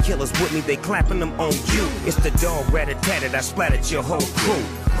 20 killers with me, they clapping them on you. It's the dog rat-a-tat-tat, I splattered your whole crew.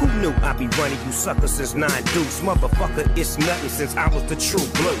 Who knew I'd be running you suckers since 9 deuce? Motherfucker, it's nothing since I was the true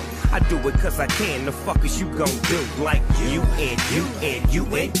blue. I do it cause I can, the fuck is you gon' do? Like you and you and you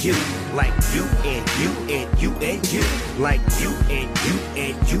and you. Like you and you and you and you. Like you and you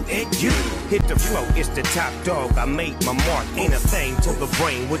and you and you. Hit the flow, it's the top dog, I made my mark. Ain't a thing to the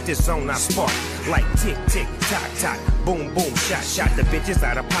brain, with this zone I spark. Like tick, tick, tock, tock, boom, boom, shot, shot. The bitches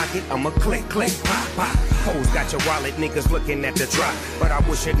out of pocket, I'ma click, click, pop, pop. Hoes got your wallet, niggas looking at the drop. But I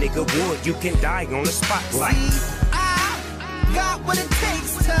wish a nigga would, you can die on the spot. Like I got what it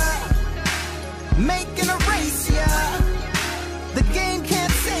takes to make and erase ya. The game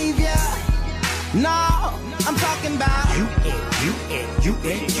can't save ya. No, I'm talking about you and you and you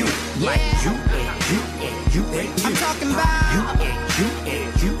and you. Like you and you and you and you. I'm talking about you and you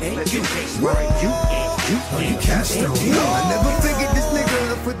and you and you. Right, you and you and you. I never figured this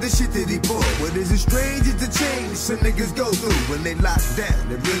nigga up for the shit that he bought. What is it strange is the change some niggas go through when they lock down.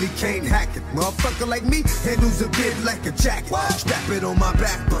 They really can't hack it. Motherfucker like me handles a bit like a jacket. Strap it on my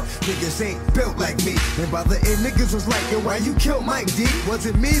back, but niggas ain't built like me. And by the end, niggas was like, yo, why you killed Mike D?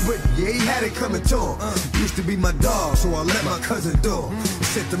 Wasn't me, but yeah, he had it coming to him. Used to be my dog, so I let my cousin do him.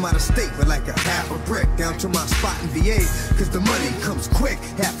 Sent him out of state with like a half a brick down to my spot in VA. Cause the money comes quick.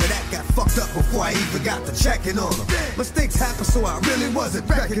 Half of that got fucked up before I even got to checking on him. Mistakes happen, so I really wasn't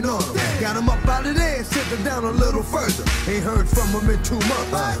backing on him. Got him up out of there and sent him down a little further. Ain't heard from him in 2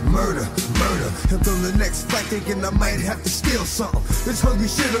 months. Murder, murder. Him on the next flight thinking I might have to steal something. This hungry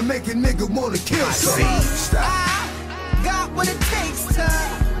shit'll make a nigga wanna kill something. I got what it takes to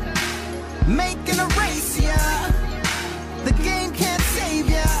make and erase ya. The game can't save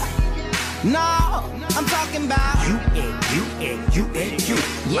ya. No, I'm talking about you and you and you and you.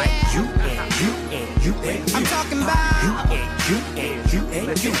 Like you and you and you and you. I'm talking about you and you and you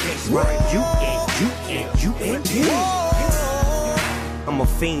and you. Right, you and you and you and you. I'm a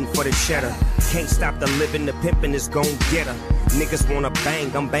fiend for the cheddar. Can't stop the living, the pimpin' is gon' get her. Niggas wanna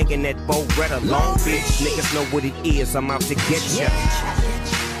bang, I'm banging that Beretta. Long Beach, niggas know what it is, I'm out to get ya.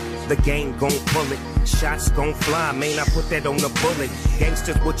 The game gon' pull it, shots gon' fly, man, I put that on the bullet.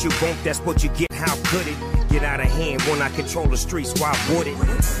 Gangsters what you want, that's what you get, how could it? get out of hand when I control the streets. Why would it?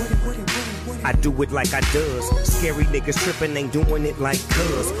 I do it like I does. Scary niggas tripping, ain't doing it like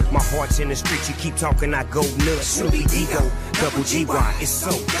cuz. My heart's in the streets, you keep talking, I go nuts. Snoopy Ego, double GY, it's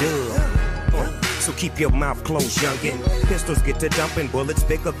so dumb. So keep your mouth closed, youngin'. Pistols get to dumping, bullets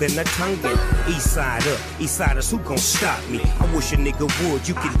bigger than a tonguin'. East side up, east siders, who gon' stop me? I wish a nigga would,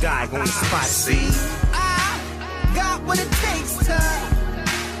 you can die on the spot. See, I got what it takes to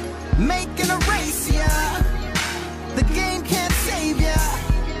make an erase ya. The game can't save ya.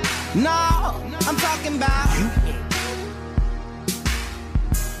 No, I'm talking about you.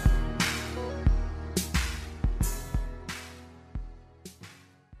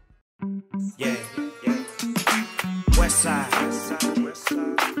 Yeah, yeah. West side.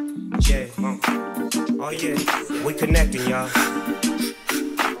 Yeah. Oh yeah, we connecting, y'all.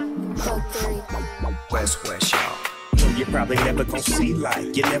 West, y'all. You probably never gon' see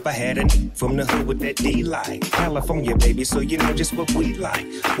like. You never had a from the hood with that D like. California, baby, so you know just what we like.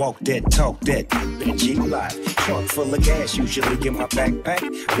 Walk that, talk that, that G life. Trunk full of gas, usually in my backpack.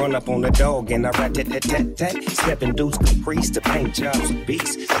 Run up on the dog and I rat tat tat tat tat. Stepping dudes caprice to paint jobs with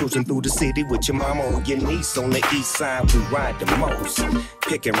beats. Cruising through the city with your mama or your niece. On the east side, we ride the most.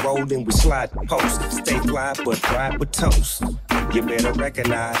 Pick and roll and we slide the post. Stay fly but ride with toast. You better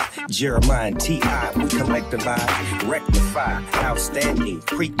recognize Jeremiah and T.I. We collect the live, rectify, outstanding,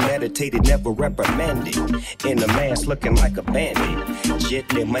 premeditated, never reprimanded. In the mask looking like a bandit.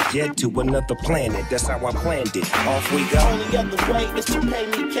 Jet in my jet to another planet. That's how I planned it. Off we go. Only other way is to pay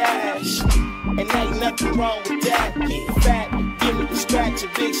me cash. And ain't nothing wrong with that. Get fat, give me the scratch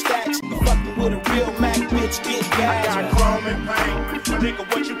and big stacks. Fucking with a real Mac, bitch, get gas. I got chrome and pain. Nigga,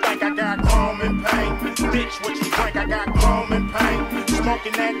 what you think? I got chrome and pain. Bitch, what you think? I got chrome and pain.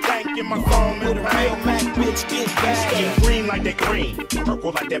 Smoking that dank in my chrome and pain. Mac, bitch, get gas. Skin green like that green,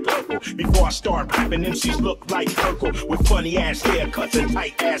 purple like that purple. Before I start rapping, MCs look like Urkel with funny ass haircuts and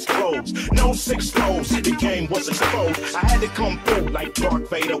tight ass clothes. No 6 flows, the game was exposed. I had to come through like Darth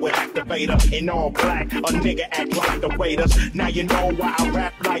Vader with activator in all black. A nigga act like the waiters. Now you know why I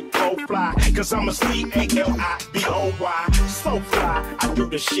rap like Go Fly. Cause I'm a C-A-L-I-B-O-Y. So fly, I do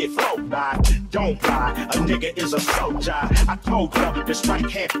the shit flow by. Don't lie, a nigga is a soldier. I told ya, the strike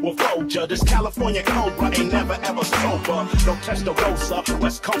hand will fold ya. This California Cobra ain't never ever sober. No Testarossa,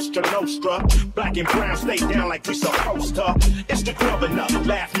 West Coast or Nostra. Black and brown stay down like we supposed to. It's the governor,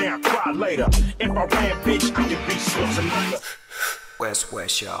 laugh now, cry later. If I ran, bitch, I could be Schwarzenegger.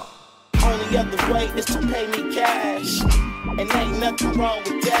 West, y'all. Only other way is to pay me cash. And ain't nothing wrong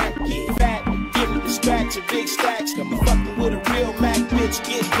with that. Get fat, give me the scratch and big stacks. I'm fucking with a real Mac, bitch,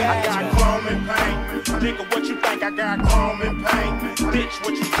 get gas. I got chrome and pain. Nigga, what you think? I got chrome and pain. Bitch,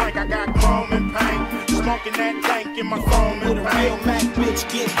 what you think? I got chrome and pain. Smoking that dank in my chrome and pain. With a real Mac,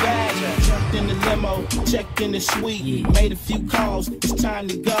 bitch, get gas. Jumped in the limo, checked in the suite. Made a few calls, it's time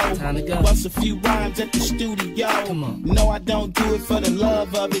to go. Bust a few rhymes at the studio. No, I don't do it for the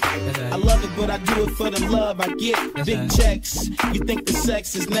love of it. I love it, but I do it for the love I get. Big checks, you think the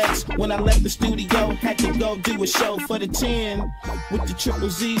sex is next. When I left the studio, had to go do a show for the 10 with the 000.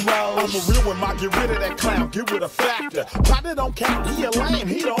 I'm a real one, ma, get rid of that clown, get rid of factor. Potter don't count, he a lame,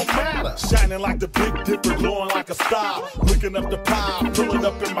 he don't matter. Shining like the Big Dipper, glowing like a star. Looking up the pile, pulling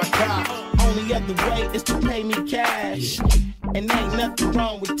up in my car. Only other way is to pay me cash. And ain't nothing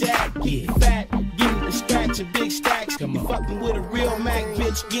wrong with that. Get fat, give me the scratch and big stacks. You fucking with a real Mac,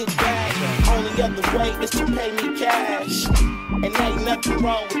 bitch, get back. Only other way is to pay me cash. And ain't nothing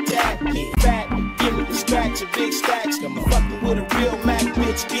wrong with that. Get fat, give me the scratch and big stacks. You fucking with a real Mac,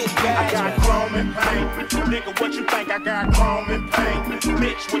 bitch, get back. I got chrome and pain. Nigga, what you think? I got chrome and pain.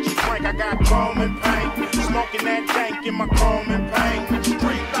 Bitch, what you think? I got chrome and pain. Smoking that dank in my chrome and pain.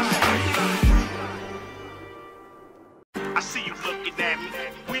 Street life. I see you looking at me.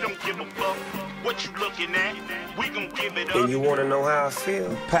 We don't give a fuck what you looking at. We gon' give it up. And you wanna know how I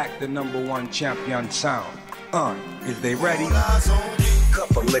feel? Pack the #1 champion sound. Is they ready?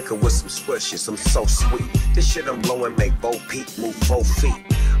 Cup of liquor with some swishes, I'm so sweet. This shit I'm blowing make Bo Peep move 4 feet.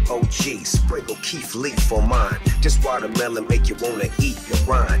 OG, sprinkle Keith Leaf on mine. Just watermelon make you wanna eat your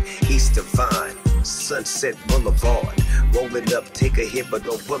rind. Easter Vine, Sunset Boulevard. Roll it up, take a hit, but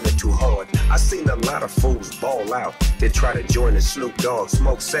don't pull it too hard. I seen a lot of fools ball out. They try to join the Snoop Dogg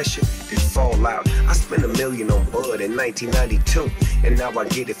smoke session, then fall out. I spent $1 million on bud in 1992, and now I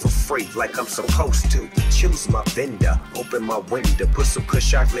get it for free like I'm supposed to. Choose my vendor, open my window, put some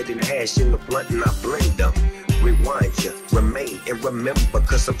kush chocolate and hash in the blunt and I blend them. Rewind ya, remain and remember,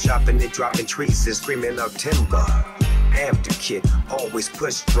 cause I'm chopping and dropping trees and screaming out timber. After kid, always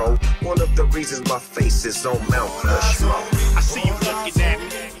push bro. One of the reasons my face is on Mount Rushmore. I see you looking at me.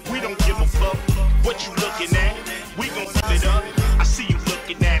 We don't give a fuck What you looking at? We gon' give it up. I see you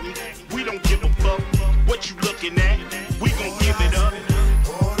looking at me. We don't give a fuck. What you looking at? We gon' give it up.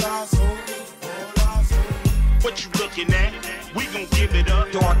 What you looking at? We gon' give it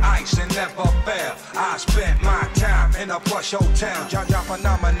up. On ice and never fail. I spent my time in a plush hotel. Jaja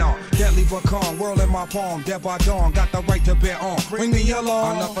phenomenon. Deadly Bacon, whirl in my palm. Dead by dawn, got the right to bear on. Bring me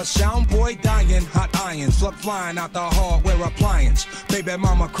along. Another sound boy dying. Hot iron. Slug flying out the hardware appliance. Baby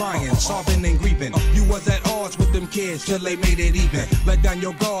mama crying. Sobbing and grieving. You was at odds with them kids till they made it even. Let down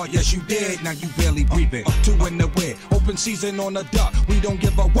your guard, yes you did. Now you barely breathing. Two in the wind. Open season on the duck. We don't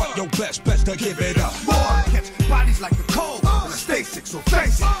give a what. Your best to give it up. Boy, catch bodies like a cold. And I stay sick, so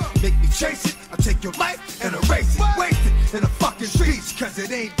face it. Make me chase it. I take your life and erase it. Waste it in the fucking streets, cause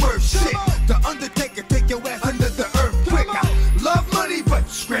it ain't worth shit. The Undertaker take your ass under the earth quick. I love money, but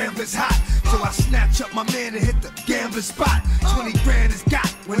scrambling's hot. So I snatch up my man and hit the gambling spot. 20 grand is got.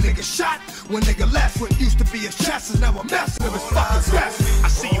 When nigga shot, when nigga left. What used to be his chest is now a mess of his fucking best. I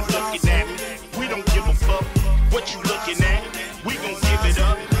see you looking at me. We don't give a fuck. What you looking at? We gon' give it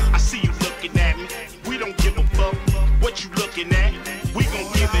up. I see you looking at me. We don't give a fuck. What you looking at? We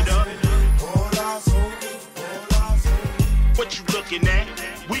gon' give it up. What you looking at?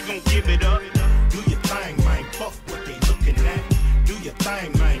 We gon' give it up. Do your thing, man. Fuck what they looking at. Do your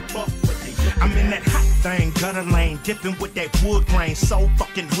thing, man. Fuck what they looking at. I'm in that hot thing, gutter lane, dipping with that wood grain. So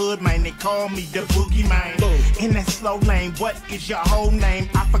fucking hood, man. They call me the boogie man. In that slow lane, what is your whole name?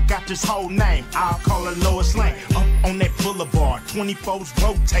 I forgot this whole name. I'll call it Lois Lane. Up on that boulevard, 24s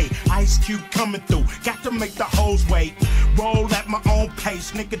rotate. Ice Cube coming through. Got to make the hoes wait. Roll at my own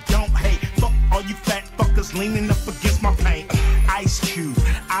pace, nigga. Don't hate. Fuck all you fat fuckers leaning up against my paint. Ice Cube,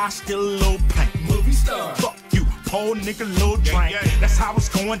 I still a little paint. Movie star. Fuck you, poor nigga, little drink. That's how it's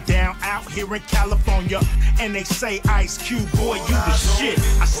going down out here in California. And they say, Ice Cube, boy, you the shit.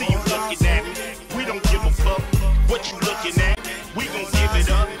 I see you looking at me. We don't give a fuck. What you looking at? We gon' give it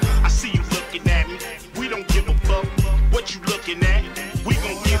up. I see you looking at me. We don't give a fuck. What you looking at? We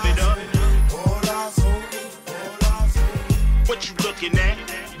gon' give it up. What you looking at?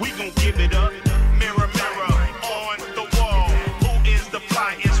 We gon' give it up. Mirror, mirror, on the wall. Who is the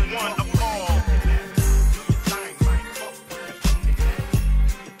flyest one of all?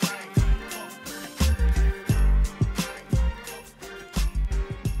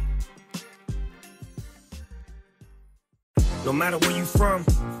 No matter where you from,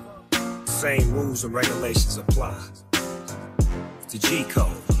 same rules and regulations apply. It's the G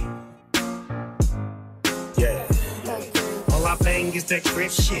code. Yeah. All I bang is that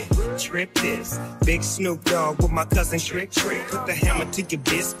grip shit. Trip this. Big Snoop Dogg with my cousin Trick. Put the hammer to your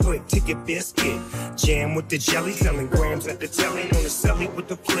biscuit, to your biscuit. Jam with the jelly, selling grams at the telly. On the celly with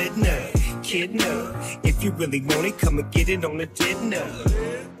the flit nut. Kid nut. If you really want it, come and get it on the dinner.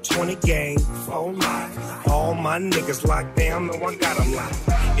 20 game, 4 life. All my niggas locked down, no I got them locked.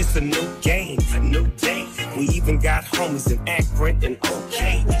 It's a new game, a new day. We even got homies in Akron and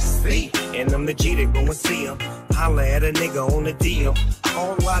OKC. And I'm the G that go and see them. Holla at a nigga on the deal.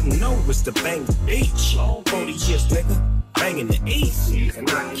 All I know is to bang the beach. 40 years, nigga. Banging the east. And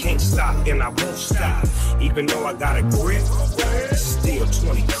I can't stop and I won't stop. Even though I got a grip, still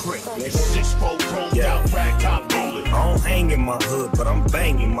 20 crit, nigga. 6-4 chromed out, rag top rolling. I don't hang in my hood, but I'm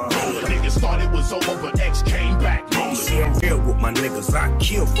banging my hood. Niggas thought it was over, but X came back rolling. See, I'm real with my niggas. I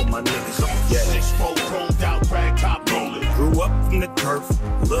kill for my niggas. Yeah. 6-4 chromed out, rag top rolling. Grew up from the turf,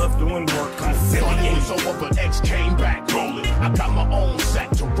 love doing work. I'm thought it was over, but X came back rolling. I got my own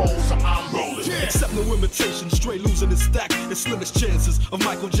sack to roll, so I'm rolling. Except no imitation, straight losing his stack. The slimmest chances of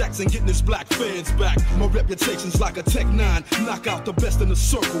Michael Jackson getting his black fans back. My reputation's like a Tech 9, knock out the best in the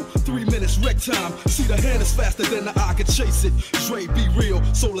circle. 3 minutes wreck time, see the hand is faster than the eye can chase it. Dre, be real,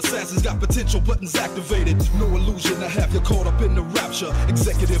 soul assassins got potential buttons activated. No illusion to have you caught up in the rapture.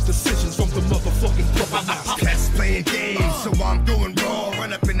 Executive decisions from the motherfucking puppet master. Cats playing games, so I'm doing raw.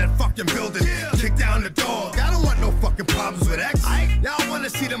 Run up in that fucking building, kick down the dog. I don't want no fucking problems with X. Y'all wanna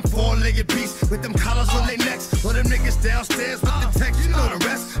see them four-legged beasts with them collars on their necks, or them niggas downstairs with the text, you know the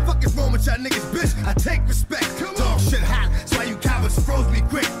rest. Fuck is wrong with y'all niggas, bitch? I take respect. Dog shit hot, that's why you cowards froze me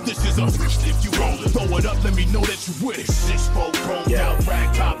quick. This is a bitch if you rollin'. Throw it up, let me know that you with it. 6-4 chromed out,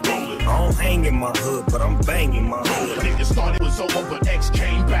 rag top rolling. I don't hang in my hood, but I'm banging my hood. Niggas thought it was over, but X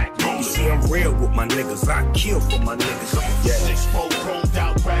came back rolling. See, I'm real with my niggas. I kill for my niggas. Yeah. 6-4 chromed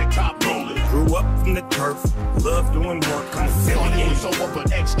out, rag top rolling. Grew up from the turf, love doing work. I'm thought it was over,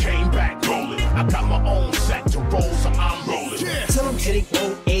 but X came back rolling. I got my own sack to roll, so I'm rolling. Till I'm hitting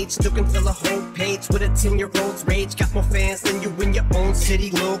old age, still can fill a whole page with a 10-year-old's rage. Got more fans than you in your own city.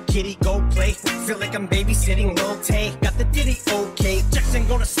 Lil' kitty, go play. Feel like I'm babysitting Lil' Tay. Got the ditty, okay. Jackson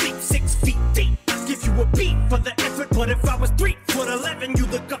go to sleep 6 feet deep. then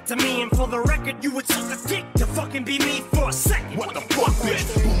you look up to me, and for the record, you would suck a dick to fucking be me for a second. What the fuck,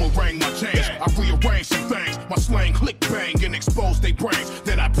 bitch? Boomerang my change, I rearrange some things. My slang click bang and expose they brains.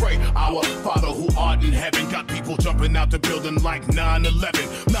 Then I pray, our Father who art in heaven. Got people jumping out the building like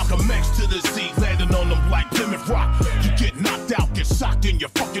 9/11. Malcolm X to the Z, landing on them like Plymouth Rock. You get knocked out, get socked in your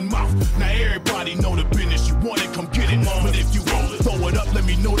fucking mouth. Now everybody know the business. You want it, come get it. But if you roll it, throw it up, let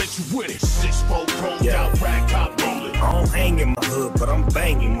me know that you with it. 6'4", chromed out, rag top rolling. I don't hang in my hood, but I'm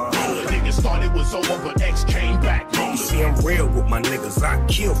banging my hood. Niggas thought it was over, but X came back rolling. You see, I'm real with my niggas. I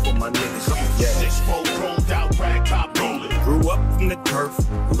kill for my niggas. Yeah. 6'4", chromed out, rag top rolling. Grew up from the turf,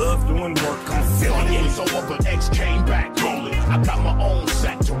 love doing work. I'm Thought feeling it was over, but X came back rolling. I got my own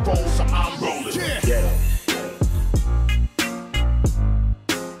set to roll, so I'm rolling. Yeah.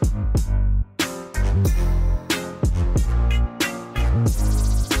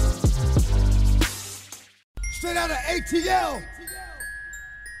 Straight out of ATL.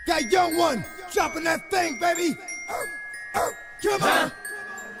 Got young one dropping that thing, baby. Come on.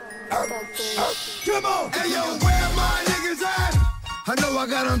 Come on. Hey, yo, where my niggas at? I know I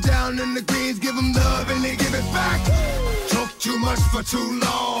got them down in the greens, give them love and they give it back. Talk too much for too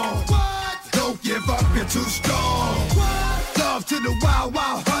long. What? Don't give up, you're too strong. What? Love to the wild,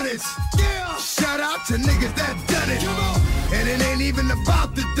 wild hunters. Yeah. Shout out to niggas that done it. Come on. And it ain't even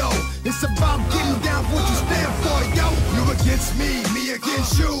about the dough. It's about getting down for what you stand for, yo. You against me, me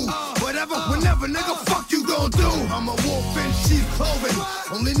against you. Whatever, whenever, nigga, fuck you gon' do. I'm a wolf in sheep's clothing.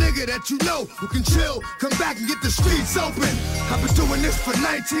 Only nigga that you know who can chill, come back and get the streets open. I've been doing this for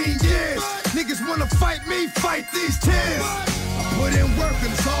 19 years. Niggas wanna fight me, fight these tears. I put in work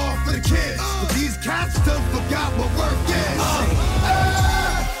and it's all for the kids. But these cats still forgot what work is.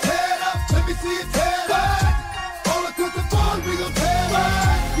 Head up, let me see it head up. All across the board, we gon' tear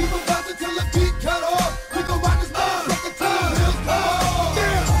up. Keep on bouncing till the beat cut off. We gon' rock this motherfucker till the hills fall.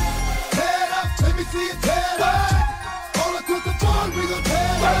 Yeah. Head up, let me see it head up. All across the board, we gon'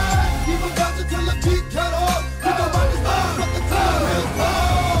 tear up. Keep on bouncing till the beat cut off. We gon' rock this motherfucker till the hills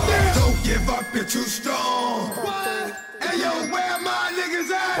fall. Yeah. Don't give up, you're too strong. What? Hey yo, where my niggas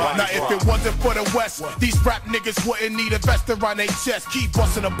at? Now if it wasn't for the West, these rap niggas wouldn't need a vest around their chest. Keep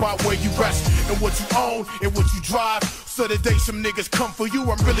busting about where you rest and what you own and what you drive. So the day some niggas come for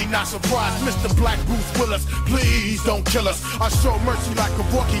you, I'm really not surprised. Mr. Black Bruce Willis, please don't kill us. I show mercy like a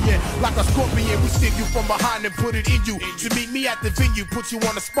Rockian, like a scorpion. We sting you from behind and put it in you. To meet me at the venue, put you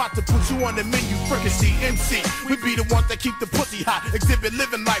on the spot to put you on the menu. Fricassee, MC, we be the ones that keep the pussy hot. Exhibit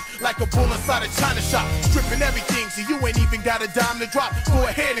living life like a bull inside a China shop. Stripping everything so you ain't even got a dime to drop. Go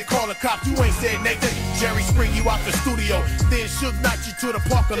ahead and call the cops, you ain't said Nathan. Jerry spring you out the studio, then Suge knock you to the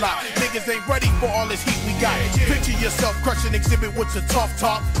parking lot. Niggas ain't ready for all this heat we got. Picture yourself crushing exhibit with your tough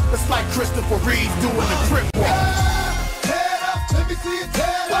talk. It's like Christopher Reeve doing the crip walk. Head up, let me see it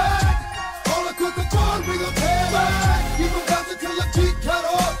head up. All across the board, we gon' tear up. Keep on bouncing till the beat cut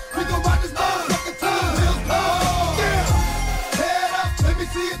off. We gon' rock this motherfucker till the hills fall. Yeah. Head up, let me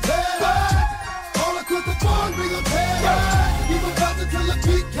see it head up. All across the board, we gon' tear up. Keep on bouncing till the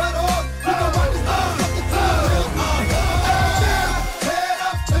beat cut off. We gon' rock this motherfucker till the hills fall. Yeah. Head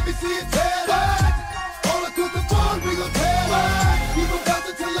up, let me see it head up. All across the board, we gon' tear up. Keep on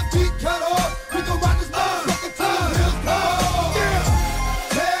bouncing till the beat cut off. We gon' rock this motherfucker till the hills fall. Yeah.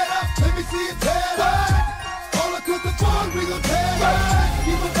 Head up, let me see it head up. All across the board, we gon' tear up.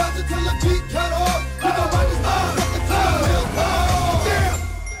 Keep on bouncing till the beat cut off. We gon' rock this motherfucker till the hills fall. Yeah.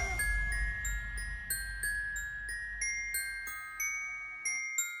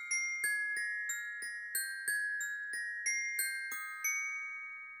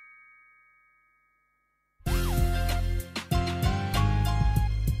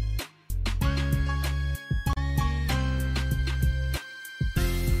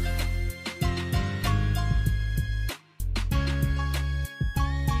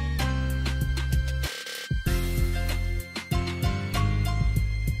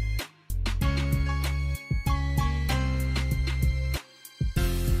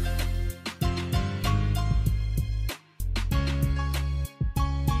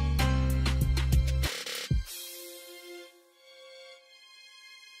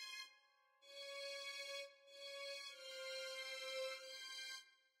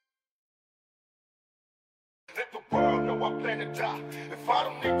 Let the world know I plan to die. If I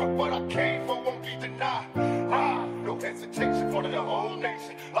don't live up what I came for, won't be denied. No hesitation for the whole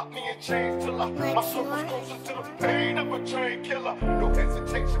nation. Lock me in chains till my soul was closer to the pain of a train killer. No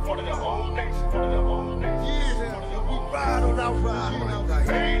hesitation for the whole nation. For the whole nation. Yeah, we ride on our ride.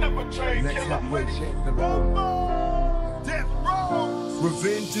 Pain of a train killer. Death row.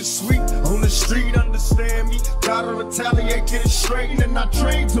 Revenge is sweet, on the street, understand me. Gotta retaliate, get it straight, and I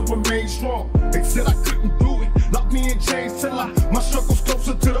train to remain strong. They said I couldn't do it, locked me in chains till my struggle's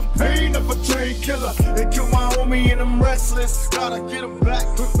closer to the pain of a train killer. They killed my homie and I'm restless, gotta get him back.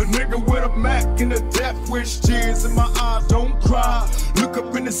 A nigga with a Mac and a death wish, tears in my eyes, don't cry. Look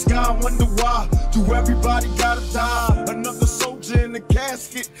up in the sky, wonder why. Do everybody gotta die? Another soldier in the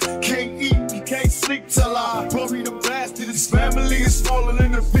casket, can't eat, he can't sleep till I bury the bastard. His family is falling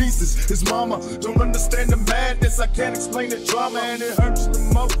into pieces. His mama don't understand the madness. I can't explain the drama, and it hurts the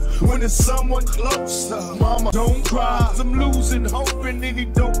most when it's someone close. Mama, don't cry, I'm losing hope, and any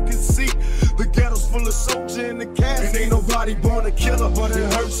dope can see the ghetto's full of soldier in the casket. And ain't nobody born a killer, but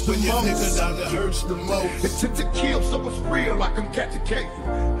it hurts the most. It hurts the most. It's to kill, so it's real, like I'm catching cases.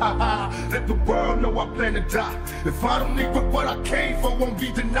 Ha ha, let the world know I plan to die. If I don't leave with what I came for, won't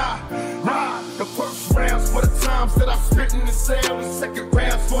be denied. Ride the first rounds for the times that I spit in the cell. The second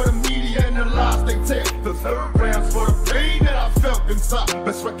rounds for the media and the lies they tell. The third rounds for the pain that I felt inside.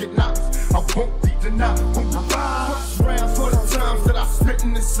 Let's recognize I won't be denied. First rounds for the times that I spit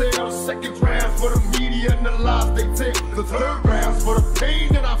in the cell. The second rounds for the media and the lies they tell. The third rounds for the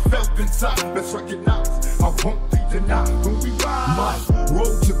pain that I felt inside. Let's recognize I won't be denied. When we ride, my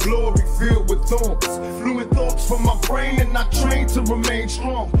road to glory filled with thorns, fluid thoughts from my brain, and I trained to remain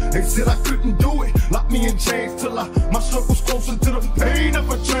strong. They said I couldn't do it, locked me in chains till my struggle's closer to the pain of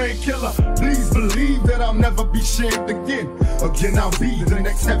a train killer. Please believe that I'll never be shamed again. Again, I'll be the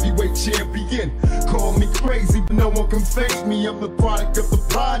next heavyweight champion. Call me crazy, but no one can face me. I'm the product of the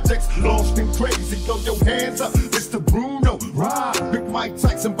projects, lost and crazy. Throw your hands up, Mr. Bruno. Ride, Big Mike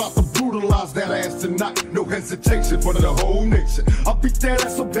Tyson about to brutalize that ass tonight. No hesitation for the whole nation. I'll beat that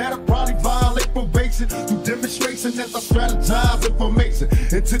ass so bad I'll probably violate probation. Through demonstration as I strategize information.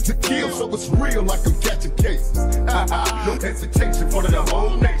 Intent to kill, so it's real like I'm catching cases. No hesitation for the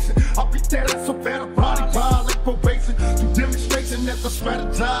whole nation. I'll beat that ass so bad I'll probably violate probation. Through demonstration as I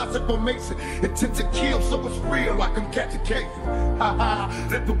strategize information. Intent to kill, so it's real like I'm catching cases.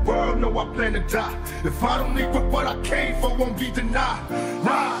 Let the world know I plan to die. If I don't leave with what I came for, won't be denied.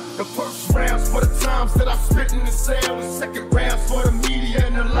 Ride the first rounds for the times that I spit in the cell. The second rounds for the media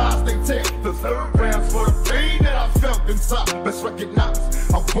and the lies they tell. The third rounds for the pain that I felt inside. Let's recognize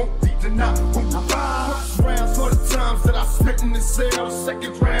I won't be denied. First rounds for the times that I spit in the cell. The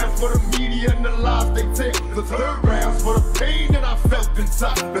second rounds for the media and the lies they tell. The third rounds for the pain that I felt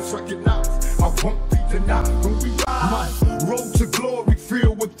inside. Let's recognize I won't be denied. When we ride, my road to glory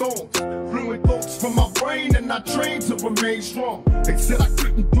filled with thorns, fluid thoughts from my brain, and I trained to remain strong. They said I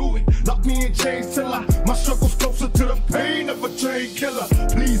couldn't do it, locked me in chains till my struggle's closer to the pain of a train killer.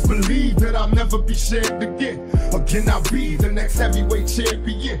 Please believe that I'll never be shared again. Again, I'll be the next heavyweight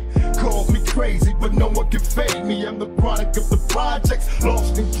champion. Call me crazy, but no one can fade me. I'm the product of the projects,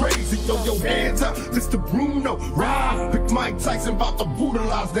 lost and crazy. Throw your hands up, Mr. Bruno. Ride, Big Mike Tyson about to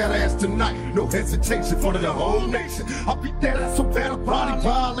brutalize that ass tonight. No hesitation for the whole nation. I'll beat that ass so bad I'll probably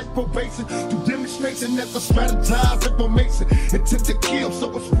violate probation. Through demonstration as I strategize information. Intent to kill,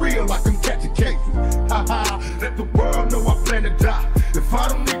 so it's real like I'm catching cases. Let the world know I plan to die. If I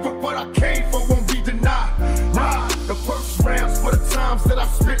don't leave with what I came for, won't be denied. Ride the first rounds for the times that I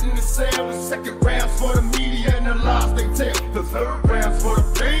spit in the cell. The second rounds for the media and the lies they tell. The third rounds for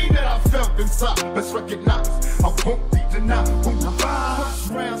the pain that I felt inside. Let's recognize I won't be denied. First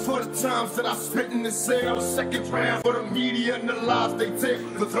rounds for the times that I spit in the cell. The second round for the media and the lies they tell.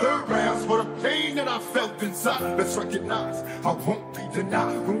 The third rounds for the pain that I felt inside. Let's recognize I won't be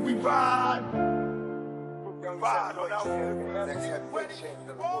denied. When we ride, ride on out here. Next heavyweight champion of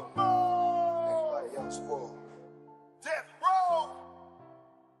the world. Everybody else spoiled. Death Row.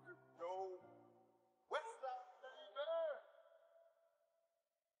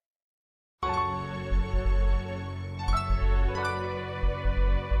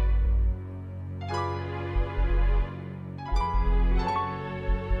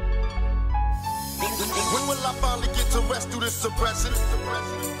 When will I finally get to rest through this suppression?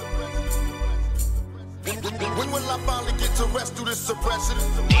 When will I finally get to rest through this suppression?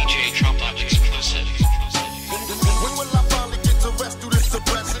 DJ Trump Up exclusive. When will I finally get to rest through this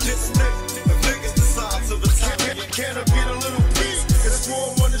suppression? This nigga, the biggest the size of the town. Can I get a little peace? It's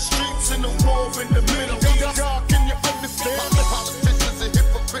war on the streets and the war in the middle. God, can you understand? Politicians and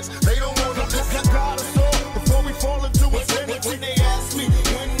hypocrites, they don't want to listen. God us all before we fall into insanity. When they ask me,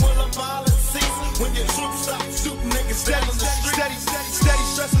 when will the violence cease? When your troops stop shooting niggas down the street. Steady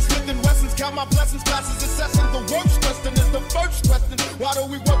stresses, Smith and Wessons, count my blessings, classes, assessing. The worst question is the first question. Why do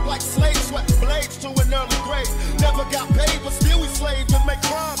we work like slaves, sweating blades to an early grave? Never got paid, but still we slaves and make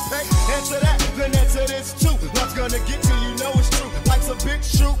crime pay. Answer that, then answer this too. Love's gonna get to you, know it's true. Life's a big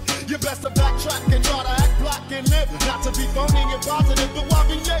shoot. You best to backtrack and try to act black and live. Not to be phony and positive, but why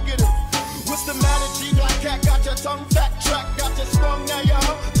be negative? What's the matter, G? Black cat got your tongue fat track, got you sprung, now you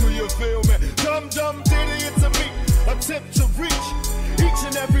hung. Do you feel me? Dumb, dumb, ditty, it's a me. Attempt to reach each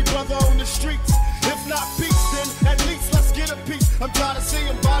and every brother on the streets. If not peace, then at least let's get a piece. I'm tired of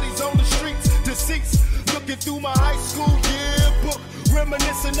seeing bodies on the streets, deceased. Looking through my high school yearbook,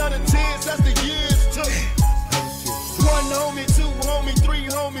 reminiscing of the tears as the years took. One homie, two homie, three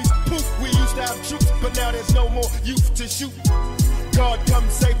homies. Poof, we used to have troops, but now there's no more youth to shoot. God come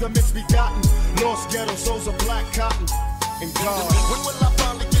save the misbegotten. Lost ghetto souls of black cotton. And God, when will I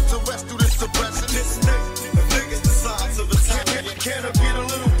finally get to rest through this suppression? This niggas the size of a town. Can I get a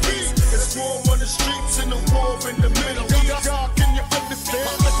little peace? It's war on the streets and the war in the middle. God, can you understand?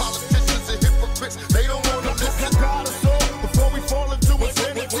 Politicians and hypocrites, they don't want to listen. God us all before we fall into a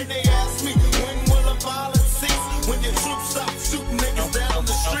sin. When they ask me, when will the violence cease? When your troops stop shooting niggas down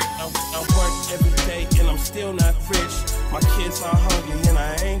the street. I work every day and I'm still not rich. My kids are hungry and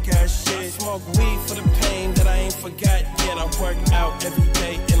I ain't got shit. I smoke weed for the pain that I ain't forgot yet. I work out every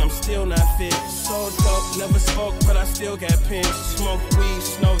day and I'm still not fit. So dope, never spoke, but I still got pinched. Smoke weed,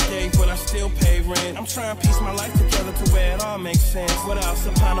 snow day, but I still pay rent. I'm trying to piece my life together to where it all makes sense. Without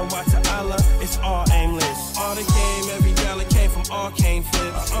Subhanahu wa ta'ala, it's all aimless. All the game, every dollar came from arcane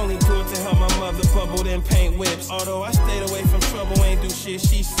flips. I only do it to help my mother bubble then paint whips. Although I stayed away from trouble, ain't do shit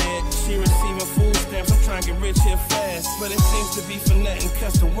she said. She receiving food stamps, I'm trying to get rich here fast. But it seems to be for nothing,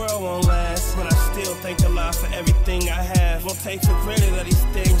 cause the world won't last. But I still thank Allah for everything I have. Won't take for granted of these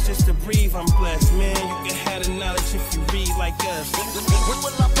things just to breathe, I'm blessed. Man, you can have the knowledge if you read like us. When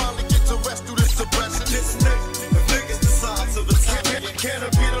will I finally get to rest through this suppression? This niggas the size of a town. Can I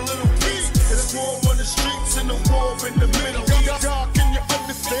get a little peace? It's war on the streets and the war in the middle. God, can you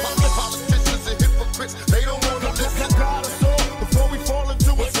understand? Politicians and hypocrites, they don't want to listen. God us all before we fall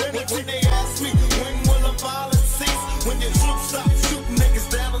into a sin. When they ask me, when will the violence cease? When your troops stop shooting niggas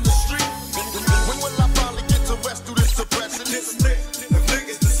down on the street. When will I finally get to rest through this suppression? This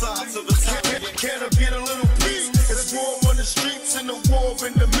niggas the size of a town. Can I get a little peace? It's war on the streets and the war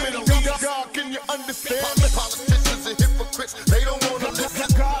in the middle. God, can you understand? Politicians and hypocrites, they don't want to listen.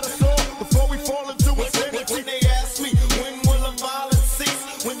 God us all before we fall into a sin. When they ask me, when will the violence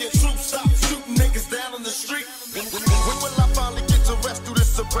cease? When your troops stop shooting niggas down on the street. When will I finally get to rest through this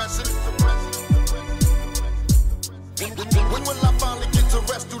suppression? When will I finally get to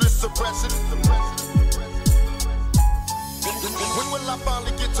rest through this suppression? When will I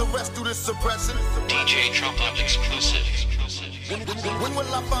finally get to rest through this suppression? DJ Trump Up exclusive. When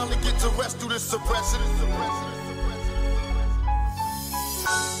will I finally get to rest through this suppression?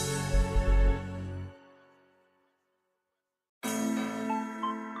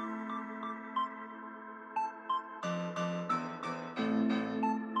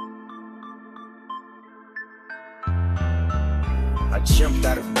 I jumped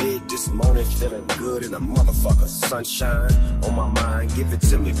out of bed this morning feeling good in a motherfucker. Sunshine on my mind, give it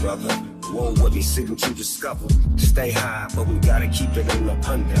to me, brother. Roll with me, see what you discover. Stay high, but we gotta keep it on the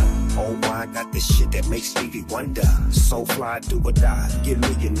under. Oh, I got this shit that makes me wonder. So fly, do or die, give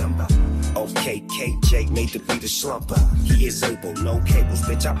me your number. Okay, KJ made to be the slumper. He is able, no cables,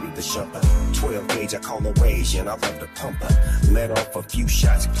 bitch, I be the shumper. 12 gauge, I call the rage, and I love the pumper. Let off a few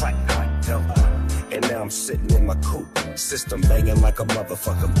shots, clack, clack, dumper. And now I'm sitting in my coupe, system banging like a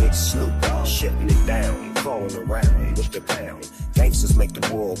motherfucker, big Snoop Dogg. Shitting it down, crawling around with the pound. Gangsters make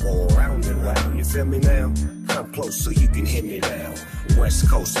the world go round and round, you feel me now? Come close so you can hear me now. West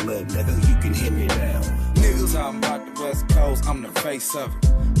Coast, little nigga, you can hear me now. Niggas talking about the West Coast, I'm the face of it.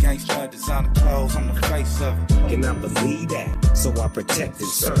 Gangsta designer clothes, I'm the face of it. Can I believe that? So I protect and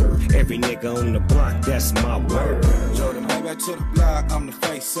serve every nigga on the block, that's my word. Jordan, way back to the block, I'm the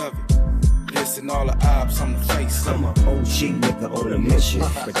face of it. Listen, all the ops, I'm the face of it. I'm an OG nigga on a mission,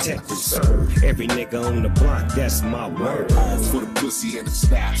 protect and serve every nigga on the block, that's my word. All for the pussy and the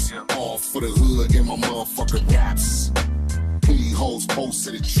snaps, all for the hood and my motherfucking raps. P hoes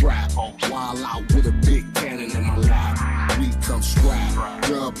posted a trap, while out with a big cannon in my lap. We come scrap,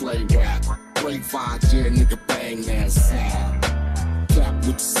 girl play rap, break 5 year nigga bang that sad. Cap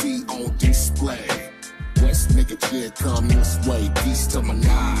with the C on display. West nigga kid come this way, peace to my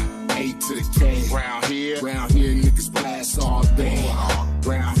 9. A to the K, round here niggas blast all day.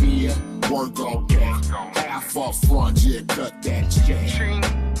 Round here, work all day. Half up front, yeah, cut that check.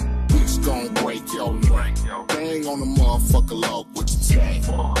 Bitch gon' break your neck. Bang on the motherfucker low, what you take?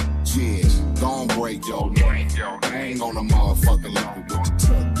 Yeah, gon' break your neck. Bang on the motherfucker low.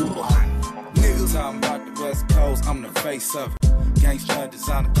 face of it. Gangsta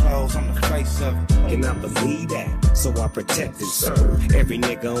designer clothes, I'm the face of it. Can I believe that? So I protect and serve every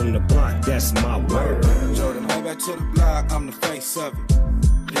nigga on the block, that's my word. Jordan, way back to the block, I'm the face of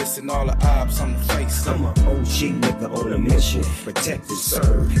it. This and all the ops, I'm the face of it. I'm an OG nigga on a mission, protect and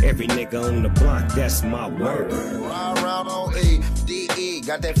serve every nigga on the block, that's my word. Ride around on E, DE,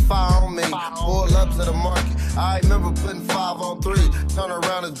 got that fire on me. Pull up to the market, I remember putting 5 on 3. Turn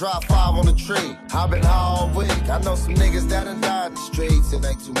around and drop 5 on the tree. I been high all week, I know some niggas that done died in the streets. And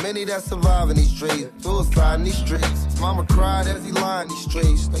ain't too many that survive in these streets. Suicide in these streets. His mama cried as he lied in these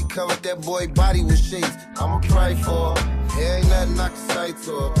streets. They covered that boy body with sheets. I'ma pray for him. There ain't nothing I can say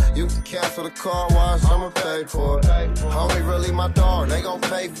to her. You can cancel the car wash, I'ma pay for it. Homie really my dog, they gon'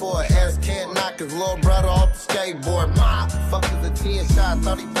 pay for it. Ass can't knock his little brother off the skateboard. My fuck is a 10 shot,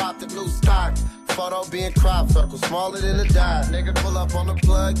 thought he popped a new stock. Photo being crop circle, smaller than a dime. Nigga pull up on the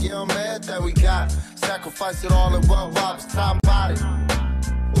plug, yeah, I'm mad that we got. Sacrifice it all in one bob's top body.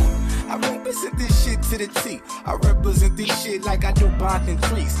 I represent this shit to the T. I represent this shit like I do bonding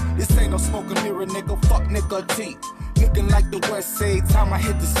trees. This ain't no smoking mirror, nigga, fuck nigga T. Looking like the West Side time I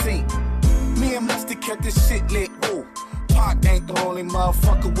hit the scene. Me and Mustard kept this shit lit, ooh. Pac ain't the only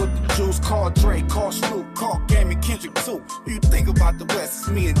motherfucker with the juice. Call Dre, call Snoop, call Game and Kendrick too. When you think about the West, it's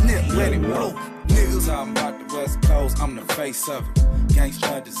me and Nip, let it blow. Niggas talking about the West Coast, I'm the face of it.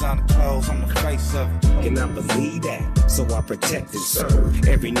 Gangsta designer clothes, I'm the face of it. Can I believe that? So I protect and serve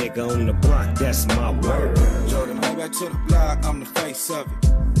every nigga on the block, that's my word. Jordan, way back to the block, I'm the face of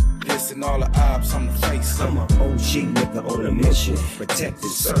it. This and all the ops, I'm the face of it. I'm an OG nigga on a mission, protect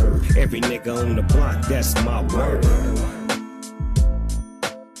and serve every nigga on the block, that's my word.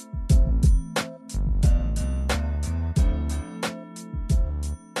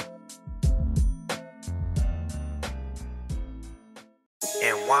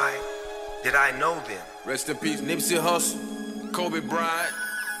 And why did I know them? Rest in peace, Nipsey Hussle, Kobe Bryant.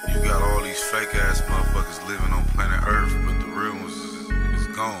 You got all these fake ass motherfuckers living on planet Earth, but the real ones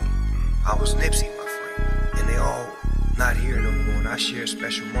is gone. I was Nipsey, my friend, and they all not here no more, and I share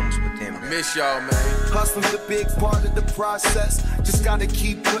special moments with them. I miss y'all, man. Hustling's a big part of the process. Just gotta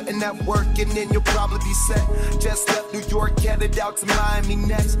keep putting that work and then you'll probably be set. Just left New York, headed out to Miami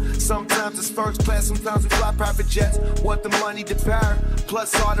next. Sometimes it's first class, sometimes we fly private jets. Want the money to power,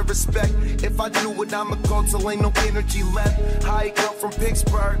 plus all the respect. If I do it, I'ma go till ain't no energy left. I come from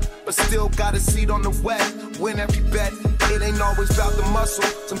Pittsburgh, but still got a seat on the west. Win every bet, it ain't always about the muscle.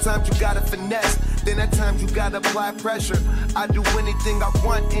 Sometimes you gotta finesse, then at times you gotta apply pressure. I do anything I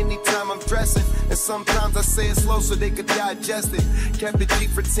want anytime I'm dressing, and sometimes I say it slow so they could digest it. Kept it G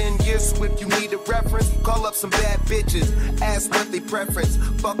for 10 years, so if you need a reference, call up some bad bitches, ask what they preference.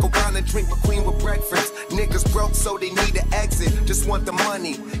 Fuck around and drink McQueen with breakfast. Niggas broke so they need an exit, just want the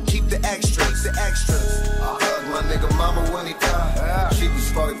money, keep the extras, the extras. I hugged my nigga mama when he died. She just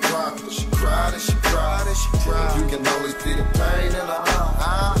started crying, but she cried and she cried and she cried. You can always see the pain in her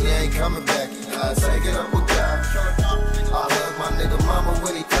eye. He ain't coming back, I take it up with God. I hugged my nigga mama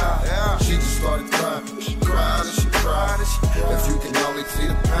when he died. She just started crying, but she cried and she cried and she cried. If you can only see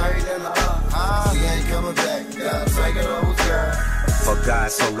the pain in her eye, he ain't coming back, I take it up with God. For God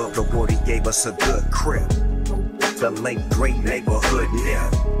so loved the world, he gave us a good crib. The late great neighborhood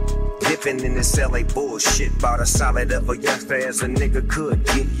nip. Dipping in this LA bullshit, bought a solid of a youngster as a nigga could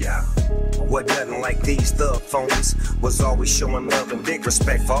get ya. What nothing like these thug phonies, was always showing love and big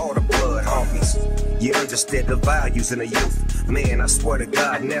respect for all the blood homies. You understood the values in the youth. Man, I swear to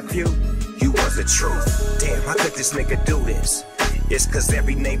God, nephew, you was the truth. Damn, how could this nigga do this? It's cause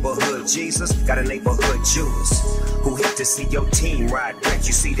every neighborhood Jesus got a neighborhood Judas who hate to see your team ride back.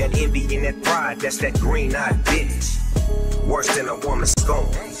 You see that envy and that pride, that's that green-eyed bitch. Worse than a woman's scorn.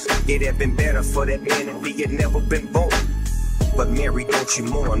 It had been better for that man if he had never been born. But Mary, don't you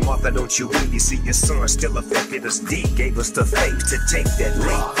mourn, Martha, don't you weep. You see your son still affected us deep, gave us the faith to take that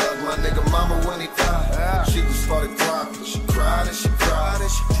leap. I hugged my nigga mama when he died. She just started crying, but she cried and she cried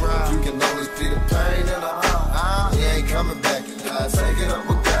and she cried. You can only see the pain in her eye. He ain't coming back, I take it up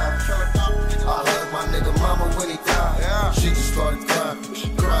with God. I hugged my nigga mama when he died. She just started crying, but she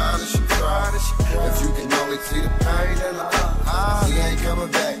cried and she cried and she cried. If you can only see the pain in her eye, he ain't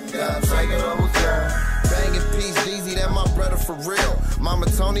coming back, I take it up with God. Banging peace, Jeezy, that my brother for real. Mama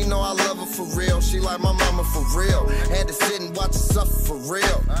Tony know I love her for real. She like my mama for real. Had to sit and watch her suffer for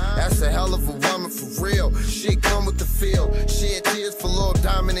real. That's a hell of a woman for real. Shit come with the feel. Shed tears for Lil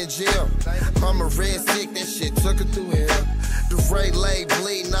Diamond in jail. Mama red sick, that shit took her through hell. The Ray lay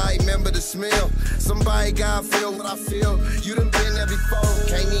bleeding, I remember the smell. Somebody gotta feel what I feel. You done been there before.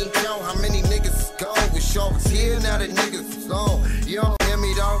 Can't even count how many niggas is gone. Wish y'all was here, now the niggas is gone. You don't hear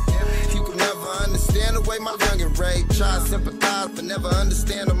me though? You can never understand the way my youngin' raised. Try to sympathize, but never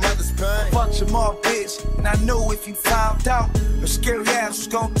understand a mother's pain. Fuck your mom, bitch, and I knew if you found out, her scary ass was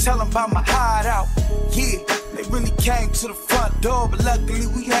gonna tell him about my hideout. Yeah, they really came to the front door, but luckily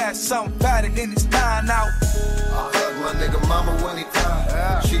we had something better than this 9 out. I hugged my nigga mama when he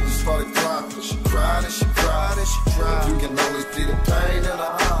died. She just started crying, but she cried and she cried and she cried. You can always see the pain in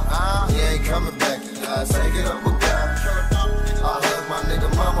her eye. He ain't coming back, I take it up with God. I hugged my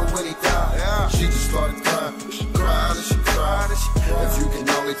nigga mama when he died. She just started crying, but she cried and she cried and she cried. If you can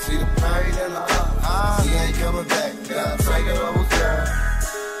only see the pain in her eye, he ain't coming back, I take it up with God.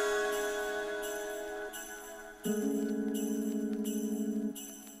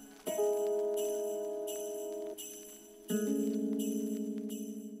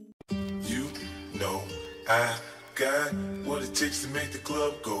 I got what it takes to make the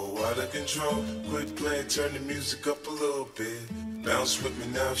club go out of control. Quit playing, turn the music up a little bit. Bounce with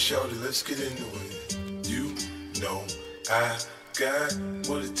me now, shawty, let's get into it. You know I got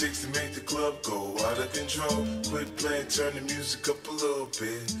what it takes to make the club go out of control. Quit playing, turn the music up a little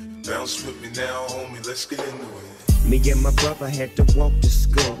bit. Bounce with me now, homie, let's get into it. Me and my brother had to walk to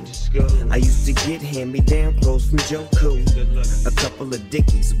school. I used to get hand-me-down clothes from Joe Cool. A couple of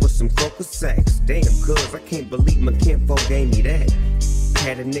Dickies with some Coca sacks. Damn, cuz I can't believe my kinfolk gave me that.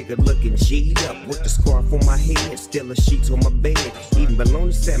 Had a nigga looking G'd up with the scarf on my head, still a sheets on my bed, eating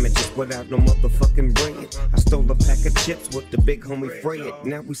bologna sandwiches without no motherfucking bread. I stole a pack of chips with the big homie Fred.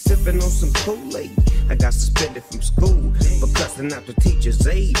 Now we sipping on some Kool-Aid. I got suspended from school for cussing out the teacher's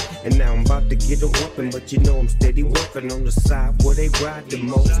aide, and now I'm about to get a whooping, but you know I'm steady working on the side where they ride the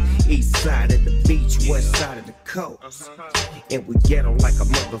most. East side of the beach, west side of the coast, and we ghetto like a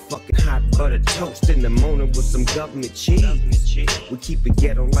motherfucking hot buttered toast in the morning with some government cheese. We keep it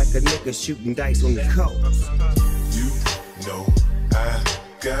ghetto like a nigga shooting dice on the coast. You know I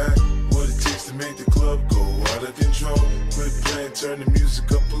got what it takes to make the club go out of control. Quit playing, turn the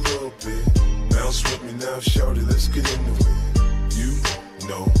music up a little bit. Bounce with me now, shawty, let's get into it. You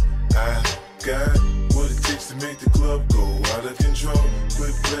know I got what it takes to make the club go out of control.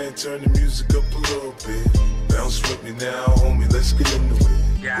 Quit playing, turn the music up a little bit. Bounce with me now, homie, let's get into it.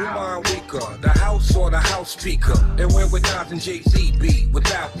 Who mind weaker, the house or the house speaker? And where would Nas and Jay-Z be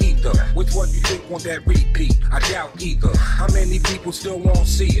without either? Which one you think want that repeat? I doubt either. How many people still won't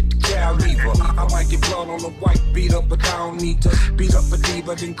see it? The cow lever. I might get blood on the white beat up, but I don't need to beat up a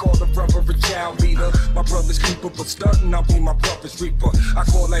diva, then call the brother a child beater. My brother's keeper, but stunting, I'll be my brother's reaper. I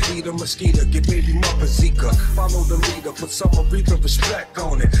call that heater mosquito, get baby mother Zika. Follow the leader, put some Aretha respect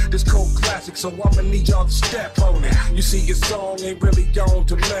on it. This cold classic, so I'ma need y'all to step on it. You see your song ain't really on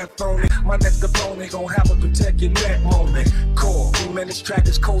to left on it. My next opponent gon' have a protect your neck moment. Core, man, this track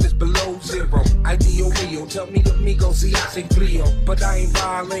is cold as below zero. Ideal Rio, tell me the Migos, see I say Cleo. But I ain't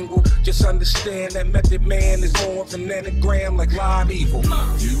bilingual, just understand that Method Man is more of an anagram like Live Evil.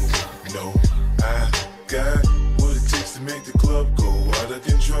 You know I got what it takes to make the club go out of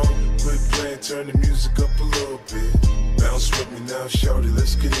control. Quit playing, turn the music up a little bit. Bounce with me now, shawty,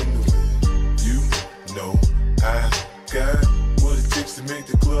 let's get into it. You know I got what it takes to make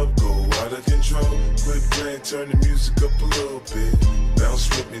the club go out of control. Quit playing, turn the music up a little bit. Bounce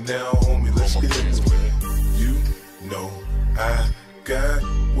with me now, homie, let's get into it. You know I got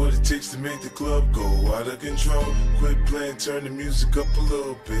what it takes to make the club go out of control. Quit playing, turn the music up a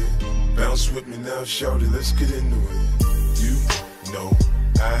little bit. Bounce with me now, shawty, let's get into it. You know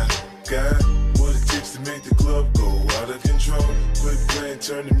I got what it takes to make the club go out of control. Quit playing,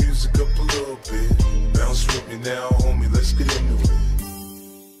 turn the music up a little bit. Bounce with me now, homie, let's get into it.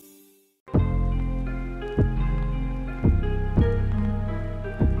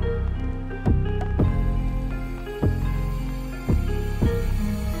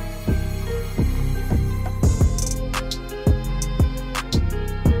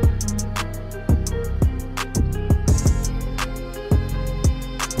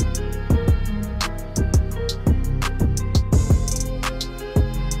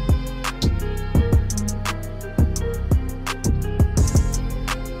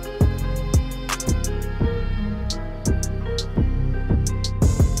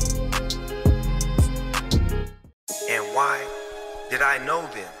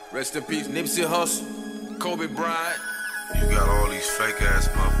 Rest in peace, Nipsey Hussle, Kobe Bryant. You got all these fake ass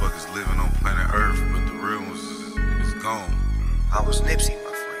motherfuckers living on planet Earth, but the real ones is gone. I was Nipsey,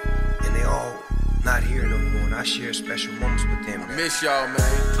 my friend, and they all not here no more, and I share special moments with them. I miss y'all, man.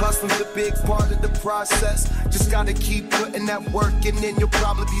 Hustling's a big part of the process. Just gotta keep putting that work and then you'll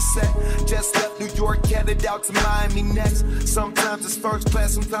probably be set. Just left New York, headed out to Miami next. Sometimes it's first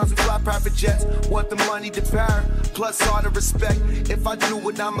class, sometimes we fly private jets. Want the money to power, plus all the respect. If I do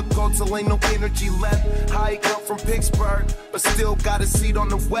it, I'ma go till ain't no energy left. I come from Pittsburgh, but still got a seat on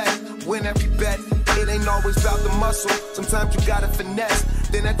the west. Win every bet, it ain't always about the muscle. Sometimes you gotta finesse,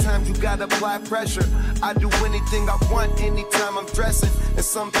 then at times you gotta apply pressure. I do anything I want anytime I'm dressing, and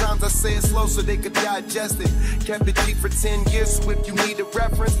sometimes I say it slow so they could digest it. Kept it deep for 10 years, so if you need a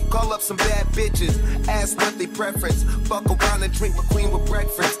reference, call up some bad bitches, ask what they preference. Fuck around and drink McQueen with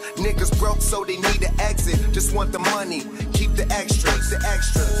breakfast. Niggas broke so they need an exit, just want the money, keep the extras,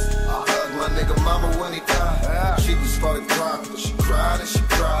 I hugged my nigga mama when he died. She just started crying, she cried and she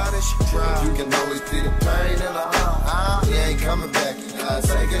cried and she cried. You can only see the pain in her eye. He ain't coming back, you gotta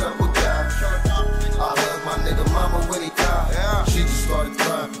take it up with God. I hugged my nigga mama when he died. She just started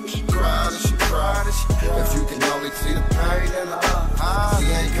crying, she cried and she cried and she cried. If you can only see the pain in her eye,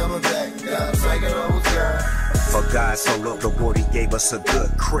 he ain't coming back, you gotta take it up with God. For God so loved the world, he gave us a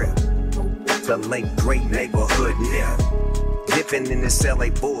good crib. The late great neighborhood near. Dipping in this LA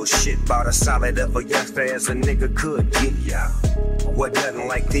bullshit, bought a solid up a youngster as a nigga could get ya. What nothing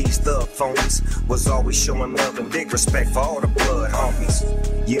like these thug phonies was always showing love and big respect for all the blood homies.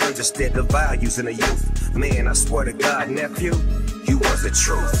 You understood the values in the youth. Man, I swear to God, nephew, you was the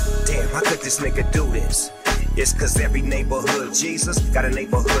truth. Damn, how could this nigga do this? It's cause every neighborhood Jesus got a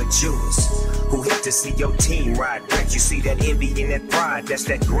neighborhood Judas who hate to see your team ride wreck. You see that envy and that pride, that's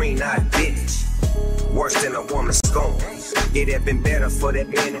that green-eyed bitch. Worse than a woman's scorn. It had been better for that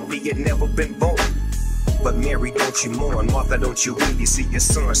man if he had never been born. But Mary, don't you mourn, Martha, don't you weep. You see your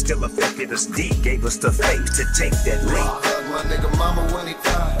son still affected us deep, gave us the faith to take that leap. I hugged my nigga mama when he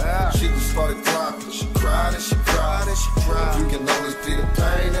died. She just started crying, she cried and she cried and she cried. You can only see the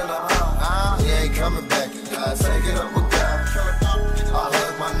pain in her eye. He ain't coming back, you gotta take it up with God. I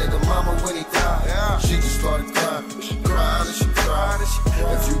hugged my nigga mama when he died. She just started crying, she cried and she cried and she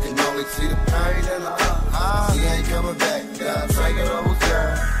cried. If you can only see the pain in her eye, he ain't coming back, you gotta take it up with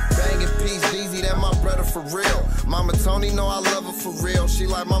God. Banging peace, Deezy, that my brother for real. Mama Tony know I love her for real. She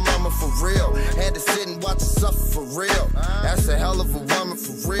like my mama for real. Had to sit and watch her suffer for real. That's a hell of a woman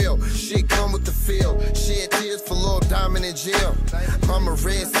for real. Shit come with the feel. Shed tears for Lil Diamond in jail. Mama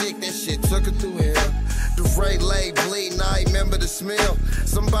red sick, that shit took her through hell. The Ray lay bleeding, I remember the smell.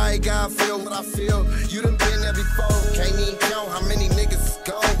 Somebody gotta feel what I feel. You done been there before. Can't even count how many niggas is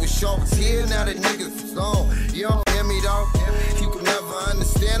gone. Wish y'all was here, now the niggas is gone. You don't hear me though? You can never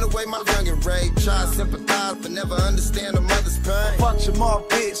understand the way my youngin' raised. Try to sympathize, but never understand a mother's pain. Fuck your mom,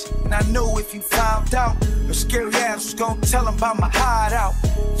 bitch, and I knew if you found out, your scary ass was gonna tell them about my hideout.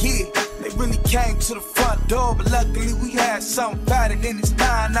 Yeah, they really came to the front door, but luckily we had something better than this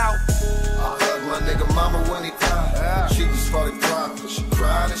 9 out. I hugged my nigga mama when he died. She just started crying, she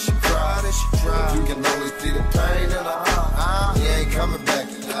cried and she cried and she cried. You can only see the pain in her eye. He ain't coming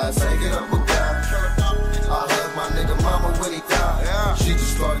back, you gotta take it up with God. I hugged my nigga mama when he died. She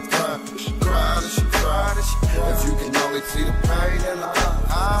just started crying, she cried and she cried and she cried. If you can only see the pain in her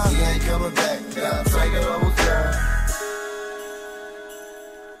eye, he ain't coming back, you gotta take it up with God.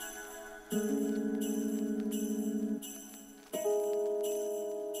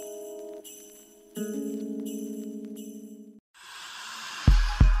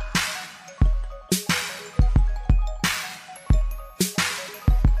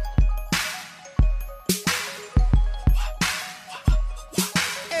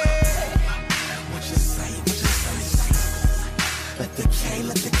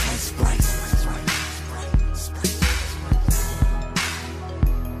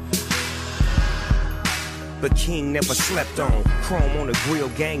 But King never slept on. Chrome on the grill,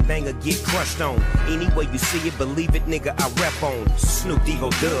 gangbanger get crushed on. Any way you see it, believe it, nigga, I rep on. Snoop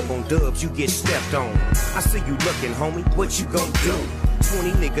Dogg dub on dubs, you get stepped on. I see you looking, homie, what you gon' do?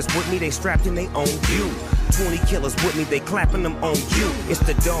 20 niggas with me, they strapped and they own you. 20 killers with me, they clapping them on you. It's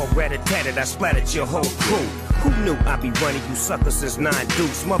the dog rat-a-tat-tat, I splattered your whole crew. Who knew I'd be running you suckers since 9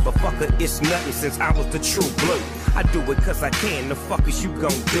 deuce? Motherfucker, it's nothing since I was the true blue. I do it cause I can, the fuck is you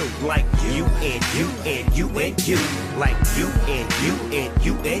gon' do? Like you and you and you and you. Like you and you and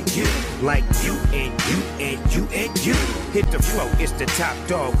you and you. Like you and you and you and you. Hit the flow, it's the top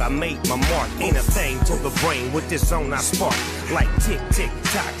dog, I made my mark. Ain't a thing to the brain, with this zone I spark. Like tick, tick,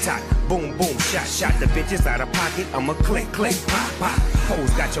 tock, tock, boom, boom, shot, shot. The bitches out of pocket, I'ma click, click, pop, pop. Hoes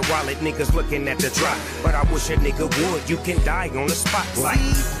got your wallet, niggas looking at the drop. But I wish a nigga would, you can die on the spot. Like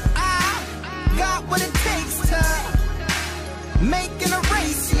I got what it takes to make and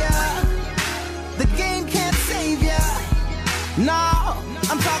erase ya. The game can't save ya. No,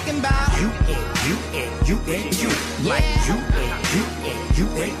 I'm talking about you and you and you and you. Yeah. Like you and you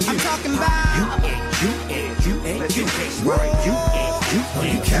and you. I'm talking about you and you and you. Right, you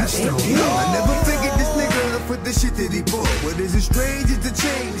and you cast on. I never figured this nigga up for the shit that he bought. What is as strange as the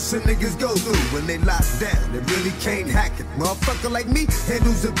change some niggas go through when they lock down. They really can't hack it. Motherfucker like me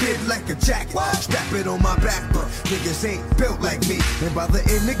handles a bit like a jacket. Strap it on my back, but niggas ain't built like me. And by the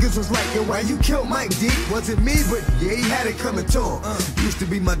end, niggas was like, yo, why you killed Mike D? Wasn't me, but yeah, he had it coming to him. Used to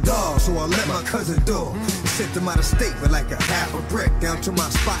be my dog, so I let my cousin do him. Sent him out of state with like a half a brick down to my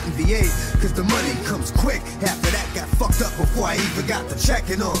spot in VA, cause the money comes quick. Half of that got fucked up before I even got to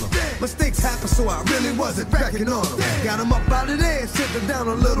checking on him. Mistakes happen, so I really wasn't reckoning on him. Got him up out of there and sent him down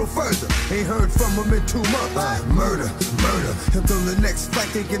a little further. Ain't heard from him in 2 months. Murder, until the next fight,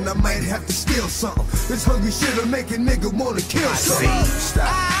 thinking I might have to steal something. This hungry shit'll make a nigga wanna kill something.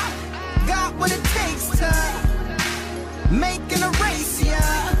 I got what it takes to make an erase ya.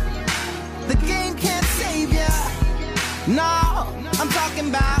 The game can't save ya. No, I'm talking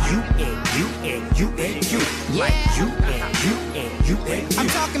about you and you and you and you. Yeah. Like you and you and you and you. I'm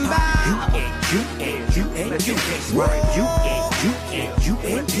talking about you and you and you. Right, you and you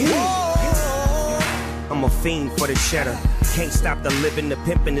and you. I'm a fiend for the cheddar. Can't stop the living, the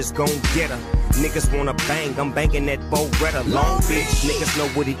pimpin' is gon' get her. Niggas wanna bang, I'm banging that Beretta. Long Beach, niggas know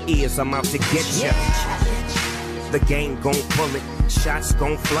what it is, I'm out to get ya. The game gon' pull it, shots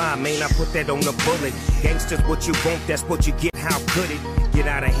gon' fly, man, I put that on the bullet. Gangsters what you want, that's what you get, how could it? Get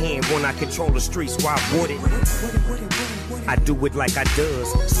out of hand when I control the streets, why would it? I do it like I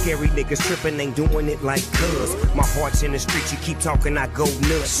does. Scary niggas trippin', ain't doing it like cuz. My heart's in the street, you keep talking, I go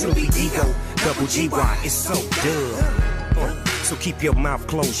nuts. Snoopy Ego, double GY, it's so dumb. So keep your mouth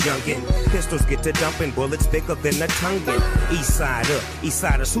closed, youngin'. Pistols get to dumping, bullets bigger than a tonguin'. East side up, east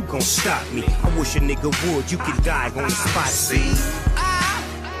siders, who gon' stop me? I wish a nigga would, you can die on the spot, see?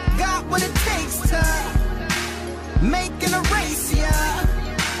 I got what it takes to make an erase ya.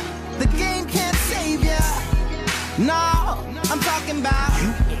 The game can't save ya. No, I'm talking about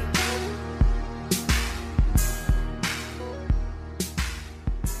you.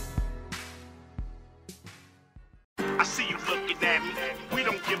 I see you looking at me. We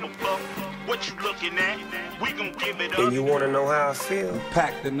don't give a fuck what you looking at. We gon' give it up. And you wanna know how I feel?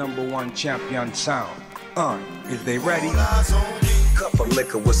 Pack the #1 champion sound. Is they ready? Cup of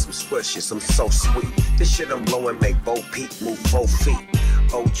liquor with some swishes, I'm so sweet. This shit I'm blowing make Bo Peep move 4 feet.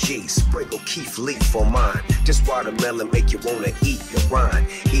 OG, sprinkle Keith Leaf on mine. This watermelon make you wanna eat your rind.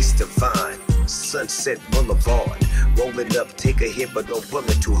 Easter Vine, Sunset Boulevard. Roll it up, take a hit, but don't pull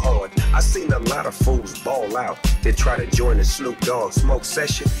it too hard. I seen a lot of fools ball out, then try to join the Snoop Dogg smoke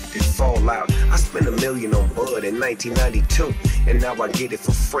session, then fall out. I spent $1 million on bud in 1992, and now I get it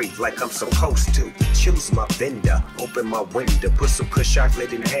for free like I'm supposed to. Choose my vendor, open my window, put some kush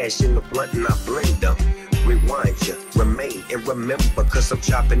chocolate and hash in the blunt and I blend them. Rewind ya, remain and remember, cause I'm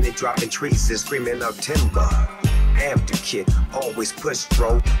chopping and dropping trees and screaming out timber. After kid, always push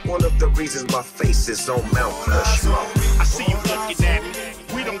bro. One of the reasons my face is on Mount Rushmore. I see you looking at me.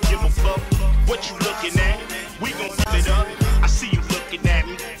 We don't give a fuck what you looking at. We gon' give it up. I see you looking at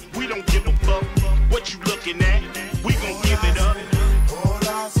me. We don't give a fuck what you looking at. We gon' give it up.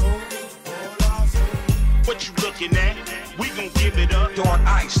 What you looking at? We gon' give it up. On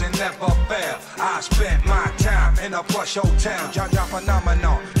ice and never fail. I spent my time in a plush hotel. Jaja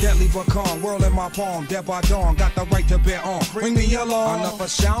phenomenon, deadly but calm. Whirl in my palm, dead by dawn. Got the right to bear on. Bring me along. Enough a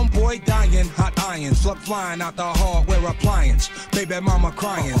sound boy dying. Hot irons, slug flying out the hardware appliance. Baby mama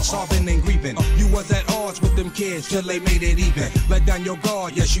crying, sobbing and grieving. You was at odds with them kids till they made it even. Let down your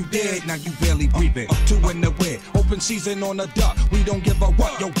guard, yes you did. Now you barely breathing. 2 in the wind, open season on the duck. We don't give a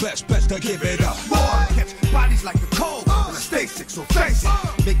what. Your best to give it up. Boy, catch bodies like the cold. And I stay sick, so face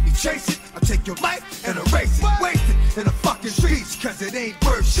it. Make me chase it. I take your life and erase it. Waste it in the fucking streets, cause it ain't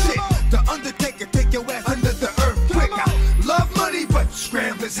worth shit. The Undertaker take your ass under the earth quick. I love money, but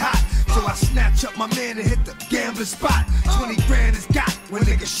scrambler's hot. So I snatch up my man and hit the gambling spot. 20 grand is got. When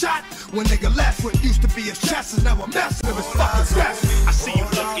nigga shot, when nigga left. What used to be his chest is now a mess of his fucking best. I see you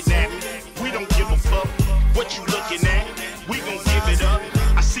looking at me. We don't give a fuck what you looking at. We gon' give it up.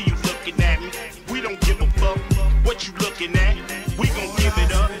 I see you looking at me. We don't give a fuck what you looking at. We gon' give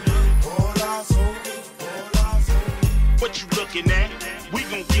it up. What you looking at? We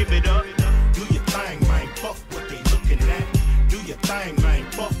gon' give it up. Do your thing, man. Fuck what they looking at. Do your thing, man.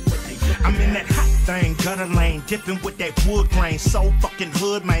 Fuck what they looking at. I'm in that hot thing, gutter lane, dipping with that wood grain. So fucking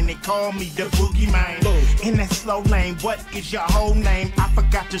hood, man, they call me the boogie man. In that slow lane, what is your whole name? I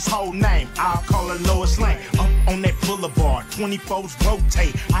forgot this whole name. I'll call her Lois Lane. Up on that boulevard, 24s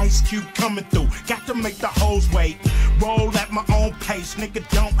rotate. Ice Cube coming through, got to make the hoes wait. Roll at my own pace, nigga,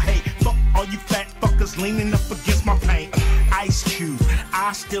 don't hate. Fuck all you fat fuckers leaning up against my paint. Ice Cube,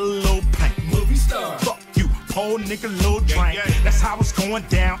 I still a little paint. Movie star. Fuck you, poor nigga, little drink. That's how it's going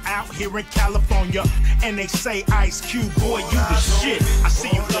down out here in California. And they say, Ice Cube, boy, you the shit. I see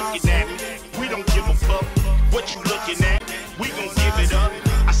you looking at me. We don't give a fuck what you looking at. We gon' give it up.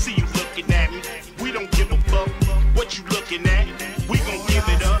 I see you looking at me. We don't give a fuck what you looking at. We gon' give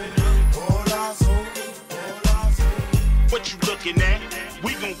it up. What you looking at?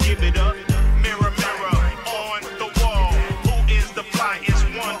 We gon' give it up. Mirror, mirror on the wall. Who is the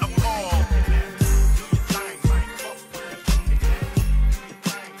flyest one of all?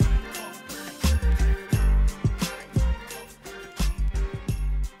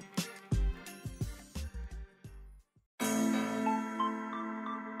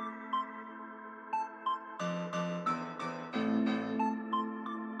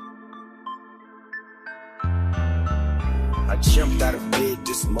 I jumped out of bed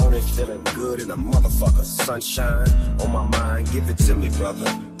this morning feeling good in a motherfucker. Sunshine on my mind, give it to me, brother.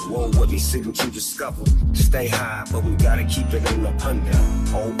 Roll with me, see what you discover. Stay high, but we gotta keep it in the under.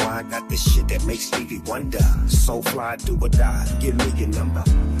 Oh, I got this shit that makes Stevie wonder. So fly, do or die, give me your number.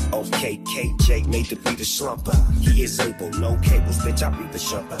 Okay, KJ made the beat a slumper. He is able, no cables, bitch, I be the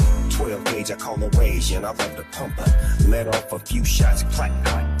shumper. 12 gauge, I call a rage, and I love the pumper. Let off a few shots, clack,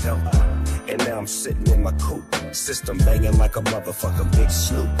 clack, dumper. And now I'm sitting in my coupe, system banging like a motherfucker, big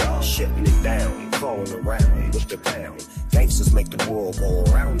Snoop Dogg, shutting it down, crawling around with the pound. Gangsters make the world go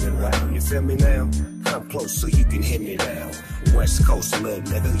around and round. You feel me now? Come close so you can hear me now. West Coast, little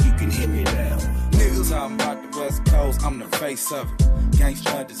nigga, you can hear me now. Niggas, I'm about the West Coast, I'm the face of it.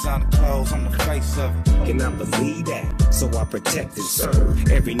 Gangsta designer clothes, I'm the face of it. Can I believe that? So I protect and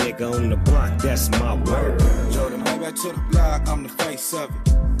serve every nigga on the block, that's my word. Jordan, way back to the block, I'm the face of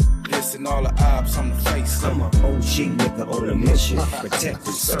it. Listen, all the ops, I'm the face of it. I'm an OG nigga on a mission, protect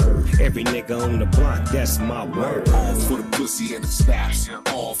and serve every nigga on the block, that's my word. All for the pussy and the snaps,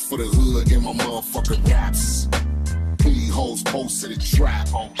 all for the hood and my motherfucking raps. P-hoes posted a trap,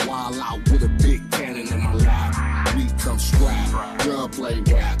 while out with a big cannon in my lap. We come scrap, gunplay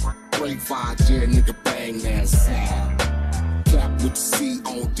rap, break 5 year nigga bang that sound. Cap with the C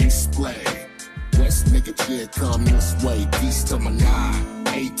on display. West nigga kid come this way, peace to my 9,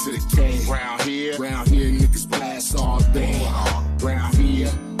 A to the K. Round here niggas blast all day. Round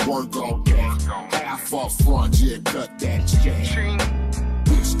here, work all day. Half up front, yeah, cut that J.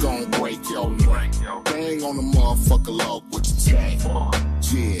 Bitch gon' break your neck. Bang on the motherfucker low, what you take?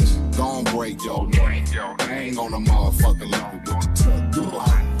 Yeah, gon' break your neck. Bang on the motherfucker low, what you take?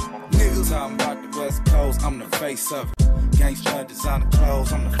 Niggas, I'm about the West Coast, I'm the face of it. Gangsta designer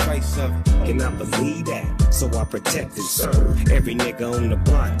clothes, I'm the face of it. Can I believe that? So I protect and serve every nigga on the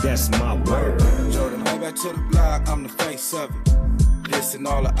block, that's my word. Jordan, way back to the block, I'm the face of it. Listen,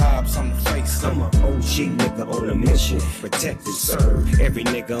 all the ops, I'm the face of it. I'm an OG nigga on a mission, protect and serve every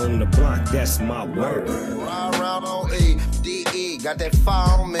nigga on the block, that's my word. Ride around on E, got that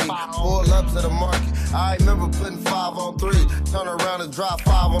fire on me. Pull up to the market. I remember putting 5 on 3. Turn around and drop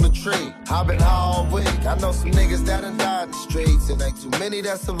 5 on the tree. I been high all week. I know some niggas that done died in the streets. It ain't too many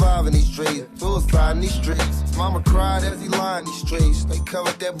that survive in these streets. Suicide in these streets. Mama cried as he lined these streets. They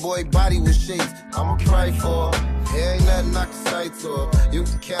covered that boy body with sheets. I'ma pray for her. There ain't nothing I can say to her. You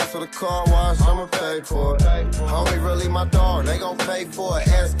can cancel the car wash, I'ma pay for it. Homie really my dog, they gon' pay for it.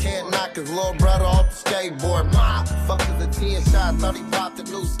 Ass can't knock his little brother off the skateboard. My fuck is a 10 shot, thought he popped a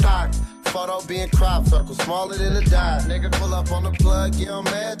new stock. Photo being crop circle, smaller than a dot. Nigga pull up on the plug, yeah, I'm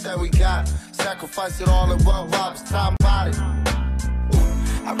mad that we got. Sacrifice it all in one rob's top body.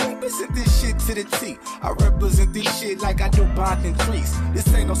 I represent this shit to the T. I represent this shit like I do bonding trees.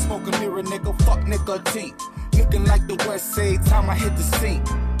 This ain't no smoke and mirror, nigga, fuck nigga T. Looking like the West Side time I hit the scene.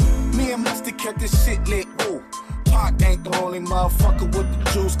 Me and Mustard kept this shit lit, woo. Pac ain't the only motherfucker with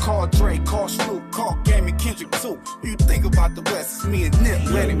the juice. Call Dre, call Snoop, call Game and Kendrick too. You think about the West, it's me and Nip,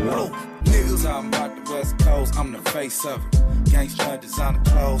 let it blow. Niggas, I'm about the West Coast, I'm the face of it. Gangsta designer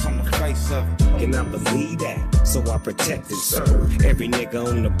clothes, I'm the face of it. Can I believe that? So I protect and serve every nigga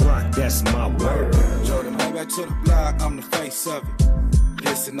on the block, that's my word. Jordan, way back to the block, I'm the face of it.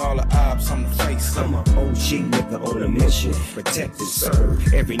 Listen, all the ops, I'm the face of it. I'm an OG nigga on a mission, protect and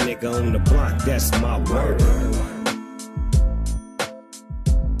serve every nigga on the block, that's my word.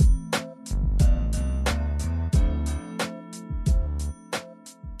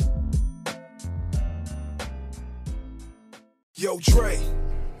 Dre.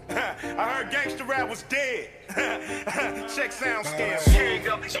 I heard gangsta rap was dead. Check sound scale. King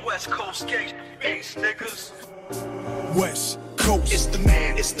of these West Coast gangsta niggas. West Coast. It's the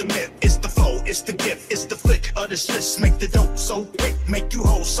man, it's the myth, it's the foe, it's the gift, it's the flick of the Swiss. Make the dope so quick, make you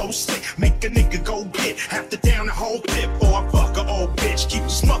hold so slick, make a nigga go get half the down the whole clip, or I fuck a old bitch, keep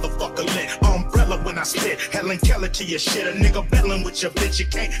this motherfucker lit. Umbrella when I spit, Helen Keller to your shit. A nigga bellin' with your bitch, you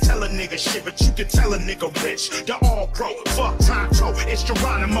can't tell a nigga shit, but you can tell a nigga rich. The all pro, fuck Tonto, it's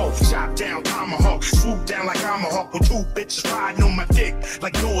Geronimo. Chop down tomahawk, swoop down like I'm a hawk with two bitches riding on my dick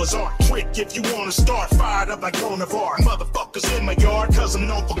like Noah's Ark. Quick if you wanna start, fired up like Bonavar. Motherfuckers in my yard, cause I'm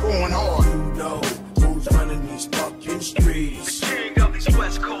known for going hard. You know who's running these fucking streets. The king of these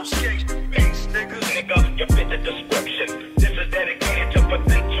West Coast gangsta niggas. Nigga, you fit the description. This is dedicated to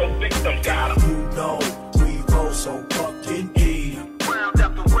potential victims. Got 'em. You know we go so fucking deep. Round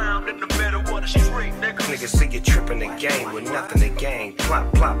after round in the middle of the street, nigga. Niggas see you tripping the game with nothing to gain.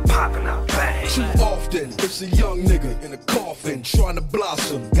 Plop, plop, popping out bang. Too often, it's a young nigga in a coffin trying to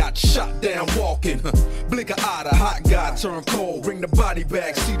blossom. Got shot down walking. Blink an eye, the hot guy turn cold. Bring the body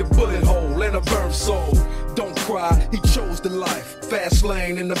back, see the bullet hole and a burned soul. Don't cry, he chose the life. Fast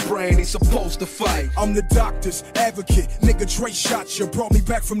lane in the brain, he's supposed to fight. I'm the doctor's advocate. Nigga Dre shot you, brought me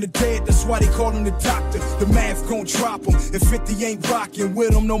back from the dead. That's why they call him the doctor. The math gon' drop him. If 50 ain't rockin'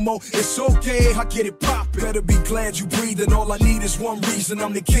 with him no more, it's okay, I get it poppin'. Better be glad you breathin'. All I need is one reason,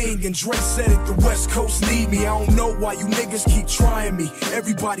 I'm the king. And Dre said it, the West Coast need me. I don't know why you niggas keep trying me.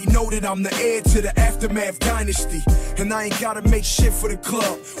 Everybody know that I'm the heir to the Aftermath dynasty. And I ain't gotta make shit for the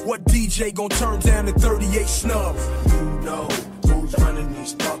club. What DJ gon' turn down the 38 snub? You know who's running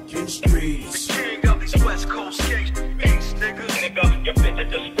these fucking streets. The king of these West Coast gangsta niggas. Nigga, you fit the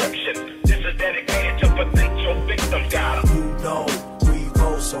description. This is dedicated to potential victims. Got 'em. You know we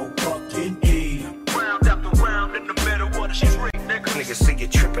go so fucking deep. Round after round in the middle of the street, nigga. Niggas see you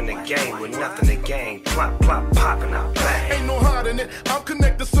tripping the game with nothing to gain. Plop, plop, popping out bang. Ain't no hiding it. I'm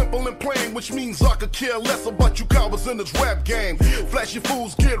connected, simple and plain, which means I could care less about you cowards in this rap game. Flashy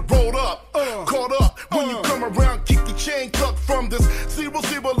fools get rolled up, caught up when you come around. Keep your chain tucked from this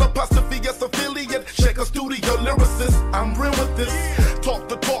 00 apostrophe S affiliate. Check a studio lyricist. I'm real with this. Talk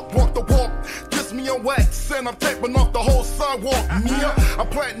the talk, walk the walk. Kiss me on wax, and I'm taping off the whole sidewalk. Mia, I'm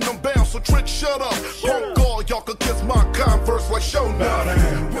platinum bound, so trick, shut up. Punk all y'all could kiss my Converse like show now.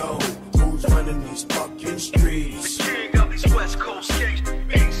 You know who's running these fucking streets. The king of these West Coast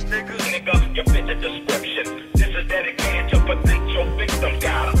gangsta niggas. Nigga, you fit the description. This is dedicated to potential victims.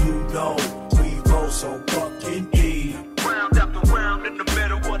 Got 'em. You know we go so fucking deep. Round after round in the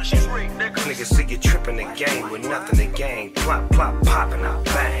middle of the street, nigga. Niggas see you tripping the game with nothing to gain. Plop, plop, popping out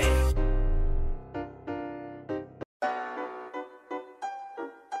bang.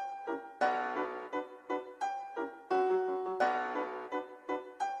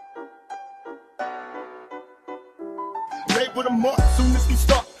 Label them up soon as we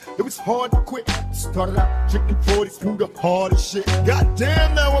start. It was hard to quit. Started out drinking 40s, through the hardest shit.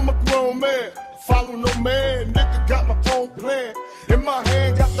 Goddamn, now I'm a grown man. Follow no man, nigga got my own plan. In my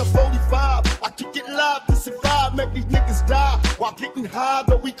hand, got the 45. I kick it live to survive, make these niggas die. While getting high,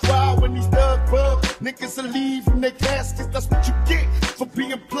 though we cry when these thugs bug. Niggas will leave from their caskets. That's what you get for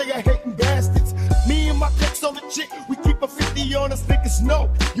being player-hating bastards. Me and my clicks on the chick, we keep a 50 on us. Niggas know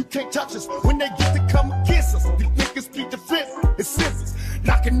you can't touch us when they get to come against us. These niggas keep the fence and scissors,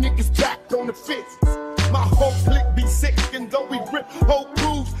 knocking niggas back on the fences. My whole clique be sick, and though we rip whole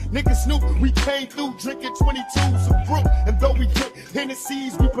crews, niggas Snoop, we came through drinking 22s of brew. And though we get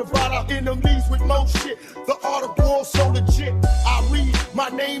Hennessy's, we provide our enemies with more shit. The art of war so legit. I read my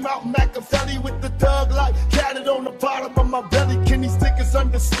name out Machiavelli with the thug light tatted on the bottom of my belly. Can these niggas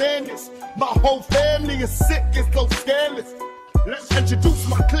understand this? My whole family is sick, it's so scandalous. Let's introduce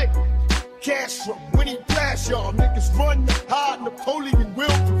my clique. Castro, when he blast y'all, niggas run the hide, Napoleon will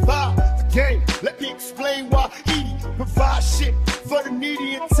provide the game. Let me explain why Edie provide shit for the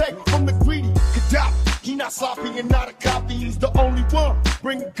needy and take from the greedy. Gaddafi, he not sloppy and not a copy, he's the only one.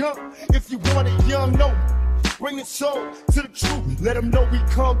 Bring a gun if you want it young, no. Bring the soul to the truth. Let them know we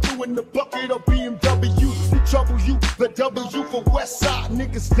come through in the bucket of BMW. We trouble you, the W for West Side.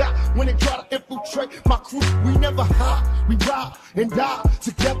 Niggas die when they try to infiltrate my crew. We never hide, we ride and die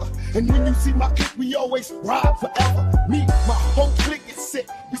together. And when you see my clique, we always ride forever. Me, my whole clique is sick.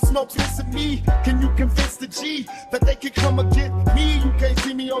 We smoke this and me. Can you convince the G that they can come against me? You can't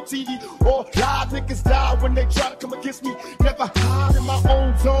see me on TV or live. Niggas die when they try to come against me. Never hide in my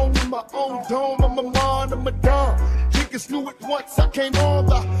own zone, in my own dome. I'm a man, I'm a dumb. Niggas knew it once I came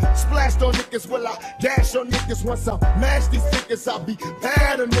on. I splashed on niggas, well I dash on niggas. Once I mash these niggas, I'll be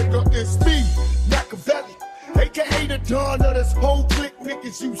bad. A nigga, it's me, Machiavelli. aka the dawn of this whole clique,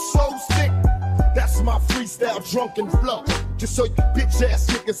 niggas, you so sick. That's my freestyle drunken flow. Just so you bitch ass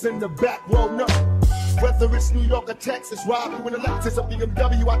niggas in the back row know. Whether it's New York or Texas, ride you in a Lexus or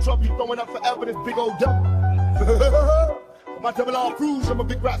BMW, I drop you throwing up forever this big old dope. My double R cruise, I'm a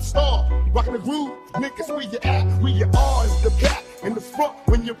big rap star. Rockin' the groove, niggas, where you at? Where you are is the back. In the front,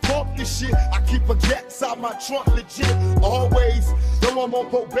 when you pump this shit, I keep a gat inside my trunk, legit. Always, though I'm on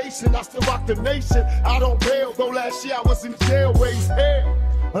probation, I still rock the nation. I don't bail, though last year I was in jail, raised hell.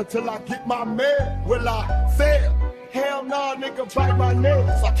 Until I get my man, will I fail? Hell nah, nigga, bite my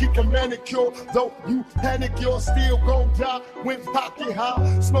nails. I keep a manicure, though you panic, you're still gon' die. When pocket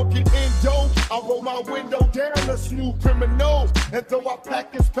high, smoking Indo, I roll my window down, a smooth criminal. And though I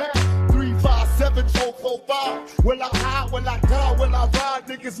pack his pack, 357-445. Will I hide, will I die, will I ride?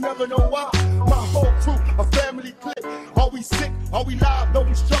 Niggas never know why. My whole crew, a family clique. Are we sick, are we live? Though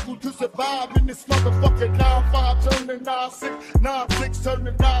we struggle to survive in this motherfucking 9-5 turn to 9-6, 9-6 turn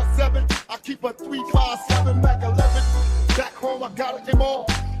to 9-7. I keep a 3-5-7 Mac 11. Back home, I got them all.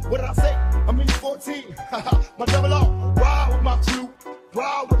 What did I say? I'm in 14. My double R. Ride with my crew.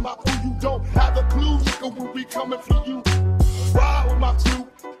 Ride with my crew. You don't have a clue, nigga, when we coming for you. Ride with my crew.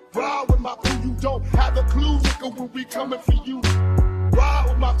 Ride with my crew. You don't have a clue, nigga, when we coming for you. Ride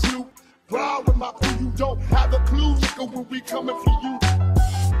with my crew. Ride with my crew. You don't have a clue, nigga, when we coming for you.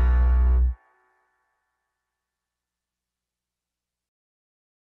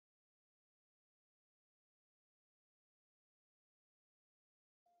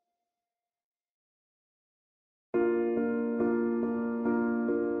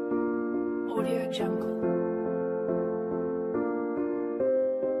 Audio Jungle.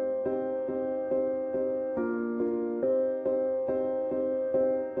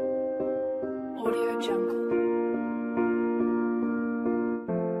 Audio Jungle.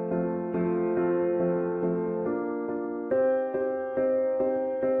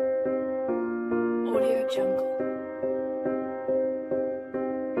 Audio Jungle.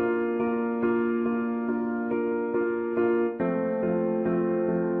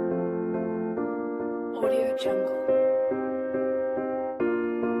 Audio Jungle.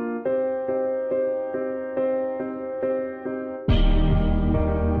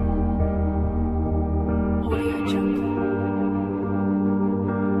 Audio Jungle.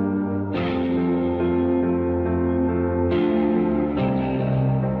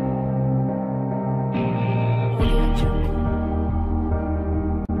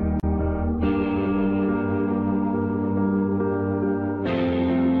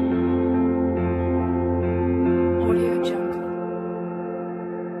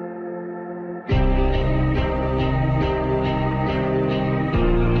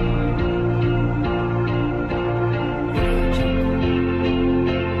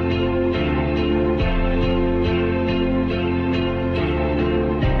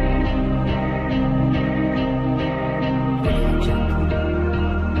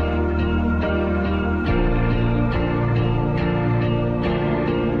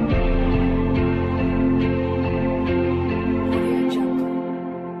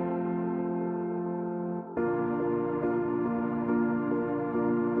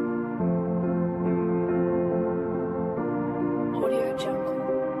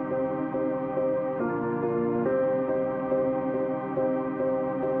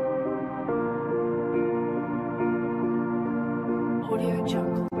 Jungle. Audio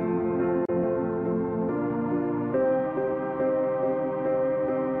Jungle. Audio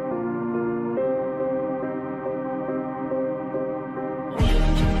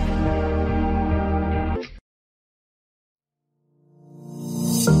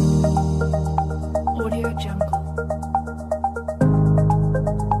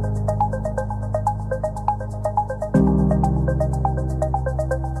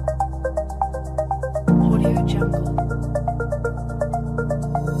Jungle.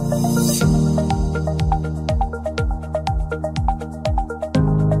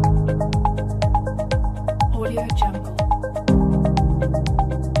 Audio Jungle.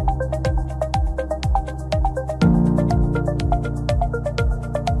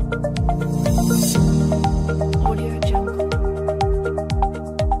 Audio Jungle.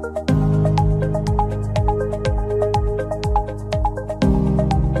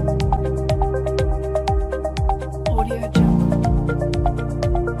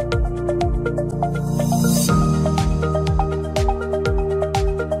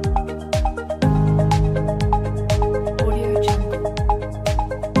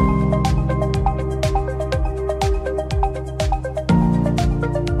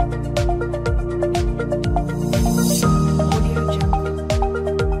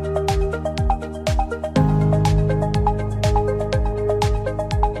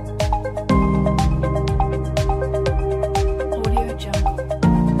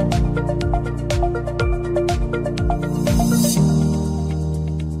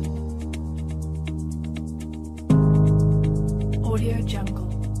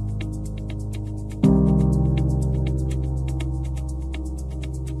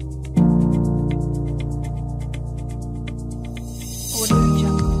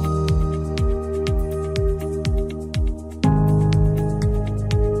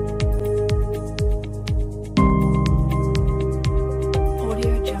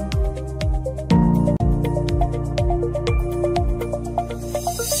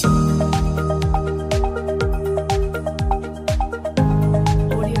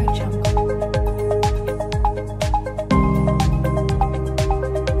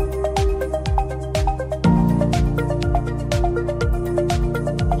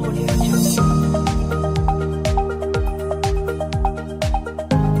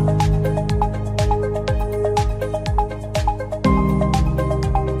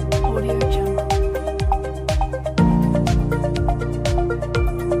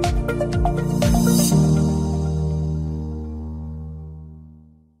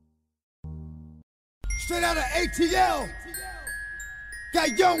 Straight out of ATL.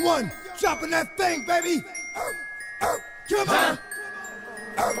 Got young one dropping that thing, baby. Come on.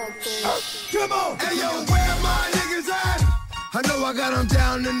 Come on. Hey, yo, where my niggas at? I know I got them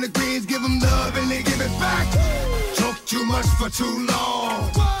down in the greens, give them love and they give it back. Talk too much for too long.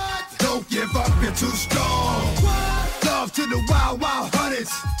 What? Don't give up, you're too strong. What? Love to the wild, wild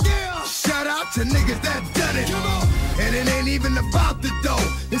hunters. Yeah. Shout out to niggas that done it. Come on. And it ain't even about the dough.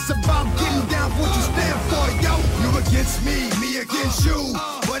 It's about getting down for what you stand for, yo. You against me, me against you.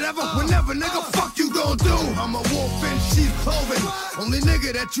 Whatever, whenever, nigga, fuck you gon' do. I'm a wolf in sheep's clothing. Only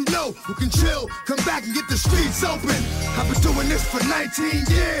nigga that you know who can chill, come back and get the streets open. I've been doing this for 19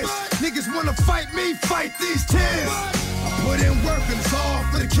 years. Niggas wanna fight me, fight these tears. I put in work and it's all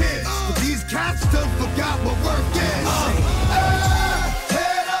for the kids. But these cats still forgot what work is.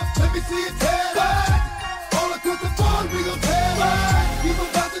 Head up, let me see it head up. All across the board, we gon' tear up. We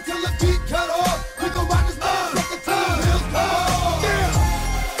gon' bounce it till the beat cut off. We gon' rock this motherfucker till the hills come off.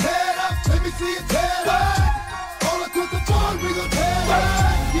 Head up, let me see it head up. All across the board, we gon' tear up.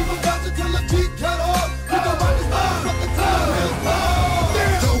 We gon' bounce it till the beat cut off. We gon' rock this motherfucker till the hills come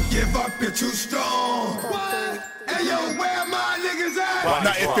off. Don't give up, you're too strong. Hey yo, where my niggas at?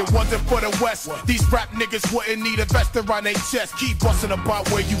 Now if it wasn't for the West, these rap niggas wouldn't need a vest around their chest. Keep busting about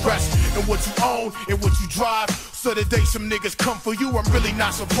where you rest and what you own and what you drive. So the day some niggas come for you, I'm really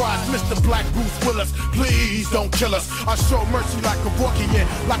not surprised. Mr. Black Bruce Willis, please don't kill us. I show mercy like a Rockian,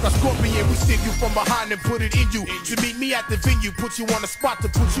 like a scorpion. We sting you from behind and put it in you. To meet me at the venue, put you on the spot to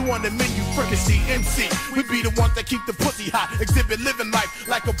put you on the menu. Fricassee, MC, we be the ones that keep the pussy hot. Exhibit living life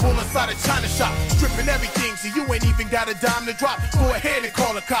like a bull inside a China shop. Stripping everything, so you ain't even got a dime to drop. Go ahead and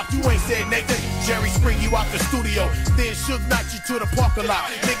call a cop, you ain't said Nathan. Jerry spring you out the studio, then Suge Knight you to the parking lot.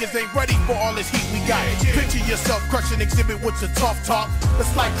 Niggas ain't ready for all this heat we got. Picture yourself crushing exhibit with your tough talk.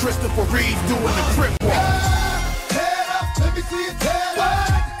 That's like Christopher Reeve doing the crip walk. Head up, let me see it head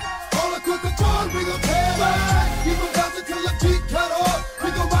up. All across the board, we gon' tear up. We gon' bounce it till the beat cut off. We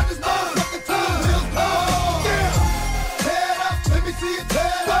gon' rock this motherfucker till the hills come off. Head up, let me see it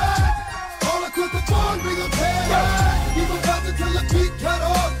head up. All across the board, we gon' tear up. We gon' bounce it till the beat cut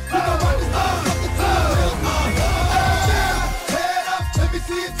off. We gon' rock this motherfucker till the hills come off. Head up, let me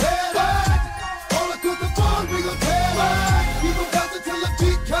see it head up. All across the board, we gon' tear up. We gon' bounce it till the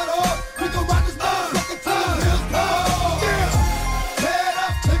beat cut off. We gon' rock this motherfucker till the hills come off. Head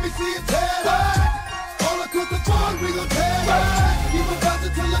up, let me see it head up. All across the board, we gon' tear up. We gon' bounce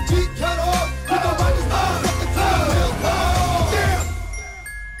it till the beat cut off. We gon' rock this motherfucker till the hills come off.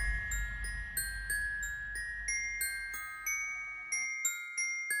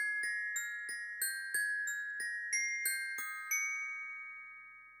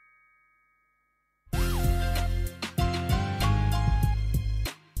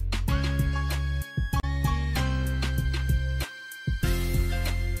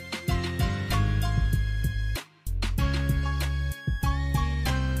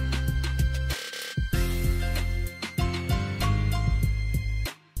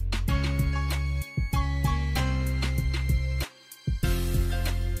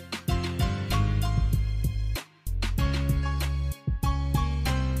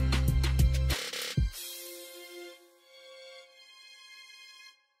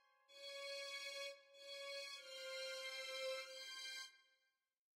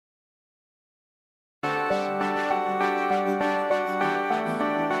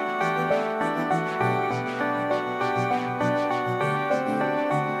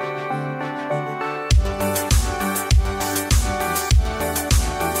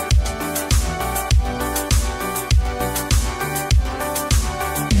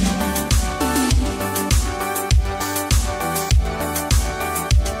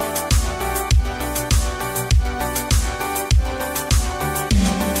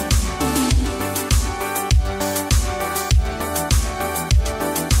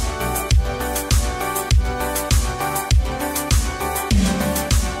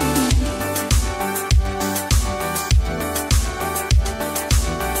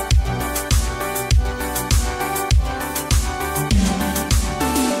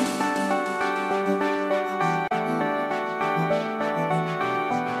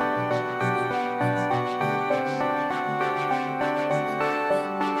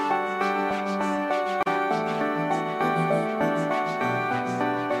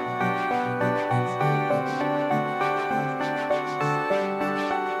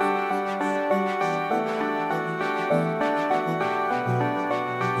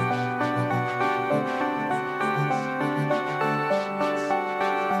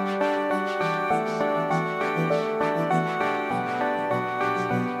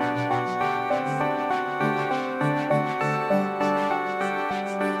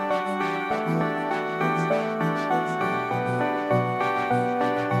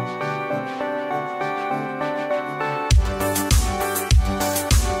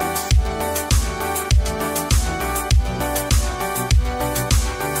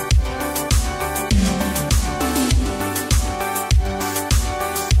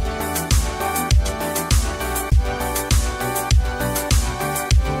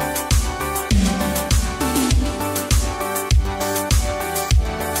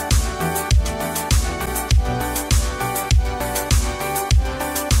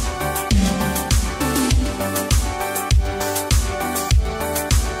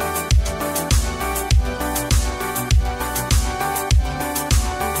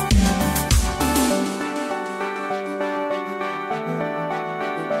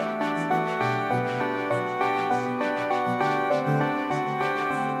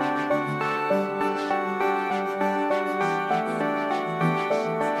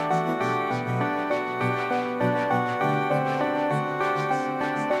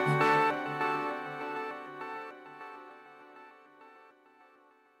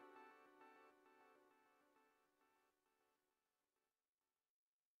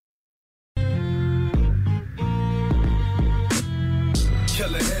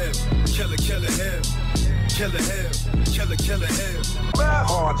 Killer, killer him. Killer him. Killer, killer him.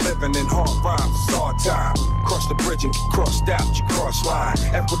 Hard living and hard rhymes, it's hard time. Cross the bridge and get crossed out, you cross line.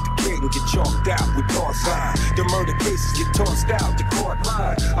 F with the king, get chalked out with cross line. The murder cases get tossed out, the court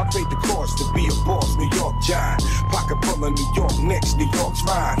line. I paid the cost to be a boss, New York giant. Pocket full of New York Knicks, New York's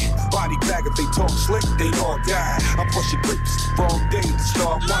fine. Body bag if they talk slick, they all die. I push your grips, wrong day to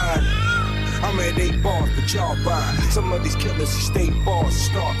start wine. I'm at 8 bars, but y'all buying. Some of these killers stay bars and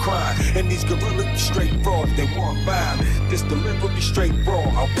start crying. And these gorillas be straight frauds, they walk by me. This delivery straight raw,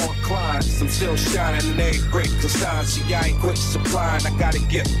 I want clients. I'm still shining, they break the sign. See, I ain't quit supplying. I gotta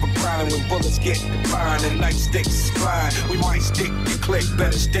get for grinding when bullets get defined and nightsticks is flying. We might stick to click,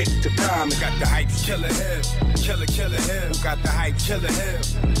 better stick to time. Got the hype, killer him. Killer, killer him. Got the hype, killer him.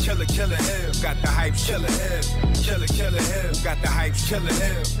 Killer, killer him. Got the hype, killer him. Killer, killer him. Got the hype, killer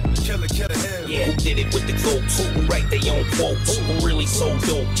him. Killer, killer him. Yeah, who did it with the go-to, who write their own quotes, who really so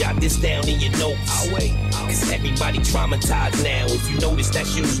dope, jot this down in your notes. Oh wait, cause everybody traumatized now. If you notice,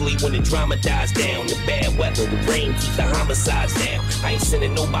 that's usually when the drama dies down. The bad weather, the rain keep the homicides down. I ain't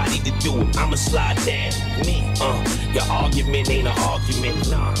sending nobody to do it, I'ma slide down. Me, your argument ain't an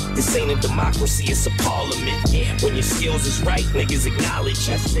argument, nah. This ain't a democracy, it's a parliament. Yeah, when your skills is right, niggas acknowledge.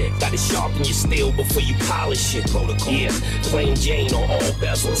 That's it. Gotta sharpen your steel before you polish it. Protocol. Yeah, plain Jane on all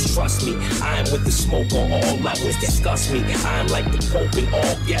bezels. Trust me, I'm with the smoke on all levels. Disgust me, I'm like the Pope in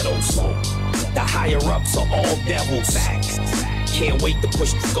all ghettos. The higher ups are all devils. Can't wait to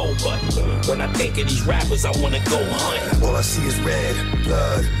push the go button. When I think of these rappers, I wanna go hunt. All I see is red,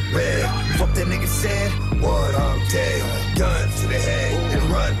 blood, red. Fuck that nigga said, what? I'm dead. Gun to the head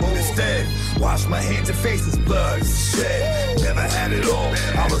and run instead. Wash my hands and faces, blood shed. Never had it all.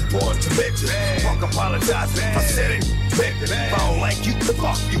 I was born to mention. Fuck apologizing. I said it. If I don't like you,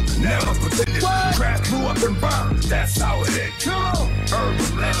 fuck you. Never pretended. Grass blew up and burned. That's how it is.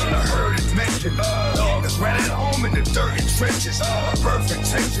 Urban legend, I heard it mentioned. Dogs ran at home in the dirty trenches. Perfect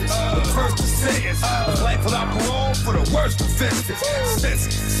tensions. The first to say is life without parole for the worst offenses.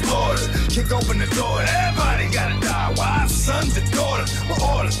 Senses, slaughters. Kick open the door and everybody gotta die. Wives, sons, and daughters. With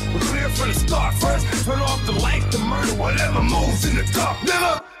orders, we're clear from the start. First, turn off the light to murder whatever moves in the dark.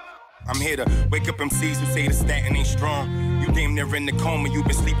 Nigga! I'm here to wake up MCs who say the statin ain't strong. You damn near in the coma, you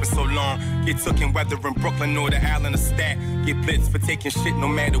been sleeping so long. Get took in whether in Brooklyn or the island of Stat. Get blitzed for taking shit no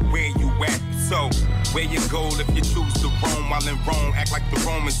matter where you at. So, where you go if you choose to roam while in Rome? Act like the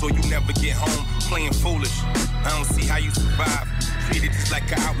Romans or you never get home. Playing foolish, I don't see how you survive. Treated just like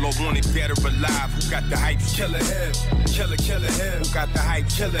an outlaw, wanted dead or alive. Who got the hype? Killer him. Killer, killer him. Who got the hype?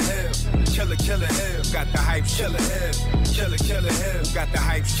 Killer him. Killer, killer him. Got the hype? Killer him. Killer, killer him. Who got the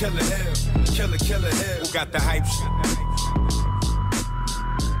hype? Killer him. Killer, killer him. Who got the hype?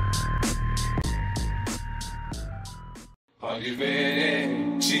 Are you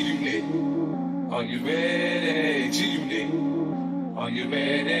ready? G-Unit. Are you ready? G-Unit. Are you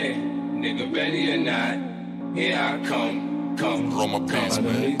ready? Nigga, ready or not? Here I come. Roll my pants, man.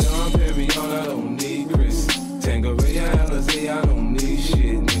 man. I don't need Dom Perignon, I don't need Chris. Tangeray, Alizé, I don't need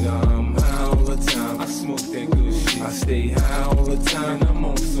shit. Nigga, I'm high all the time. I smoke that good shit. I stay high all the time. I'm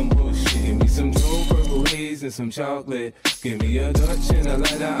on some bullshit. Give me some Joe Purple Haze and some chocolate. Give me a Dutch and a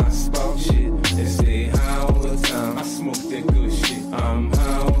lighter. I spark shit. And stay high all the time. I smoke that good shit. I'm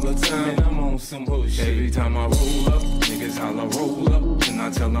high all the time. And I'm on some bullshit. Every time I roll up, niggas holla roll up. And I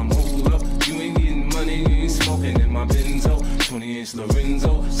tell them hold up. You ain't getting money, you ain't smoking in my Benzo. 20-inch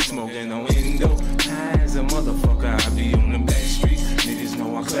Lorenzo, smoking on window. High as a motherfucker, I be on the back streets. Niggas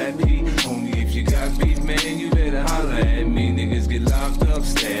know I clap heat. Only if you got beef, man, you better holler at me. Niggas get locked up,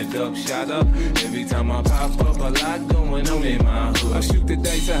 stabbed up, shot up. Every time I pop up, a lot going on in my hood. I shoot the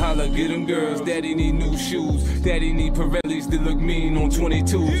dice, I holler, get them girls. Daddy need new shoes. Daddy need Pirellis that look mean on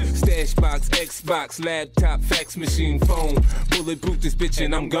 22s. Stash box, Xbox, laptop, fax machine, phone. Bulletproof this bitch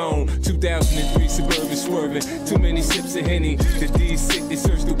and I'm gone. 2003 Suburban swerving. Too many sips of Henny. The D's sick, they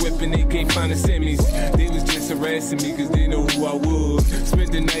searched the whip and they can't find the semis. They was just harassing me cause they know who I was.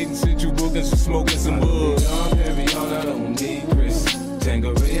 Spent the night in Central Bookings for smoking some wood. Dom Perignon, I don't need Chris.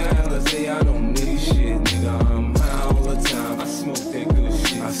 Tangeray, Alizé, I don't need shit. Nigga, I'm high all the time. I smoke that good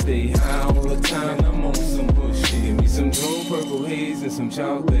shit. I stay high all the time. I'm on some bullshit. Give me some Joe Purple Haze and some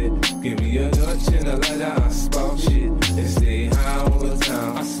chocolate. Give me a Dutch and a lighter. I spark shit. And stay high all the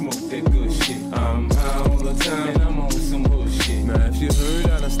time. I smoke that good shit. I'm high all the time. And I'm on some bullshit. Now if you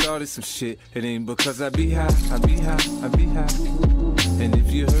heard I done started some shit, it ain't because I be high. I be high. I be high. And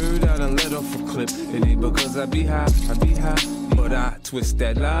if you heard I done let off a clip, it ain't because I be high, but I twist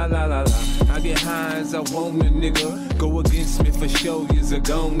that la la la la. I get high as I want a nigga. Go against me for show, you's a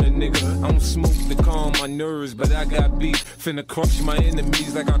goner nigga. I don't smoke to calm my nerves, but I got beef. Finna crush my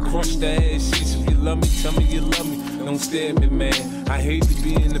enemies like I crushed the ass sheets. If you love me, tell me you love me. Don't stare at me, man. I hate to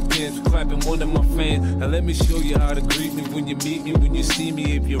be in the pins clapping one of my fans. Now let me show you how to greet me when you meet me, when you see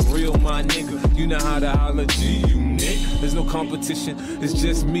me. If you're real, my nigga, you know how to holler G, you nick. There's no competition, it's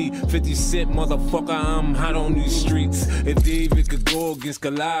just me. 50 Cent, motherfucker, I'm hot on these streets. If David could go against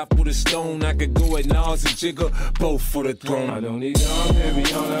Goliath with a stone, I could go at Nas and Jigga, both for the throne. I don't need Dom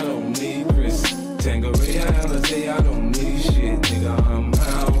Perignon, I don't need Chris Tangeray, Alizé, I don't need shit, nigga. I'm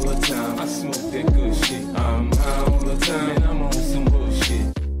high all the time. I smoke that good shit. I'm high all the time, and I'm on some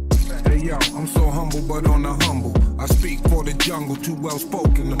bullshit. Hey yo, I'm so humble, but on the humble. I speak for the jungle, too well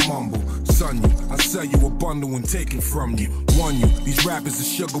spoken to mumble. Son you, I sell you a bundle and take it from you. Won you, these rappers are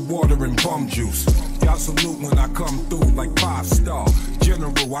sugar water and bum juice. Y'all salute when I come through like 5-star.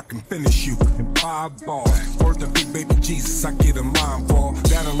 General, I can finish you in 5 bars. Word to big baby Jesus, I get a line for.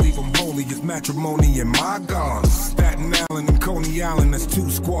 That'll leave them holy as matrimony and my God. Staten Island and Coney Island, that's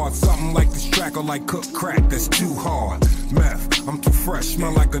 2 squads. Something like this track or like cook crack, that's too hard. Meth, I'm too fresh,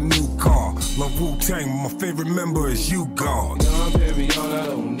 smell like a new car. Love Wu-Tang, my favorite member is you, God. Dom Perignon, I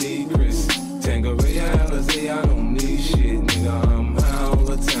don't need Chris Tangeray, Alizé, I don't need shit, nigga. I'm high all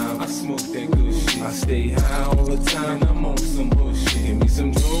the time. I smoke that good shit. I stay high all the time, and I'm on some bullshit. Give me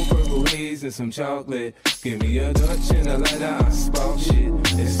some Joe Purple Haze and some chocolate. Give me a Dutch and a lighter, I spark shit.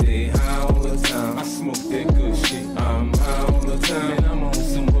 And stay high all the time. I smoke that good shit. I'm high all the time, and I'm on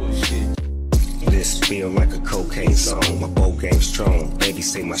some bullshit. This feel like a cocaine song. My bow game strong. Baby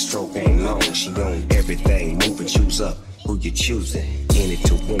say my stroke ain't long. She on everything. Move and choose up. Who you choosing? In it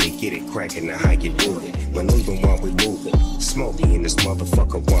to win it, get it crackin', now how you do it? Maneuvering while we moving. Smoky in this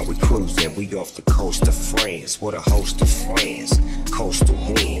motherfucker while we cruising. We off the coast of France. What a host of friends. Coastal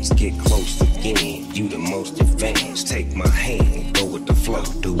winds, get close again. You the most advanced. Take my hand, go with the flow.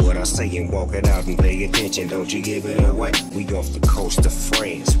 Do what I say and walk it out and pay attention. Don't you give it away. We off the coast of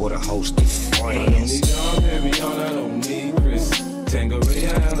France. What a host of friends. I don't need Dom Perignon, I don't need Chris Tangeray,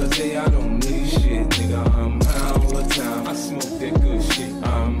 Alizé, I don't need shit, nigga. I'm high all the time. I smoke that good shit.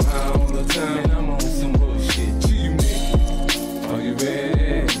 I'm high all the time, and I'm on some bullshit. G-Unit, are you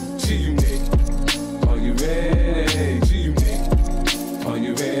ready? G-Unit, are you ready? G-Unit, are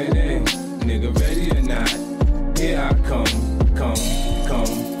you ready? Nigga, ready or not? Here I come.